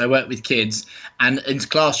teacher, so I work with kids, and in the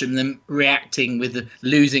classroom, them reacting with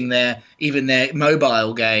losing their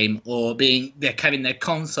mobile game, or they're having their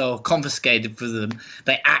console confiscated for them.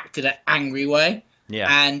 They act in an angry way. Yeah.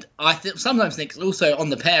 And I sometimes think it's also on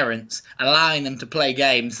the parents allowing them to play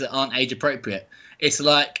games that aren't age appropriate. It's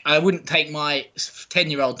like, I wouldn't take my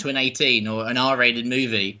 10-year-old to an 18 or an R-rated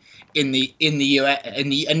movie in the US, in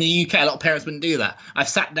the UK. A lot of parents wouldn't do that. I've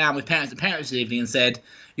sat down with parents this evening and said,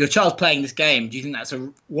 your child's playing this game. Do you think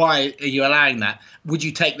why are you allowing that? Would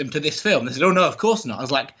you take them to this film? They said, oh no, of course not. I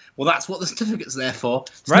was like, well, that's what the certificate's there for.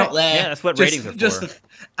 It's not there. Yeah, that's what ratings are for.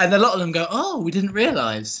 And a lot of them go, oh, we didn't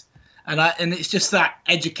realise. And it's just that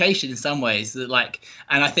education in some ways that, like,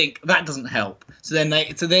 and I think that doesn't help. So then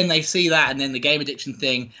they see that, and then the game addiction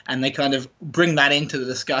thing, and they kind of bring that into the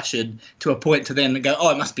discussion to a point to then go, oh,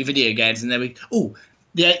 it must be video games, and then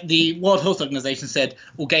the World Health Organization said,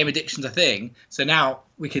 well, game addiction's a thing, so now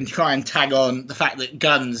we can try and tag on the fact that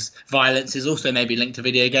guns violence is also maybe linked to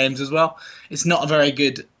video games as well. It's not a very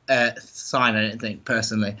good sign, I don't think,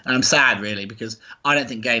 personally, and I'm sad really, because I don't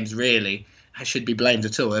think games really should be blamed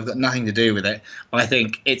at all. They've got nothing to do with it. I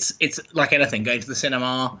think it's like anything, going to the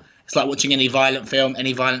cinema. It's like watching any violent film,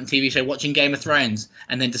 any violent TV show, watching Game of Thrones,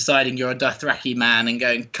 and then deciding you're a Dothraki man and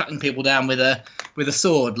going cutting people down with a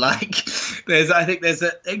sword. Like,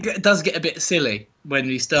 it does get a bit silly when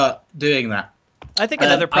we start doing that. I think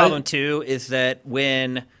another problem too is that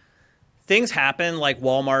when things happen like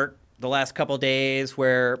Walmart the last couple of days,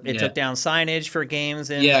 where it took down signage for games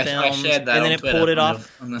and films, and then it pulled it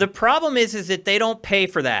off. The problem is that they don't pay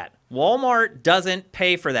for that. Walmart doesn't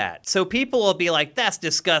pay for that. So people will be like, that's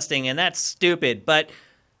disgusting and that's stupid. But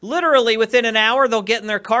literally within an hour, they'll get in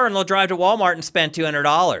their car and they'll drive to Walmart and spend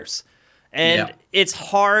 $200. And it's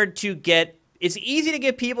hard to get, it's easy to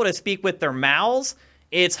get people to speak with their mouths.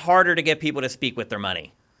 It's harder to get people to speak with their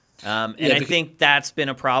money. I think that's been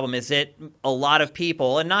a problem, is that a lot of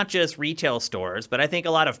people, and not just retail stores, but I think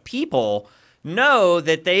a lot of people know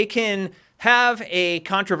that they can have a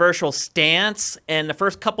controversial stance, and the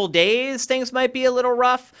first couple days things might be a little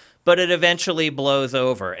rough, but it eventually blows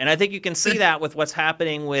over. And I think you can see that with what's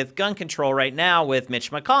happening with gun control right now with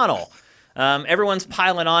Mitch McConnell. Everyone's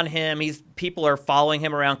piling on him. People are following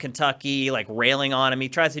him around Kentucky, like railing on him. He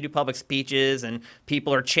tries to do public speeches, and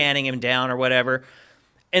people are chanting him down or whatever.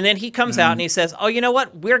 And then he comes out and he says, oh, you know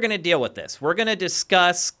what? We're going to deal with this. We're going to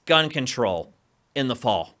discuss gun control in the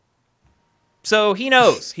fall. So he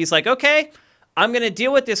knows. He's like, okay, I'm going to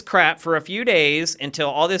deal with this crap for a few days until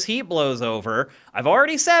all this heat blows over. I've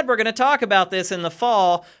already said we're going to talk about this in the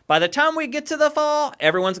fall. By the time we get to the fall,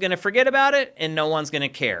 everyone's going to forget about it and no one's going to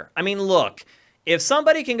care. I mean, look, if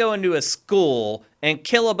somebody can go into a school and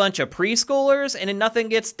kill a bunch of preschoolers and then nothing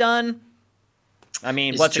gets done, I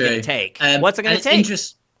mean, what's it going to take? What's it going to take?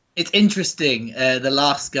 It's interesting, the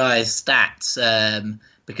last guy's stats,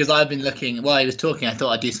 because I've been looking, while he was talking, I thought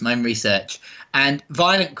I'd do some own research. And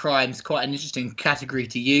violent crime is quite an interesting category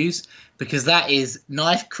to use, because that is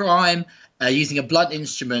knife crime, using a blunt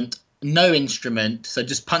instrument, no instrument, so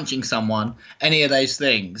just punching someone, any of those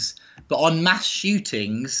things. But on mass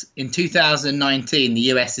shootings in 2019, the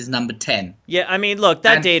US is number 10. Yeah, I mean, look,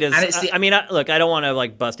 that data's. Look, I don't want to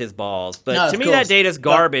like bust his balls, but to me, that data's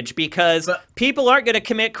garbage because people aren't going to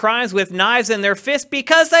commit crimes with knives in their fists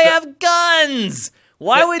because they have guns.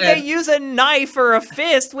 Why would they use a knife or a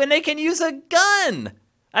fist when they can use a gun?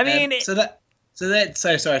 I mean, So the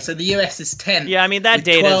US is 10th. Yeah, I mean, that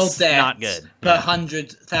data's not good. Per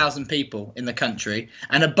 100,000 people in the country.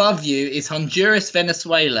 And above you is Honduras,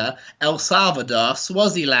 Venezuela, El Salvador,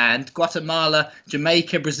 Swaziland, Guatemala,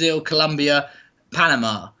 Jamaica, Brazil, Colombia,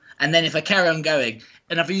 Panama. And then if I carry on going,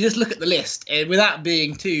 and if you just look at the list, without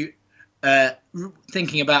being too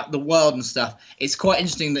thinking about the world and stuff, it's quite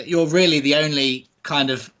interesting that you're really the only kind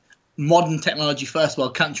of modern technology first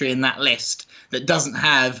world country in that list that doesn't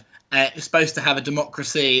have is supposed to have a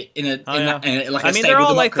democracy in they're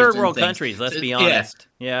all like third world countries. Let's be honest.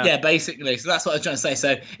 Yeah, basically. So that's what I was trying to say.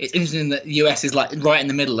 So it's interesting that the US is like right in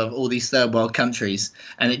the middle of all these third world countries,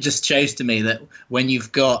 and it just shows to me that when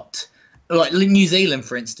you've got like New Zealand,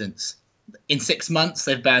 for instance, in 6 months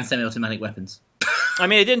they've banned semi-automatic weapons. I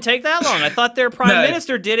mean, it didn't take that long. I thought their prime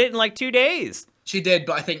minister did it in like 2 days. She did,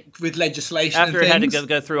 but I think with legislation after and it things, had to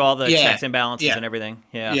go through all the checks and balances and everything.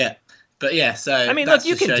 Yeah. But so I mean, look,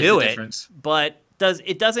 you can do it, but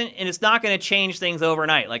it doesn't, and it's not going to change things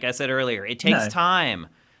overnight. Like I said earlier, it takes time.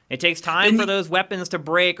 It takes time for those weapons to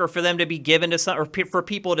break, or for them to be given to some, or for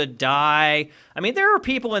people to die. I mean, there are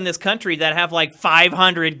people in this country that have like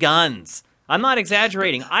 500 guns. I'm not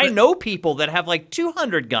exaggerating. I know people that have like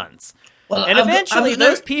 200 guns, and eventually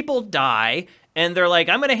those people die. And they're like,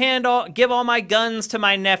 I'm going to give all my guns to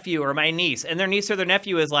my nephew or my niece. And their niece or their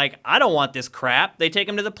nephew is like, I don't want this crap. They take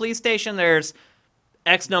them to the police station. There's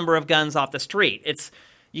X number of guns off the street.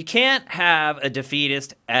 You can't have a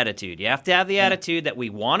defeatist attitude. You have to have the attitude that we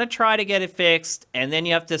want to try to get it fixed. And then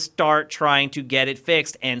you have to start trying to get it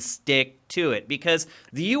fixed and stick to it. Because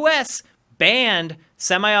the U.S. banned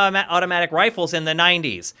semi-automatic rifles in the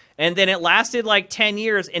 90s. And then it lasted like 10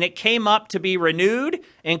 years. And it came up to be renewed.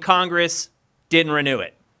 And Congress didn't renew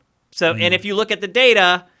it. So, and if you look at the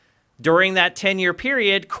data, during that 10-year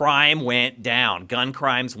period, crime went down. Gun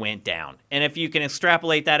crimes went down. And if you can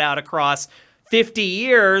extrapolate that out across 50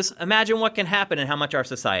 years, imagine what can happen and how much our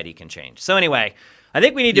society can change. So anyway, I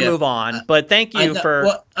think we need to move on, but thank you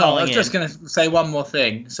for calling in. I was just going to say one more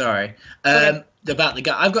thing. Sorry. About the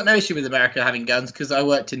gun. I've got no issue with America having guns because I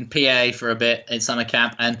worked in PA for a bit in summer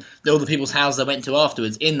camp, and all the people's houses I went to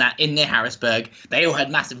afterwards in near Harrisburg, they all had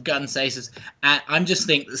massive gun safes. And I just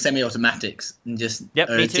think the semi-automatics and just me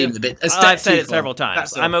too. seems a bit. I've said it several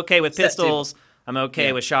times. I'm okay with pistols. I'm okay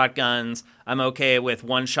Yeah. with shotguns. I'm okay with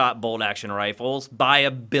one-shot bolt-action rifles. Buy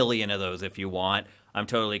a billion of those if you want. I'm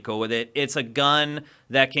totally cool with it. It's a gun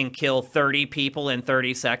that can kill 30 people in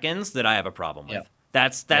 30 seconds that I have a problem with. Yeah.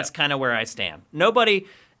 That's kind of where I stand. Nobody,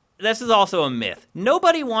 this is also a myth.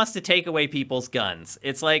 Nobody wants to take away people's guns.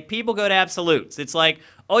 It's like people go to absolutes. It's like,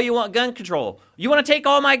 oh, you want gun control? You want to take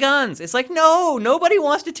all my guns? It's like, no, nobody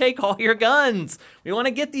wants to take all your guns. We want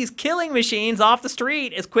to get these killing machines off the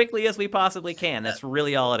street as quickly as we possibly can. That's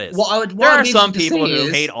really all it is. There are some people who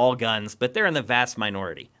hate all guns, but they're in the vast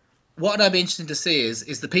minority. What I'd be interested to see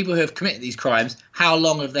is the people who have committed these crimes, how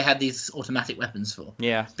long have they had these automatic weapons for?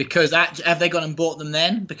 Yeah. Because have they gone and bought them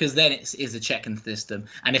then? Because then it is a check-in system.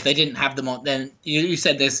 And if they didn't have them on, then you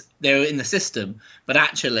said they're in the system. But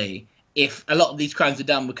actually, if a lot of these crimes are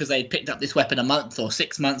done because they picked up this weapon a month or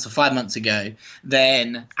 6 months or 5 months ago,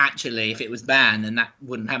 then actually, if it was banned, then that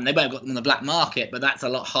wouldn't happen. They might have got them on the black market, but that's a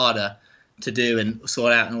lot harder to do and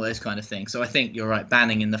sort out and all those kind of things. So I think you're right.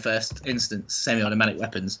 Banning in the first instance semi-automatic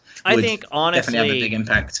weapons I think honestly definitely have a big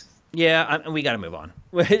impact. Yeah, we got to move on.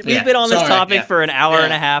 We've been on this topic for an hour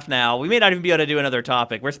and a half now. We may not even be able to do another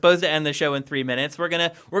topic. We're supposed to end the show in 3 minutes. We're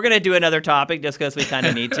gonna do another topic just because we kind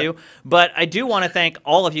of need to. But I do want to thank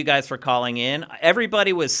all of you guys for calling in.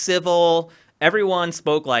 Everybody was civil. Everyone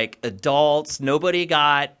spoke like adults. Nobody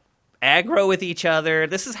got aggro with each other.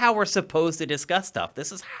 This is how we're supposed to discuss stuff.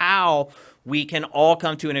 This is how we can all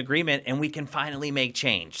come to an agreement and we can finally make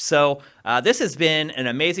change. So this has been an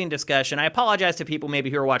amazing discussion. I apologize to people maybe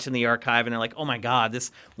who are watching the archive and they're like, oh my God, this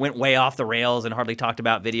went way off the rails and hardly talked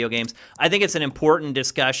about video games. I think it's an important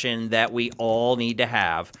discussion that we all need to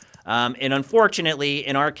have. And unfortunately,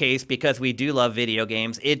 in our case, because we do love video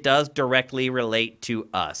games, it does directly relate to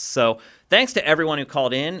us. So thanks to everyone who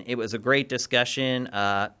called in. It was a great discussion.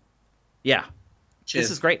 Yeah, Cheers.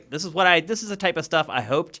 This is great. This is the type of stuff I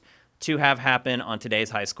hoped to have happen on today's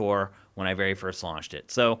High Score when I very first launched it.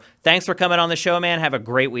 So thanks for coming on the show, man. Have a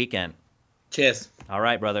great weekend. Cheers. All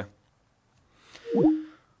right, brother.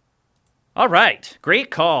 All right, great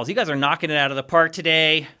calls. You guys are knocking it out of the park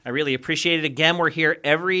today. I really appreciate it. Again, we're here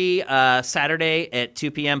every Saturday at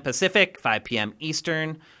 2 p.m. Pacific, 5 p.m.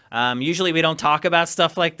 Eastern. Usually we don't talk about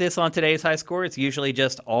stuff like this on today's High Score. It's usually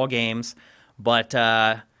just all games.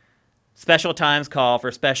 But special times call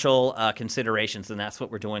for special considerations, and that's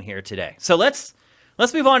what we're doing here today. So let's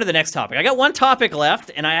move on to the next topic. I got one topic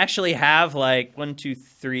left, and I actually have like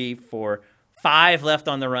 5 left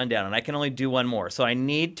on the rundown, and I can only do one more. So I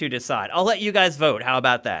need to decide. I'll let you guys vote. How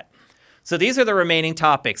about that? So these are the remaining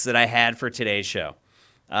topics that I had for today's show.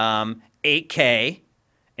 8K,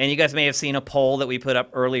 and you guys may have seen a poll that we put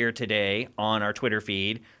up earlier today on our Twitter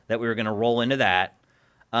feed that we were going to roll into that.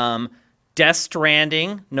 Death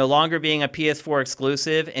Stranding no longer being a PS4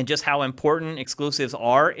 exclusive and just how important exclusives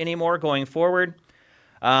are anymore going forward.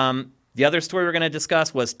 The other story we're going to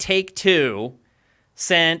discuss was Take-Two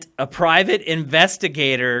sent a private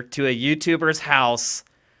investigator to a YouTuber's house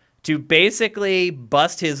to basically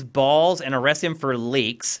bust his balls and arrest him for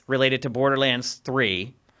leaks related to Borderlands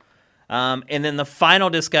 3. And then the final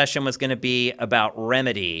discussion was going to be about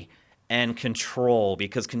Remedy and Control,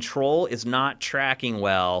 because Control is not tracking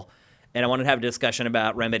well. And I wanted to have a discussion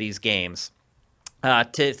about Remedy's games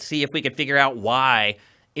to see if we could figure out why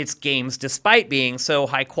its games, despite being so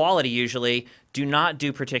high quality usually, do not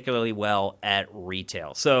do particularly well at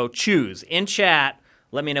retail. So choose. In chat,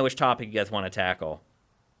 let me know which topic you guys want to tackle.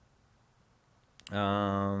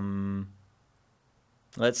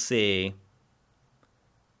 Let's see.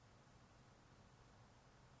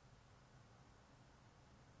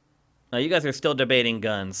 You guys are still debating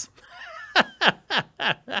guns.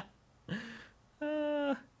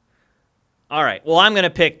 All right. Well, I'm going to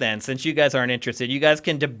pick then, since you guys aren't interested. You guys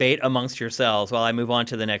can debate amongst yourselves while I move on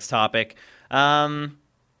to the next topic.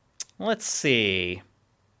 Let's see.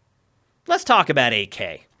 Let's talk about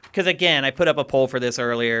 8K. Because, again, I put up a poll for this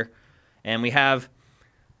earlier, and we have...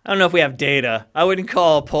 I don't know if we have data. I wouldn't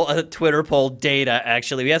call a Twitter poll data,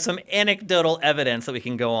 actually. We have some anecdotal evidence that we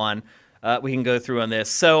can go on. We can go through on this.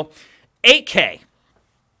 So, 8K.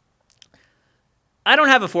 I don't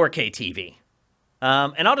have a 4K TV.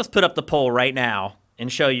 And I'll just put up the poll right now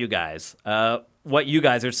and show you guys what you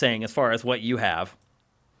guys are saying as far as what you have.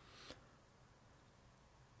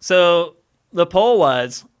 So the poll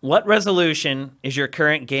was, what resolution is your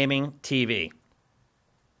current gaming TV?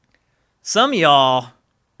 Some of y'all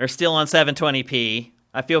are still on 720p.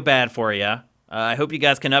 I feel bad for you. I hope you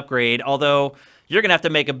guys can upgrade, although you're going to have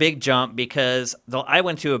to make a big jump because I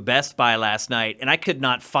went to a Best Buy last night and I could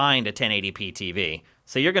not find a 1080p TV.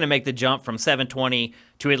 So you're going to make the jump from 720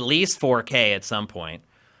 to at least 4K at some point.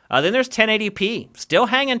 Then there's 1080p. Still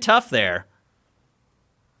hanging tough there.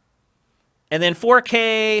 And then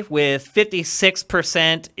 4K with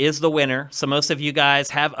 56% is the winner. So most of you guys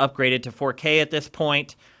have upgraded to 4K at this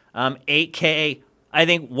point. 8K, I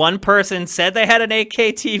think one person said they had an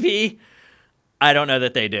 8K TV. I don't know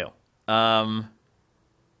that they do. Well,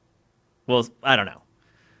 I don't know.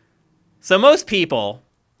 So most people,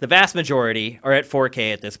 the vast majority, are at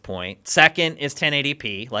 4K at this point. Second is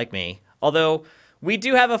 1080p, like me. Although we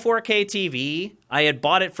do have a 4K TV. I had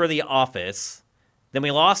bought it for the office. Then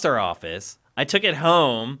we lost our office. I took it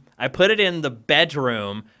home. I put it in the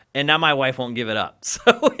bedroom, and now my wife won't give it up.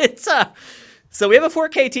 So we have a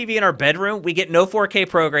 4K TV in our bedroom. We get no 4K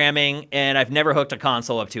programming, and I've never hooked a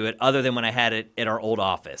console up to it other than when I had it at our old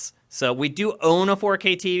office. So we do own a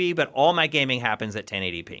 4K TV, but all my gaming happens at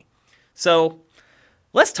 1080p. So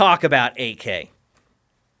let's talk about 8K.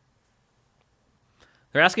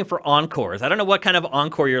 They're asking for encores. I don't know what kind of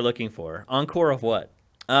encore you're looking for. Encore of what?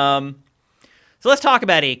 So let's talk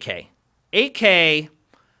about 8K. 8K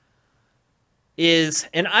is,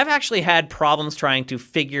 and I've actually had problems trying to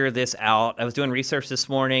figure this out. I was doing research this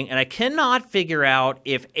morning, and I cannot figure out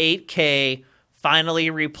if 8K finally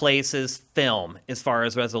replaces film as far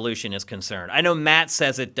as resolution is concerned. I know Matt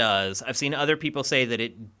says it does. I've seen other people say that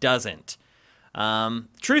it doesn't.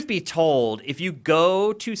 Truth be told, if you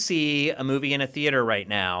go to see a movie in a theater right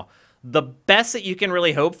now, the best that you can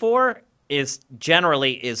really hope for is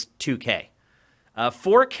 2K.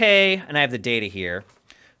 4K, and I have the data here,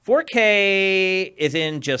 4K is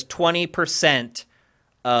in just 20%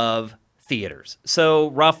 of theaters.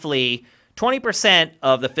 So roughly 20%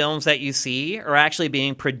 of the films that you see are actually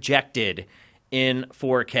being projected in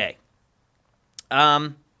 4K.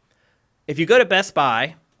 If you go to Best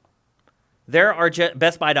Buy, there are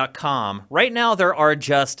bestbuy.com. Right now, there are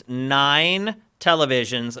just 9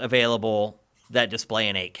 televisions available that display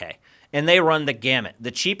in 8K. And they run the gamut.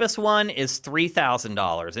 The cheapest one is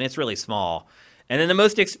 $3,000, and it's really small. And then the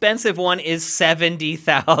most expensive one is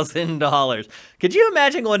 $70,000. Could you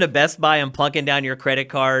imagine going to Best Buy and plunking down your credit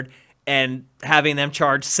card and having them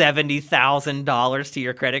charge $70,000 to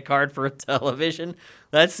your credit card for a television?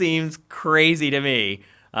 That seems crazy to me.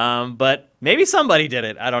 But maybe somebody did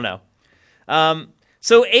it. I don't know.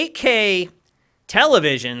 So 8K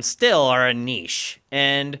televisions still are a niche.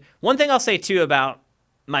 And one thing I'll say, too, about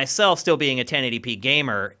myself still being a 1080p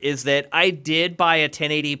gamer is that I did buy a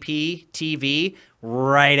 1080p TV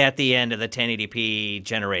right at the end of the 1080p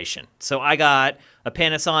generation. So I got a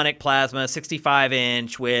Panasonic Plasma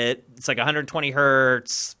 65-inch with, it's like 120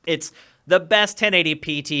 hertz. It's the best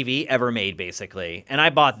 1080p TV ever made, basically. And I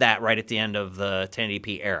bought that right at the end of the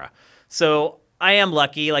 1080p era. So I am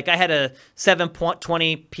lucky. Like, I had a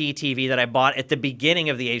 720p TV that I bought at the beginning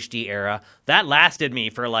of the HD era. That lasted me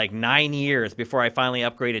for like 9 years before I finally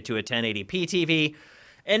upgraded to a 1080p TV.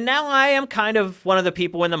 And now I am kind of one of the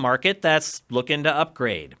people in the market that's looking to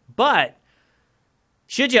upgrade. But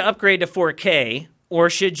should you upgrade to 4K, or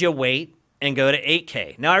should you wait and go to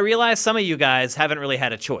 8K? Now, I realize some of you guys haven't really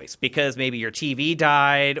had a choice because maybe your TV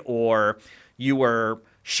died, or you were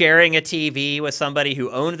sharing a TV with somebody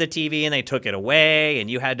who owned the TV and they took it away,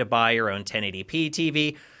 and you had to buy your own 1080p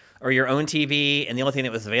TV or your own TV, and the only thing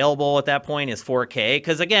that was available at that point is 4K.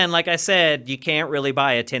 Because again, like I said, you can't really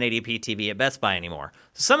buy a 1080p TV at Best Buy anymore.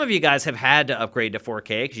 So some of you guys have had to upgrade to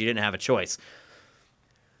 4K because you didn't have a choice.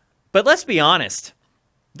 But let's be honest,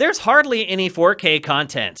 there's hardly any 4K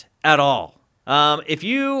content at all. If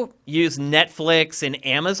you use Netflix and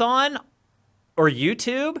Amazon or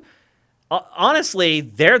YouTube, honestly,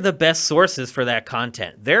 they're the best sources for that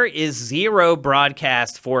content. There is zero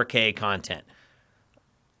broadcast 4K content.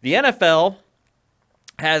 The NFL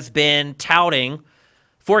has been touting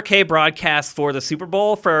 4K broadcasts for the Super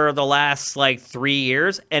Bowl for the last 3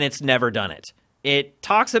 years, and it's never done it. It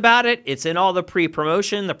talks about it. It's in all the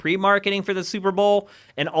pre-promotion, the pre-marketing for the Super Bowl,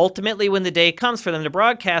 and ultimately when the day comes for them to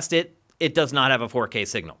broadcast it, it does not have a 4K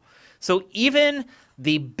signal. So even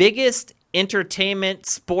the biggest entertainment,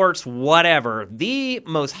 sports, whatever, the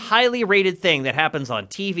most highly rated thing that happens on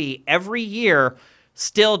TV every year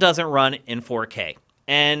still doesn't run in 4K.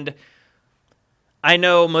 And I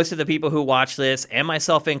know most of the people who watch this, and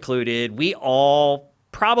myself included, we all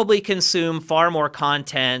probably consume far more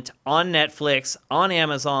content on Netflix, on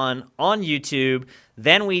Amazon, on YouTube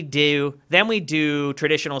than we do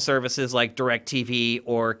traditional services like DirecTV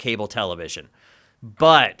or cable television.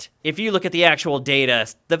 But if you look at the actual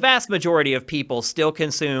data, the vast majority of people still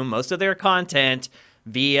consume most of their content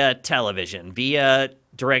via television, via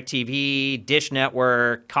DirecTV, Dish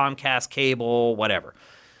Network, Comcast Cable, whatever.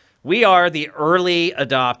 We are the early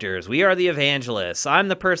adopters. We are the evangelists. I'm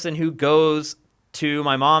the person who goes to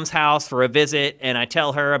my mom's house for a visit, and I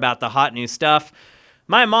tell her about the hot new stuff.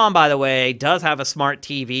 My mom, by the way, does have a smart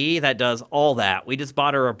TV that does all that. We just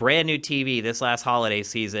bought her a brand new TV this last holiday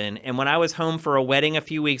season, and when I was home for a wedding a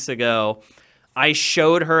few weeks ago, I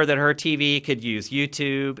showed her that her TV could use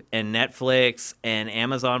YouTube and Netflix and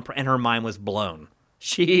Amazon, and her mind was blown.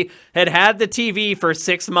 She had the TV for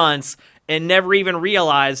 6 months and never even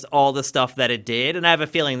realized all the stuff that it did. And I have a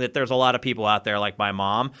feeling that there's a lot of people out there like my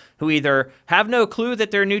mom who either have no clue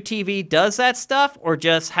that their new TV does that stuff or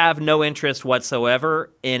just have no interest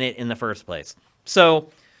whatsoever in it in the first place. So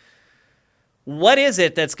what is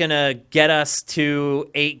it that's going to get us to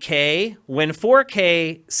 8K when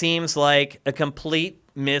 4K seems like a complete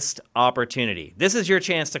missed opportunity? This is your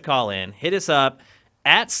chance to call in. Hit us up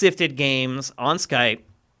at Sifted Games on Skype.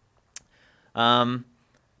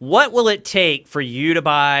 What will it take for you to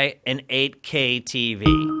buy an 8K TV?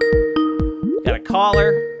 Got a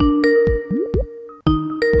caller.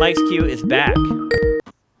 Mike's Q is back.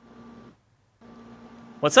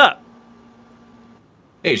 What's up?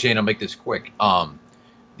 Hey Shane, I'll make this quick. And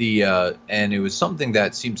it was something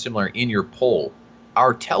that seemed similar in your poll.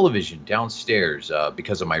 Our television downstairs,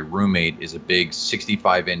 because of my roommate, is a big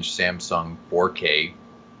 65-inch Samsung 4K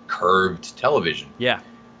curved television. Yeah.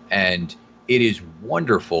 And it is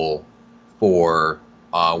wonderful for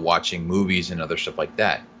watching movies and other stuff like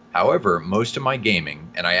that. However, most of my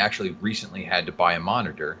gaming, and I actually recently had to buy a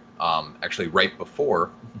monitor, actually right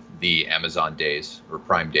before the Amazon days or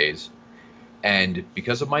Prime days. And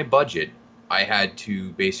because of my budget, I had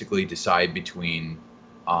to basically decide between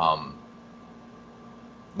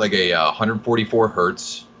like a 144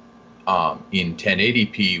 hertz in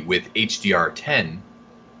 1080p with HDR10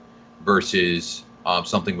 versus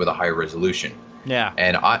something with a higher resolution. Yeah.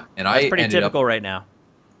 And That's pretty typical right now.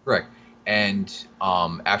 Correct. And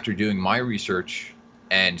after doing my research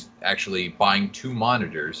and actually buying 2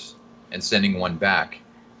 monitors and sending one back,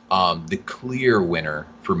 the clear winner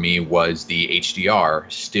for me was the HDR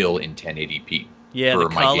still in 1080p. Yeah, the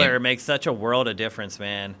color makes such a world of difference,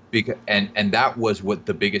 man. And that was what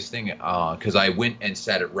the biggest thing, because I went and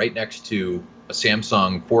sat it right next to a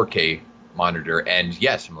Samsung 4K monitor, and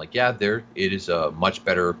yes, I'm like, yeah, it is a much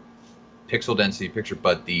better pixel density picture,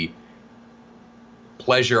 but the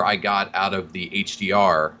pleasure I got out of the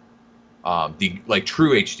HDR, the like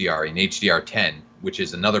true HDR in HDR10, which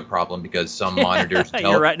is another problem because some monitors.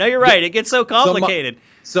 You're right. No, you're right. It gets so complicated.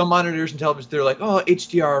 Some monitors and televisions, they're like, oh,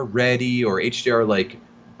 HDR ready or HDR like,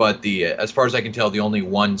 but as far as I can tell, the only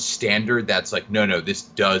one standard that's like, no, this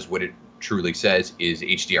does what it truly says is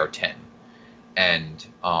HDR10, and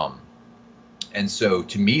so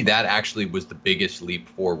to me that actually was the biggest leap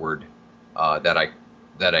forward that I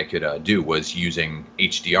could do was using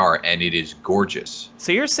HDR, and it is gorgeous.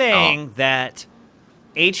 So you're saying that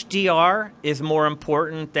HDR is more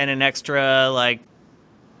important than an extra like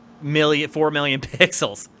 4 million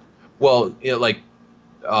pixels? Well,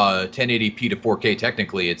 1080p to 4K,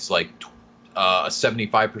 technically it's like a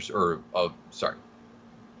 75%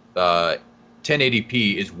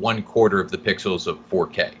 1080p is 1/4 of the pixels of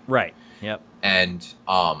 4K. Right. Yep. And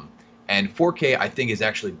 4K I think is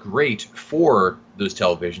actually great for those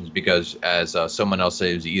televisions because, as someone else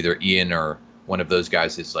says, either Ian or one of those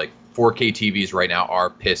guys, it's like 4K TVs right now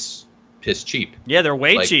are piss cheap. Yeah, they're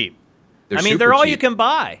way cheap. They're all cheap you can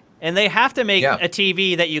buy, and they have to make a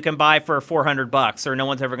TV that you can buy for $400, or no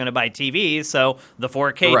one's ever going to buy TVs. So the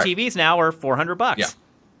 4K Correct. TVs now are $400.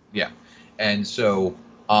 Yeah, and so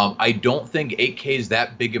I don't think 8K is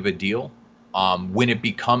that big of a deal. When it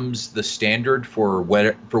becomes the standard for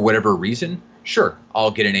whatever reason, sure,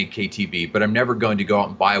 I'll get an 8K TV, but I'm never going to go out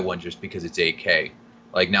and buy one just because it's 8K.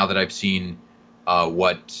 Like now that I've seen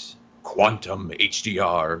what quantum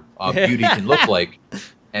HDR beauty can look like,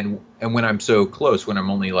 and when I'm so close, when I'm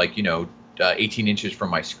only like 18 inches from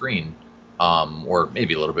my screen, or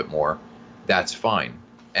maybe a little bit more, that's fine.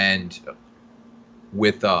 And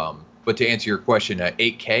but to answer your question,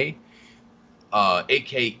 8K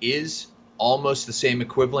is almost the same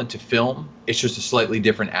equivalent to film. It's just a slightly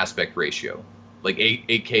different aspect ratio. Like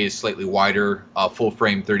 8K is slightly wider. Full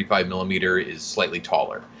frame 35mm is slightly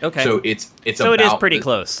taller. Okay. So it is pretty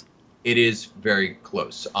close. It is very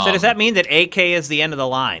close. So does that mean that 8K is the end of the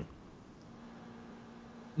line?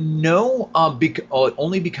 No,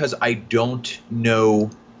 only because I don't know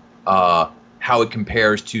how it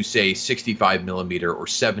compares to, say, 65mm or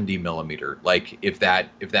 70mm. Like if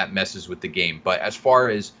that messes with the game. But as far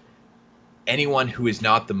as anyone who is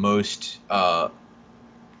not the most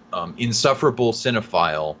insufferable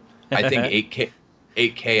cinephile, I think 8K. I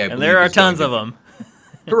believe, and there are tons of them.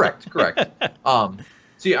 Correct.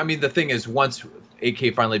 See, I mean, the thing is, once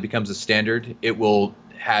 8K finally becomes a standard, it will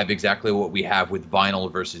have exactly what we have with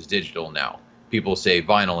vinyl versus digital now. people say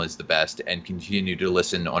vinyl is the best and continue to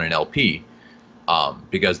listen on an LP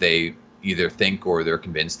because they either think or they're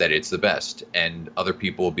convinced that it's the best. And other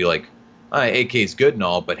people will be like, 8K is good and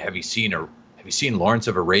all, but have you seen Lawrence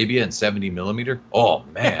of Arabia in 70 millimeter? Oh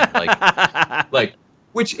man, like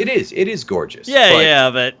which it is gorgeous.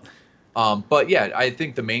 Yeah, but yeah, I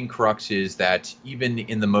think the main crux is that even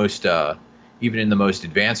in the most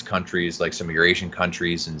advanced countries, like some of your Asian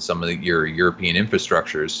countries and some of your European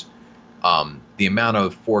infrastructures, the amount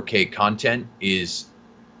of 4K content is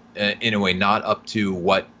in a way not up to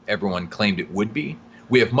what everyone claimed it would be.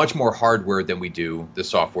 We have much more hardware than we do the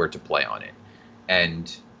software to play on it,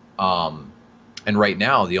 and right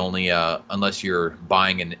now the only unless you're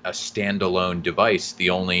buying a standalone device, the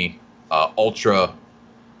only ultra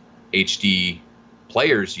HD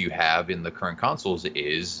players you have in the current consoles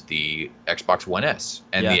is the Xbox One S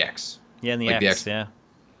and the X. Yeah, and the X, yeah.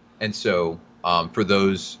 And so for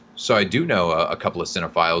those, so I do know a couple of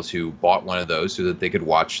cinephiles who bought one of those so that they could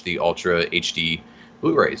watch the Ultra HD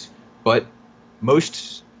Blu-rays. But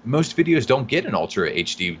most videos don't get an Ultra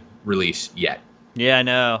HD release yet. Yeah, I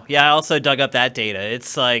know. Yeah, I also dug up that data.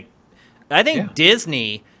 It's like, I think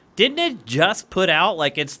Disney, didn't it just put out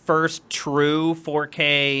like its first true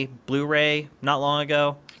 4K Blu-ray not long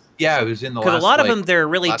ago? Yeah, it was in the last. Because a lot of them, they're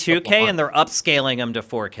really 2K and they're upscaling them to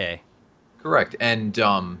 4K. Correct, and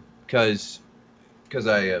because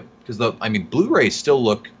Blu-rays still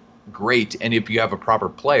look great, and if you have a proper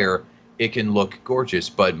player, it can look gorgeous.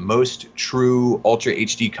 But most true Ultra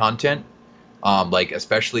HD content, like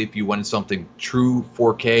especially if you wanted something true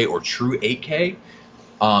 4K or true 8K,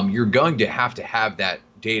 you're going to have that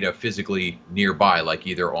data physically nearby, like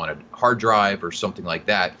either on a hard drive or something like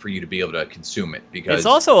that, for you to be able to consume it. Because it's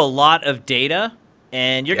also a lot of data,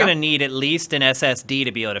 and you're going to need at least an SSD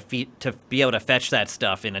to be able to fetch that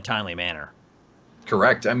stuff in a timely manner.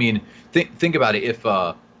 Correct. I mean, think about it. If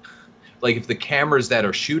the cameras that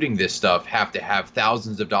are shooting this stuff have to have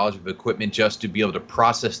thousands of dollars of equipment just to be able to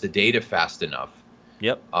process the data fast enough.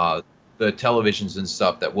 Yep. The televisions and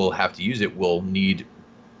stuff that will have to use it will need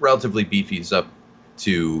relatively beefies up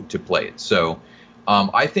to play it. So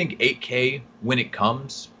I think 8K, when it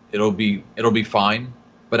comes, it'll be fine,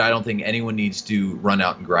 but I don't think anyone needs to run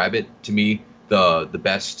out and grab it. To me, the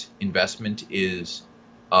best investment is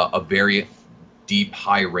a very deep,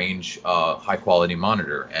 high range, high quality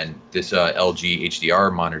monitor, and this LG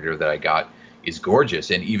HDR monitor that I got is gorgeous.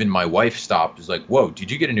 And even my wife stopped, was like, "Whoa, did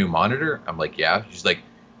you get a new monitor?" I'm like, "Yeah." She's like,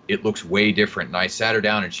 "It looks way different." And I sat her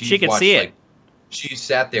down and she could see it. She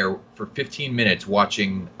sat there for 15 minutes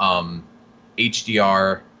watching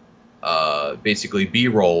HDR, basically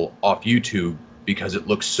B-roll off YouTube, because it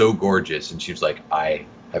looks so gorgeous. And she was like, "I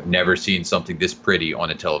have never seen something this pretty on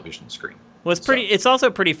a television screen." Well, it's also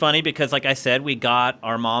pretty funny because, like I said, we got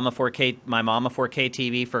my mom a 4K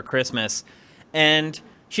TV for Christmas, and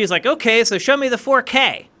she's like, "Okay, so show me the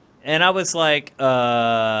 4K," and I was like,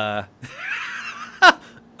 okay.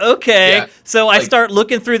 Yeah, so I start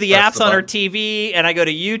looking through the apps on her TV, and I go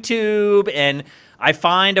to YouTube, and I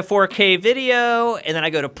find a 4K video, and then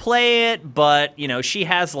I go to play it, but, she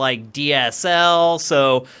has, like, DSL,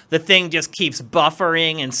 so the thing just keeps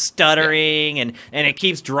buffering and stuttering, and it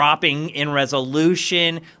keeps dropping in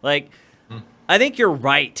resolution. Like, I think you're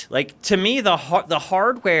right. Like, to me, the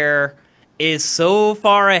hardware is so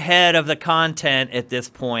far ahead of the content at this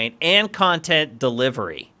point, and content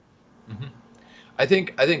delivery. Mm-hmm. I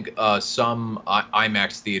think some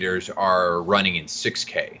IMAX theaters are running in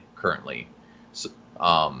 6K currently. So,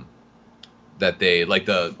 that they like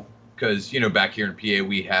because back here in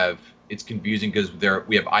PA it's confusing because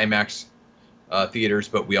we have IMAX theaters,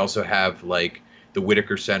 but we also have like the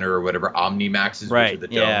Whitaker Center or whatever OmniMaxes, right? Which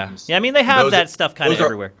are the domes. Yeah. I mean, they have that stuff kind of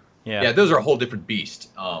everywhere. Yeah, those are a whole different beast.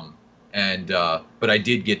 But I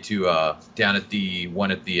did get to down at the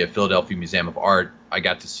one at the Philadelphia Museum of Art. I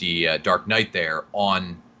got to see Dark Knight there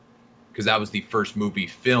because that was the first movie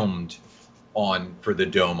filmed for the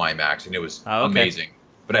Dome IMAX, and it was amazing.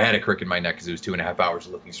 But I had a crick in my neck because it was 2.5 hours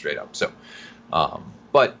of looking straight up. So,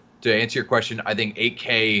 but to answer your question, I think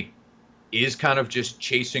 8K is kind of just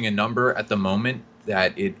chasing a number at the moment.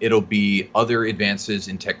 That it'll be other advances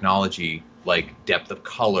in technology like depth of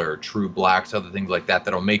color, true blacks, other things like that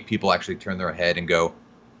that'll make people actually turn their head and go,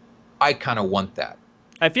 I kind of want that.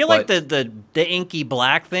 I feel like the inky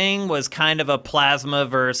black thing was kind of a plasma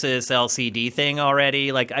versus LCD thing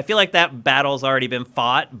already. Like, I feel like that battle's already been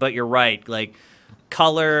fought, but you're right. Like,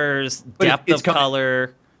 colors, depth of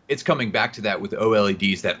color. It's coming back to that with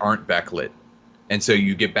OLEDs that aren't backlit. And so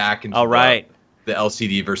you get back into the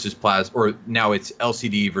LCD versus plasma, or now it's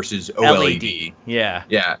LCD versus OLED. LED. Yeah.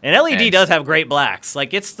 Yeah. And LED does have great blacks.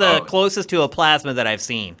 Like, it's the Oh. closest to a plasma that I've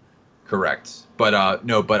seen. Correct. But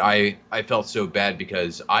no, but I felt so bad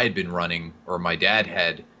because I had been running, or my dad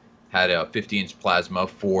had a 50-inch plasma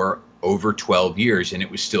for over 12 years, and it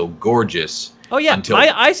was still gorgeous. Oh, yeah.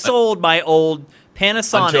 I sold my old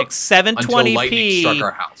Panasonic until lightning struck 720p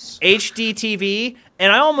our house. HD TV,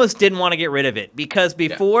 and I almost didn't want to get rid of it because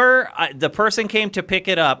before the person came to pick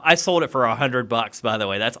it up, I sold it for $100, by the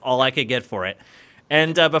way. That's all I could get for it.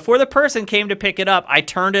 And before the person came to pick it up, I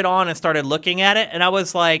turned it on and started looking at it, and I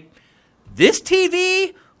was like, this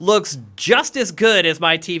TV looks just as good as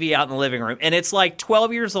my TV out in the living room. And it's like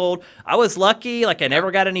 12 years old. I was lucky, like I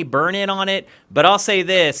never got any burn in on it. But I'll say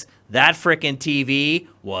this, that frickin' TV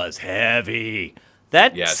was heavy.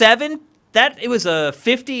 It was a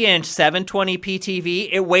 50-inch 720p TV.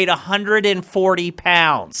 It weighed 140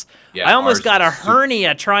 pounds. Yeah, I almost got a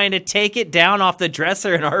hernia trying to take it down off the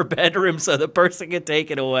dresser in our bedroom so the person could take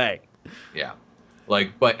it away. Yeah.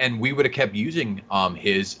 And we would have kept using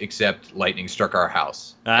his, except lightning struck our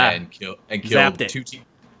house and killed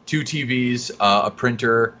two TVs, a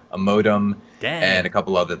printer, a modem, and a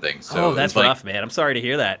couple other things. So that's rough, man. I'm sorry to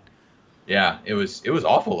hear that. Yeah, it was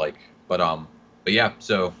awful. But yeah.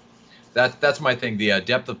 So that's my thing. The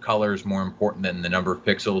depth of color is more important than the number of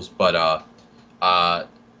pixels. But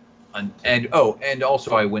and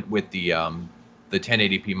also I went with the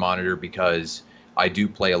 1080p monitor because I do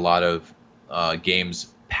play a lot of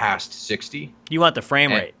games past 60. You want the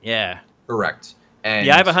frame rate, yeah. Correct. And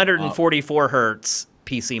I have a 144 hertz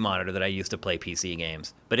PC monitor that I use to play PC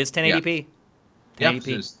games, but it's 1080p. Yeah,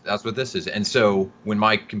 that's what this is. And so when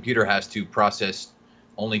my computer has to process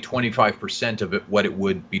only 25% of what it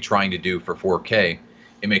would be trying to do for 4K,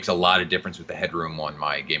 it makes a lot of difference with the headroom on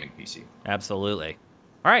my gaming PC. Absolutely.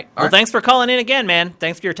 All right. Well, thanks for calling in again, man.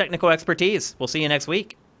 Thanks for your technical expertise. We'll see you next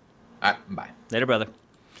week. All right, bye. Later, brother.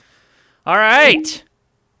 All right.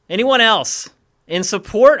 Anyone else in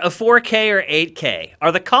support of 4K or 8K?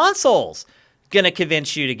 Are the consoles going to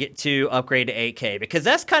convince you to upgrade to 8K? Because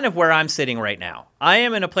that's kind of where I'm sitting right now. I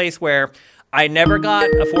am in a place where I never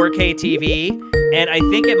got a 4K TV, and I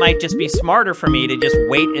think it might just be smarter for me to just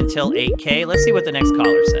wait until 8K. Let's see what the next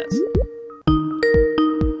caller says.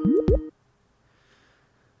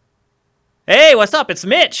 Hey, what's up? It's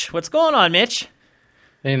Mitch. What's going on, Mitch?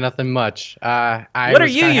 Ain't nothing much. What are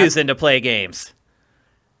you using to play games?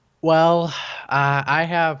 Well,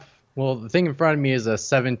 the thing in front of me is a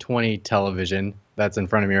 720 television that's in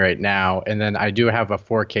front of me right now. And then I do have a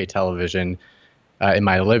 4K television in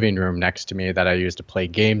my living room next to me that I use to play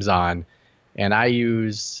games on. And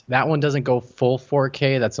that one doesn't go full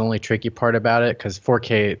 4K. That's the only tricky part about it, because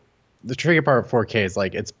the tricky part of 4K is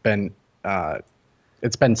like it's been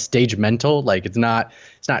stage mental. Like it's not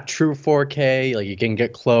true 4K. Like you can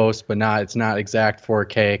get close, but it's not exact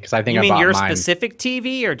 4K. Because I think you mean your specific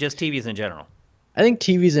TV or just TVs in general? I think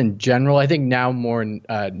TVs in general. I think now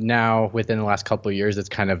now within the last couple of years, it's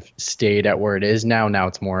kind of stayed at where it is now. Now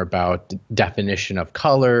it's more about definition of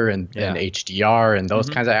color and HDR and those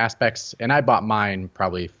kinds of aspects. And I bought mine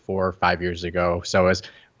probably 4 or 5 years ago, so it's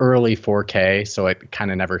early 4K. So it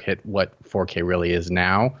kind of never hit what 4K really is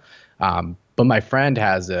now. But my friend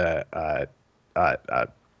has a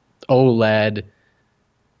OLED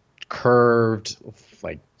curved,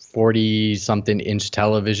 like 40-something inch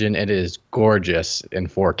television. It is gorgeous in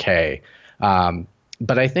 4K.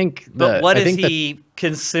 But I think what does he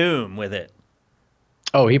consume with it?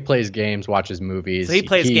 Oh, he plays games, watches movies. So he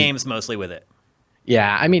plays games mostly with it.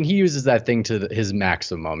 Yeah, I mean, he uses that thing to his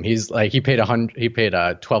maximum. He's like, he paid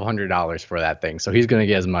 $1,200 for that thing, so he's gonna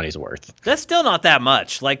get his money's worth. That's still not that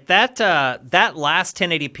much. Like that last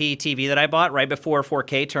 1080p TV that I bought right before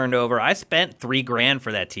 4K turned over, I spent $3,000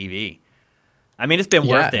 for that TV. I mean, it's been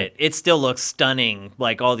worth it. It still looks stunning,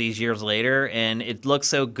 like all these years later, and it looks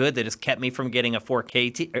so good that it's kept me from getting a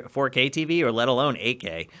 4K TV, or let alone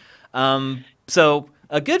 8K. So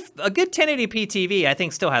a good 1080p TV, I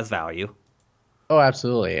think, still has value. Oh,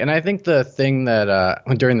 absolutely. And I think the thing that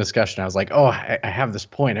during the discussion, I was like, oh, I have this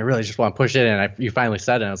point. I really just want to push it. And you finally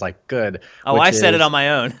said it. And I was like, good. Oh, I said it on my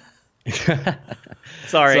own.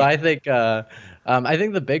 Sorry. So I think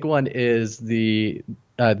the big one is the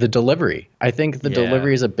delivery. I think the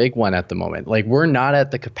delivery is a big one at the moment. Like, we're not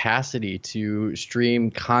at the capacity to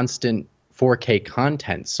stream constant 4K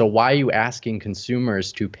content. So why are you asking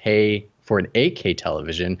consumers to pay for an 8K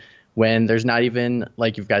television when there's not even,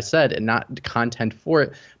 like you guys said, and not content for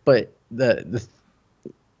it? But the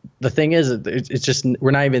thing is, it's just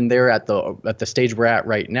we're not even there at the stage we're at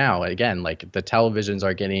right now. Again, like the televisions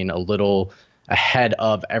are getting a little ahead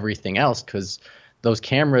of everything else, because those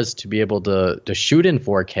cameras, to be able to shoot in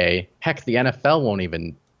 4K, heck, the NFL won't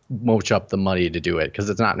even moach up the money to do it because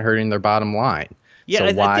it's not hurting their bottom line. Yeah, So I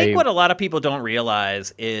think why? what a lot of people don't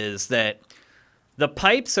realize is that the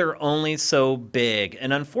pipes are only so big.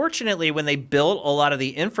 And unfortunately, when they built a lot of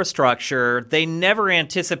the infrastructure, they never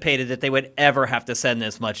anticipated that they would ever have to send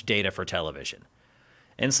this much data for television.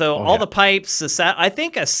 And so all the pipes, I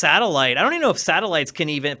think a satellite, I don't even know if satellites can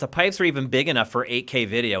even, if the pipes are even big enough for 8K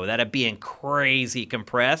video, without it being crazy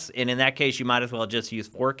compressed. And in that case, you might as well just use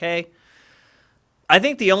 4K. I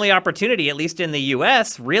think the only opportunity, at least in the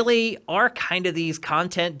US, really are kind of these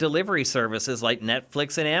content delivery services like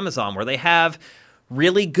Netflix and Amazon, where they have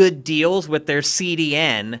really good deals with their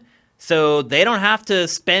CDN, so they don't have to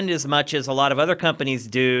spend as much as a lot of other companies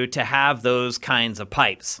do to have those kinds of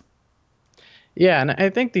pipes. Yeah, and I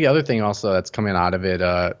think the other thing also that's coming out of it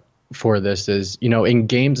for this is, in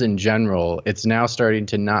games in general, it's now starting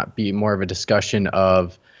to not be more of a discussion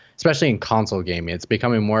of, especially in console gaming, it's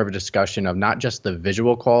becoming more of a discussion of not just the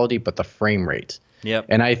visual quality, but the frame rate. Yep.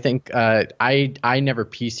 And I think I never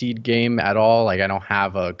PC'd game at all. Like, I don't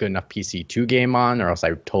have a good enough PC to game on, or else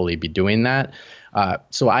I'd totally be doing that.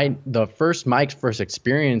 So my first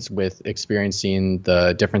experience with experiencing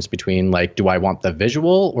the difference between, like, do I want the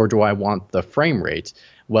visual or do I want the frame rate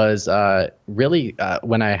was really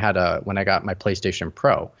when I got my PlayStation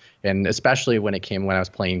Pro, and especially when I was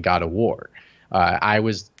playing God of War. I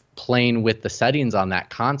was playing with the settings on that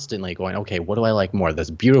constantly, going, okay, what do I like more, this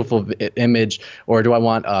beautiful image, or do I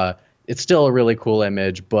want it's still a really cool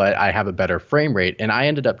image, but I have a better frame rate? And I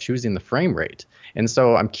ended up choosing the frame rate. And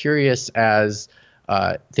so I'm curious, as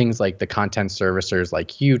things like the content servicers like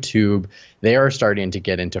YouTube, they are starting to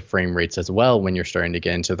get into frame rates as well when you're starting to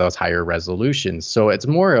get into those higher resolutions. So it's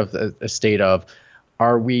more of a state of,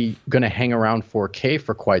 are we going to hang around 4K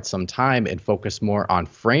for quite some time and focus more on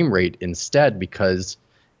frame rate instead? Because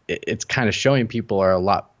it's kind of showing people are a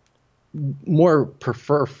lot more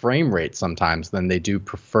prefer frame rate sometimes than they do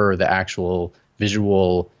prefer the actual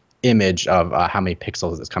visual image of how many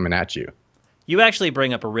pixels is coming at you. You actually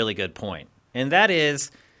bring up a really good point, and that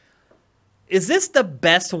is this the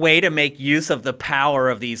best way to make use of the power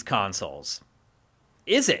of these consoles?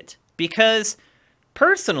 Is it? Because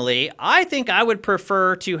personally, I think I would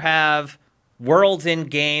prefer to have worlds in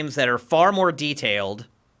games that are far more detailed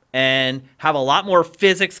and have a lot more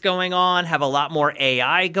physics going on, have a lot more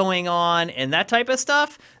AI going on, and that type of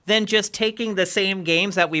stuff, than just taking the same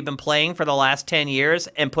games that we've been playing for the last 10 years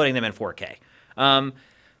and putting them in 4K.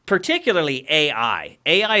 Particularly AI.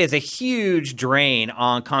 AI is a huge drain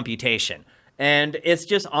on computation. And it's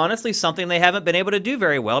just honestly something they haven't been able to do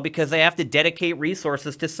very well because they have to dedicate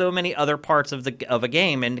resources to so many other parts of a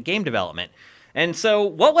game and game development. And so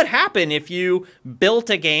what would happen if you built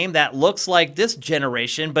a game that looks like this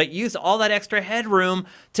generation, but used all that extra headroom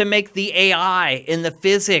to make the AI and the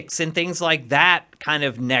physics and things like that kind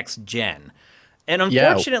of next gen? And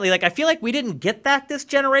unfortunately, I feel like we didn't get that this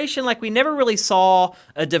generation. Like, we never really saw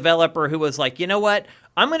a developer who was like, you know what?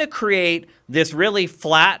 I'm going to create this really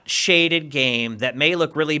flat shaded game that may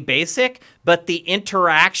look really basic, but the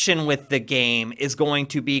interaction with the game is going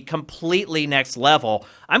to be completely next level.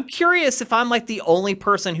 I'm curious if I'm like the only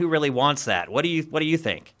person who really wants that. What do you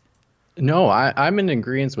think? No, I'm in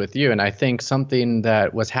agreement with you, and I think something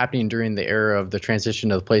that was happening during the era of the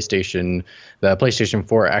transition of the PlayStation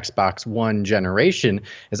 4, Xbox One generation,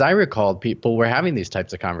 as I recalled, people were having these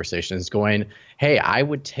types of conversations, going, "Hey, I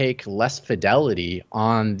would take less fidelity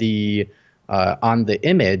on the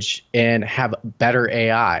image and have better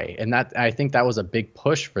AI," and that, I think that was a big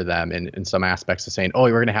push for them in some aspects of saying, "Oh,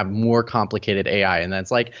 we're going to have more complicated AI," and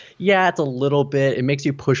that's like, yeah, it's a little bit. It makes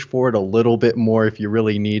you push forward a little bit more if you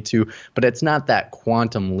really need to, but it's not that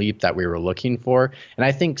quantum leap that we were looking for. And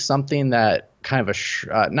I think something that kind of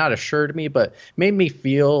not assured me, but made me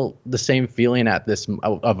feel the same feeling at this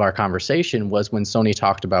of our conversation was when Sony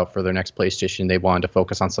talked about for their next PlayStation, they wanted to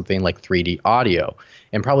focus on something like 3D audio.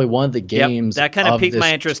 And probably one of the games that kind of piqued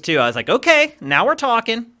my interest too. I was like, okay, now we're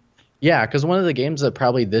talking. Yeah, because one of the games that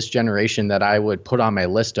probably this generation that I would put on my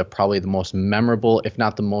list of probably the most memorable, if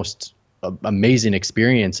not the most amazing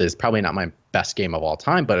experiences, probably not my best game of all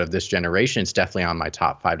time, but of this generation, it's definitely on my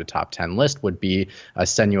top 5 to top 10 list, would be a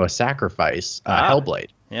Senua's Sacrifice, Hellblade.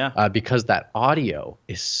 Yeah. Because that audio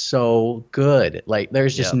is so good. Like,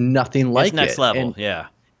 there's just nothing like it. It's next level, and yeah.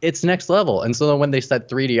 It's next level. And so when they said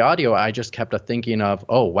 3D audio, I just kept thinking of,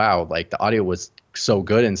 oh, wow, like the audio was so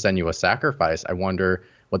good in Senua's Sacrifice. I wonder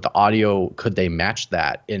what the audio, could they match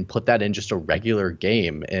that and put that in just a regular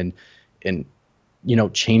game and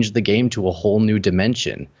change the game to a whole new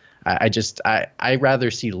dimension. I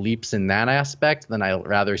rather see leaps in that aspect than I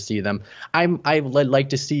rather see them. I would like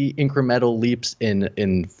to see incremental leaps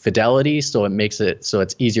in fidelity, so it makes it so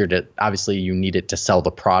it's easier to, obviously you need it to sell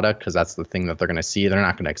the product because that's the thing that they're going to see. They're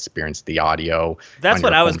not going to experience the audio. That's on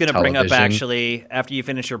what your I was home going to bring up television. actually after you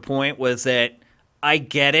finish your point, was that I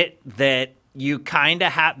get it that you kind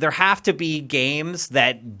of there have to be games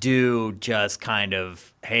that do just kind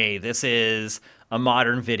of, hey, this is a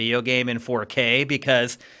modern video game in 4K,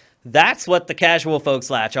 because that's what the casual folks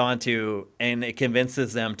latch onto, and it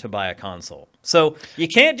convinces them to buy a console. So you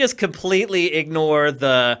can't just completely ignore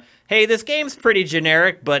the, hey, this game's pretty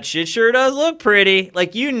generic, but shit sure does look pretty.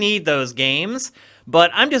 Like, you need those games.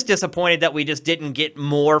 But I'm just disappointed that we just didn't get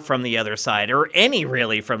more from the other side, or any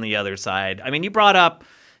really from the other side. I mean, you brought up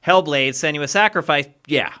Hellblade, Senua's Sacrifice.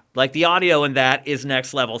 Yeah, like the audio in that is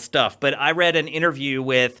next level stuff. But I read an interview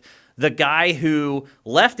with the guy who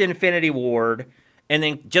left Infinity Ward and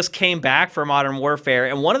then just came back for Modern Warfare.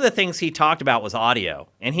 And one of the things he talked about was audio.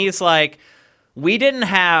 And he's like, we didn't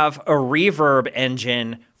have a reverb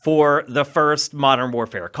engine for the first Modern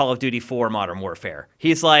Warfare, Call of Duty 4 Modern Warfare.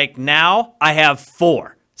 He's like, now I have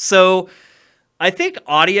 4. So I think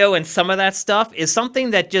audio and some of that stuff is something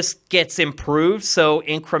that just gets improved so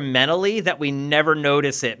incrementally that we never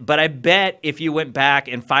notice it. But I bet if you went back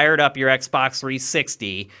and fired up your Xbox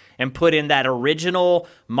 360 and put in that original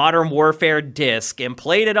Modern Warfare disc and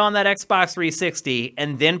played it on that Xbox 360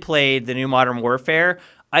 and then played the new Modern Warfare,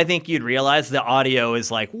 I think you'd realize the audio is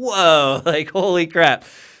like, whoa, like, holy crap.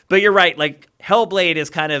 But you're right, like, Hellblade is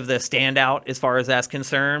kind of the standout as far as that's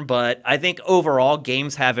concerned, but I think overall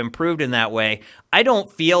games have improved in that way. I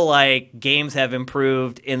don't feel like games have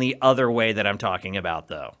improved in the other way that I'm talking about,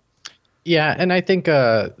 though. Yeah, and I think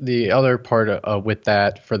the other part with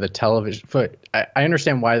that for the television, I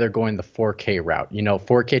understand why they're going the 4K route. You know,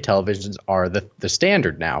 4K televisions are the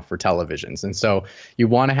standard now for televisions, and so you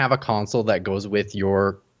want to have a console that goes with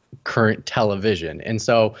your current television. And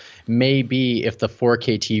so maybe if the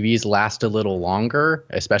 4K TVs last a little longer,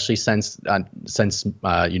 especially since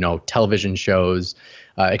you know, television shows,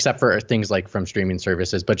 except for things like from streaming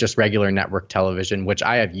services, but just regular network television, which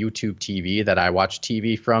I have YouTube TV that I watch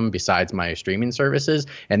TV from besides my streaming services,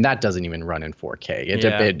 and that doesn't even run in 4K.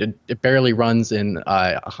 It barely runs in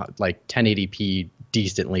like 1080p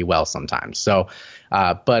decently well sometimes. So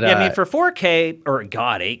but yeah, I mean, for 4K, or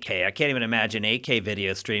God, 8K, I can't even imagine 8K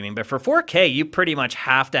video streaming, but for 4K, you pretty much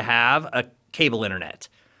have to have a cable internet.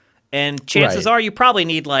 And chances are you probably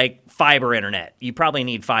need like fiber internet. You probably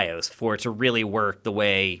need Fios for it to really work the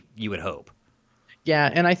way you would hope. Yeah,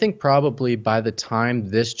 and I think probably by the time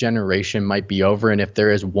this generation might be over, and if there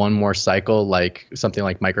is one more cycle, like something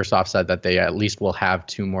like Microsoft said that they at least will have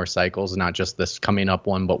 2 more cycles, not just this coming up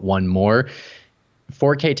one, but one more,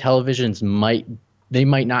 4K televisions might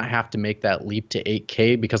not have to make that leap to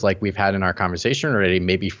 8K, because like we've had in our conversation already,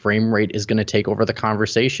 maybe frame rate is going to take over the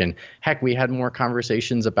conversation. Heck, we had more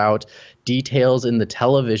conversations about details in the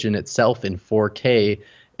television itself in 4K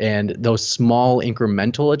and those small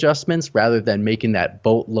incremental adjustments rather than making that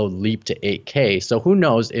boatload leap to 8K. So who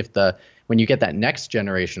knows if when you get that next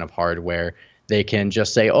generation of hardware, they can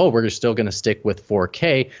just say, oh, we're still going to stick with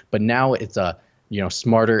 4K, but now it's a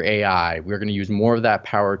smarter AI. We're going to use more of that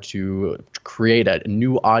power to create a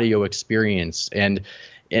new audio experience, and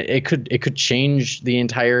it could change the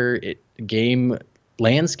entire game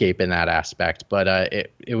landscape in that aspect. But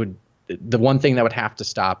it would. The one thing that would have to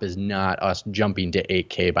stop is not us jumping to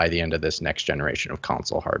 8K by the end of this next generation of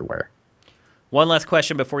console hardware. One last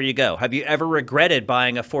question before you go. Have you ever regretted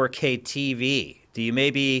buying a 4K TV? Do you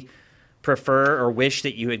maybe prefer or wish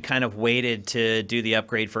that you had kind of waited to do the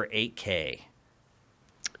upgrade for 8K?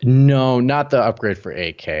 No, not the upgrade for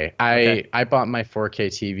 8K. I bought my 4K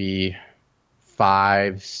TV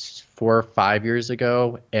 4 or 5 years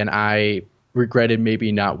ago, and I regretted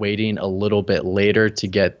maybe not waiting a little bit later to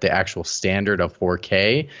get the actual standard of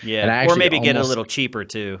 4K. Yeah, and I or maybe get it a little cheaper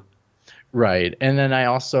too. Right, and then I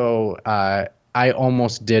also I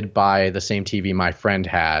almost did buy the same TV my friend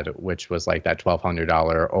had, which was like that $1,200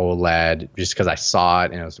 OLED, just because I saw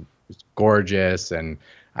it and it was gorgeous, and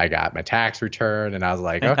I got my tax return, and I was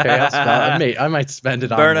like, okay, I might spend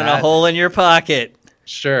it on burning a hole in your pocket.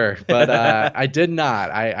 Sure, but I did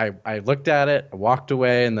not. I looked at it, I walked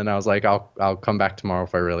away, and then I was like, I'll come back tomorrow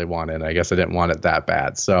if I really want it. I guess I didn't want it that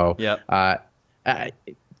bad. So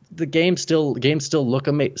the games still look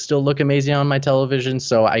amazing on my television.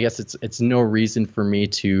 So I guess it's no reason for me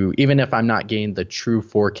to, even if I'm not getting the true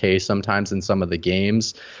 4K sometimes in some of the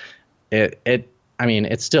games, it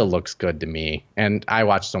still looks good to me. And I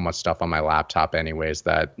watch so much stuff on my laptop anyways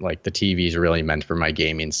that like the TV is really meant for my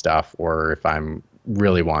gaming stuff, or if I'm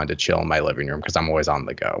really wanted to chill in my living room because I'm always on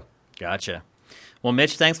the go. Gotcha. Well,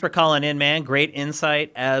 Mitch, thanks for calling in, man. Great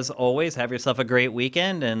insight as always. Have yourself a great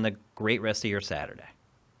weekend and a great rest of your Saturday.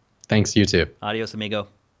 Thanks, you too. Adios, amigo.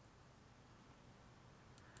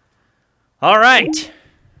 All right.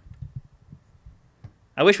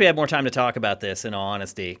 I wish we had more time to talk about this, in all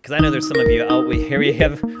honesty, because I know there's some of you. Oh, here we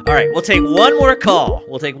have. All right, we'll take one more call.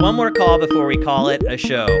 We'll take one more call before we call it a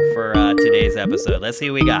show for today's episode. Let's see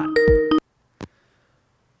who we got.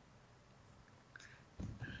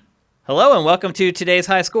 Hello, and welcome to today's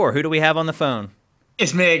high score. Who do we have on the phone?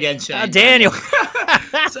 It's me again, Shane. Daniel.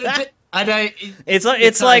 So, I don't. It's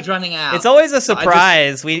like running out. It's always a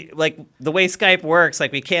surprise. We like the way Skype works.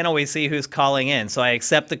 Like we can't always see who's calling in, so I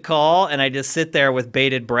accept the call and I just sit there with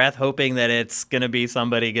bated breath, hoping that it's gonna be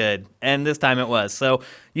somebody good. And this time it was. So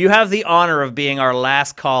you have the honor of being our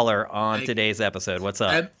last caller on today's episode. What's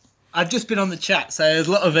up? I've just been on the chat, so there's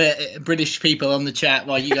a lot of British people on the chat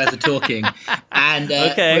while you guys are talking, and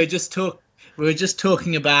okay. we were just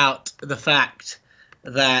talking about the fact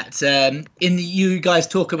that you guys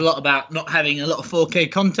talk a lot about not having a lot of 4K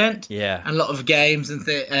content, yeah, and a lot of games and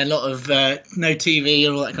a lot of no TV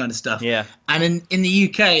and all that kind of stuff, yeah. And in the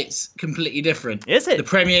UK, it's completely different. Is it? The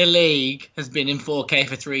Premier League has been in 4K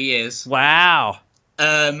for 3 years. Wow.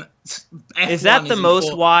 Is that the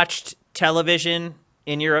most watched television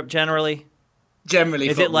in Europe generally? Generally,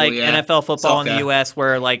 is football, it like yeah. NFL football Soccer. in the US,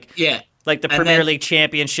 where like the Premier League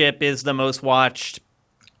Championship is the most watched?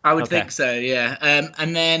 I would think so, yeah.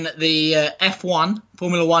 And then the F1,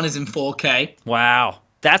 Formula 1 is in 4K. Wow.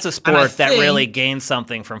 That's a sport that really gains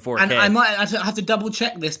something from 4K. And I might have to double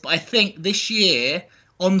check this, but I think this year,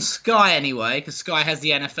 on Sky anyway, because Sky has the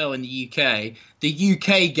NFL in the UK, the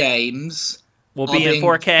UK games will be in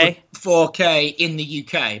 4K? 4K in the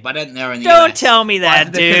UK, but I don't know in the Don't US. tell me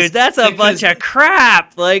that, dude. That's a bunch of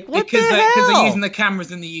crap. Like, what the hell? Because they're using the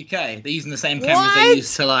cameras in the UK. They're using the same cameras they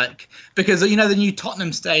used to, like... Because, you know, the new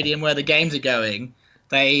Tottenham Stadium where the games are going,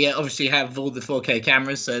 they obviously have all the 4K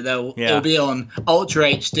cameras, so it'll be on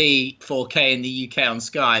Ultra HD 4K in the UK on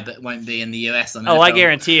Sky, but it won't be in the US on NFL. I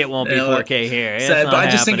guarantee it won't be 4K here. But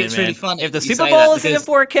I just think it's really funny. If the Super Bowl isn't in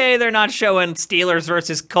 4K, they're not showing Steelers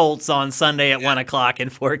versus Colts on Sunday at 1 o'clock in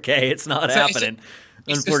 4K. It's not happening,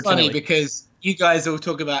 it's just funny because you guys all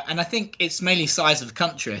talk about, and I think it's mainly size of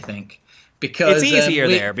country, I think. Because it's easier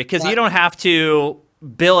there because you don't have to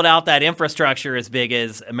build out that infrastructure as big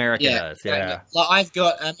as America does. Yeah. Like I've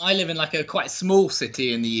got, I live in like a quite small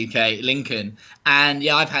city in the UK, Lincoln, and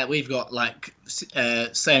we've got like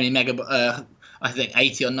so many I think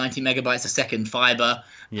 80 or 90 megabytes a second fiber,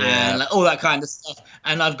 and like, all that kind of stuff.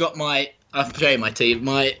 And I've got I'll show you my TV,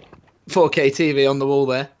 my 4K TV on the wall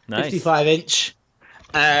there, nice. 55-inch.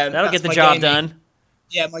 That'll get the job done.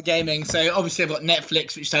 Yeah, my gaming. So obviously I've got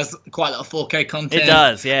Netflix, which has quite a lot of 4K content. It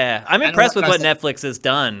does, yeah. I'm impressed with what Netflix has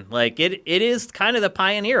done. Like it is kind of the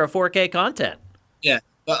pioneer of 4K content. Yeah,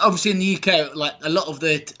 but obviously in the UK, like a lot of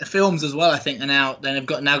the films as well, I think are now they've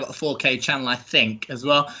got a 4K channel, I think as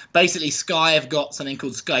well. Basically, Sky have got something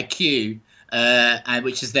called Sky Q,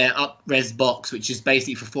 which is their up-res box, which is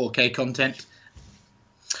basically for 4K content.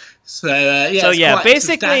 So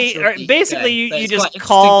basically, you just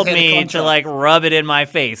called me to like rub it in my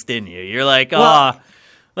face, didn't you? You're like,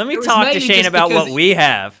 let me talk to Shane about what we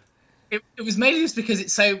have. It was mainly just because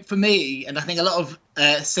it's so, for me, and I think a lot of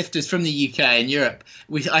sifters from the UK and Europe,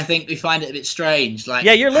 I think we find it a bit strange. Like,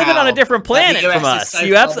 yeah, you're living on a different planet from us. So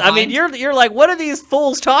you're like, what are these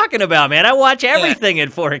fools talking about, man? I watch everything in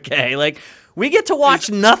 4K. Like, we get to watch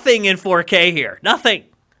nothing in 4K here. Nothing.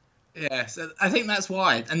 Yeah, so I think that's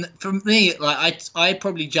why. And for me, like I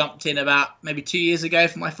probably jumped in about maybe 2 years ago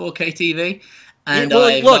for my 4K TV. And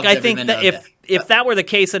I think that if that were the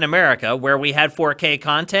case in America, where we had 4K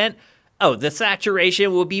content, the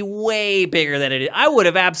saturation would be way bigger than it is. I would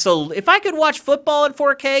have absolutely, if I could watch football in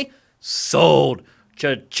 4K, sold,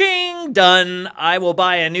 cha-ching, done. I will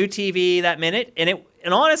buy a new TV that minute. And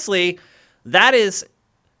honestly, that is.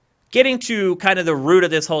 Getting to kind of the root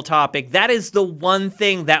of this whole topic, that is the one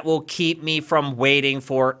thing that will keep me from waiting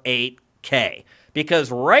for 8K. Because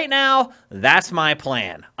right now, that's my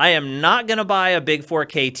plan. I am not going to buy a big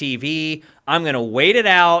 4K TV. I'm going to wait it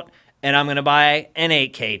out, and I'm going to buy an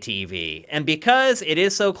 8K TV. And because it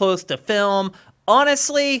is so close to film,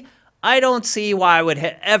 honestly, I don't see why I would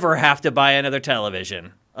ever have to buy another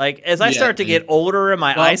television. Like, as I start to get older and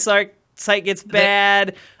my eyesight gets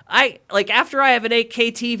bad... after I have an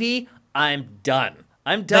 8K TV, I'm done.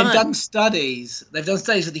 They've done studies. They've done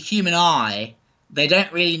studies with the human eye. They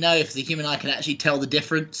don't really know if the human eye can actually tell the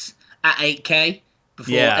difference at 8K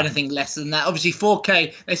before anything less than that. Obviously,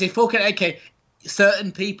 4K. They say 4K, 8K.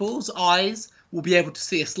 Certain people's eyes will be able to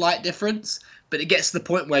see a slight difference, but it gets to the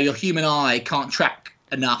point where your human eye can't track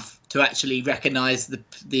enough to actually recognize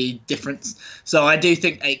the difference. So I do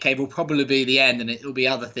think 8K will probably be the end, and it will be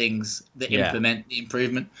other things that implement the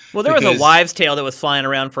improvement. Well, there was a wives' tale that was flying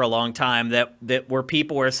around for a long time that where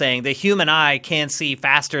people were saying the human eye can't see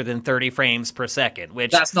faster than 30 frames per second,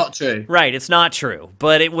 which that's not true. Right, it's not true,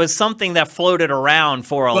 but it was something that floated around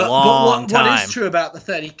for a long time. What is true about the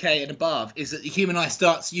 30K and above is that the human eye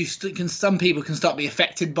some people can start be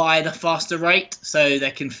affected by the faster rate, so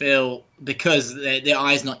they can feel because their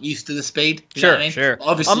eye's not used to the speed. Sure, I mean? sure.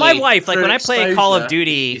 Obviously, on my wife, like when I play Call of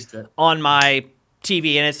Duty used to it. on my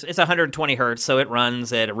TV, and it's 120 hertz, so it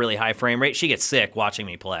runs at a really high frame rate, she gets sick watching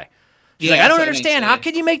me play. She's like, I don't understand. How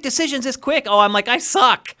can you make decisions this quick? Oh, I'm like, I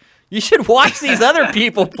suck. You should watch these other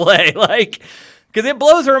people play, like, because it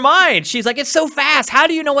blows her mind. She's like, it's so fast. How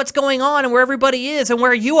do you know what's going on and where everybody is and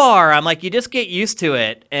where you are? I'm like, you just get used to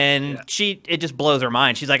it, and it just blows her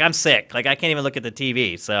mind. She's like, I'm sick. Like, I can't even look at the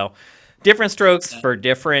TV. So, different strokes for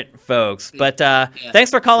different folks. But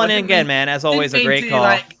thanks for calling in again, man. As always, a great call.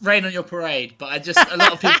 Like rain on your parade, but a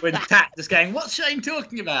lot of people in chat just going, "What's Shane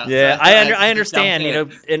talking about?" Yeah, so I understand. You know,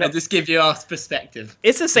 and just give you our perspective.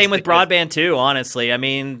 It's the same with broadband too. Honestly, I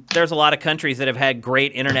mean, there's a lot of countries that have had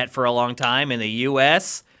great internet for a long time. In the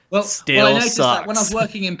U.S., still I noticed sucks. that when I was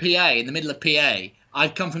working in PA, in the middle of PA,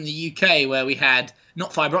 I'd come from the UK where we had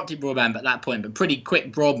not fiber optic broadband at that point, but pretty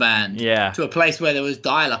quick broadband to a place where there was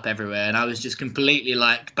dial-up everywhere, and I was just completely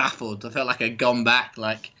like baffled. I felt like I'd gone back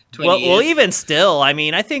like 20 years. Well, even still, I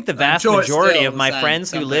mean, I think the vast majority of my friends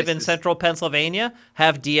who live in places. central Pennsylvania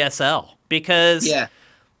have DSL because,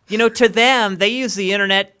 you know, to them, they use the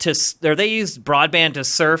internet they use broadband to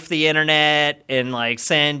surf the internet and like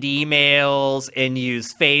send emails and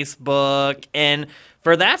use Facebook, and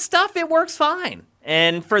for that stuff, it works fine.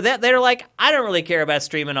 And for that, they're like, I don't really care about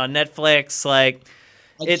streaming on Netflix. Like,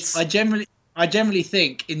 I generally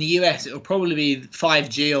think in the US it will probably be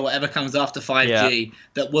 5G or whatever comes after 5G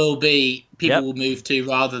that will be people will move to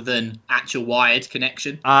rather than actual wired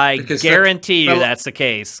connection. I guarantee you that's the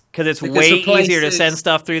case because it's way easier to send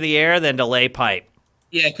stuff through the air than to lay pipe.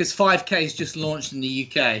 Yeah, because 5K is just launched in the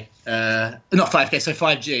UK. Not 5K, so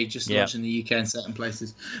 5G just launched in the UK in certain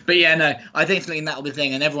places. But yeah, no, I think that'll be the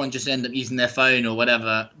thing, and everyone just end up using their phone or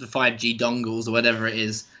whatever, the 5G dongles or whatever it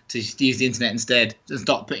is, to use the internet instead, and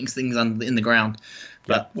start putting things in the ground.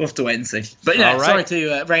 But we'll have to wait and see. But yeah, sorry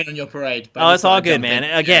to rain on your parade. But it's all good, man.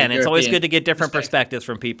 Again, it's always good to get different perspectives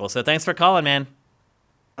from people. So thanks for calling, man.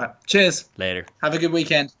 All right, cheers. Later. Have a good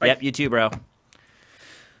weekend. Bye. Yep, you too, bro.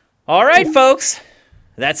 All right, folks.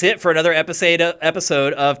 That's it for another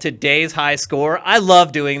episode of today's High Score. I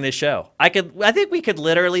love doing this show. I think we could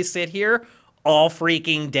literally sit here all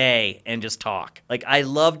freaking day and just talk. Like, I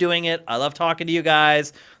love doing it. I love talking to you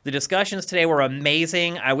guys. The discussions today were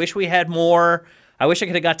amazing. I wish we had more. I wish I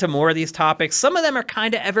could have got to more of these topics. Some of them are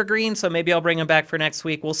kind of evergreen, so maybe I'll bring them back for next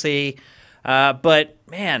week. We'll see. But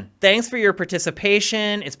man, thanks for your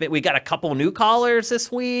participation. We got a couple new callers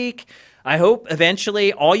this week. I hope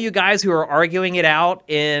eventually all you guys who are arguing it out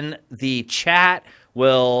in the chat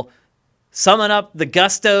will summon up the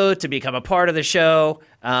gusto to become a part of the show.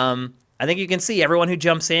 I think you can see everyone who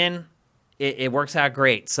jumps in, it works out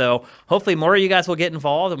great. So hopefully more of you guys will get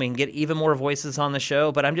involved and we can get even more voices on the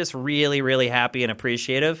show. But I'm just really, really happy and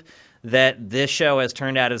appreciative that this show has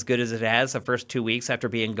turned out as good as it has the first 2 weeks after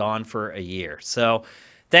being gone for a year. So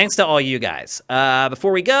thanks to all you guys.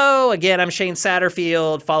 Before we go, again, I'm Shane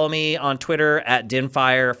Satterfield. Follow me on Twitter at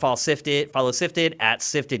Dinfire. Follow Sifted at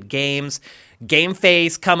Sifted Games. Game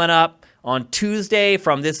Face coming up on Tuesday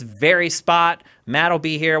from this very spot. Matt will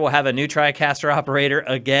be here. We'll have a new TriCaster operator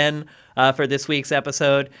again for this week's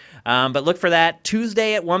episode. But look for that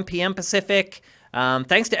Tuesday at 1 p.m. Pacific.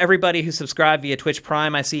 Thanks to everybody who subscribed via Twitch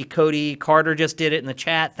Prime. I see Cody Carter just did it in the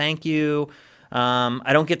chat. Thank you.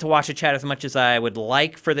 I don't get to watch the chat as much as I would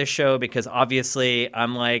like for this show because obviously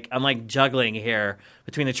I'm like juggling here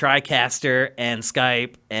between the TriCaster and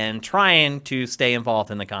Skype and trying to stay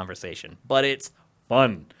involved in the conversation. But it's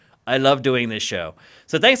fun. I love doing this show.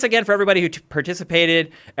 So thanks again for everybody who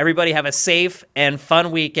participated. Everybody have a safe and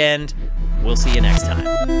fun weekend. We'll see you next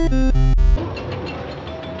time.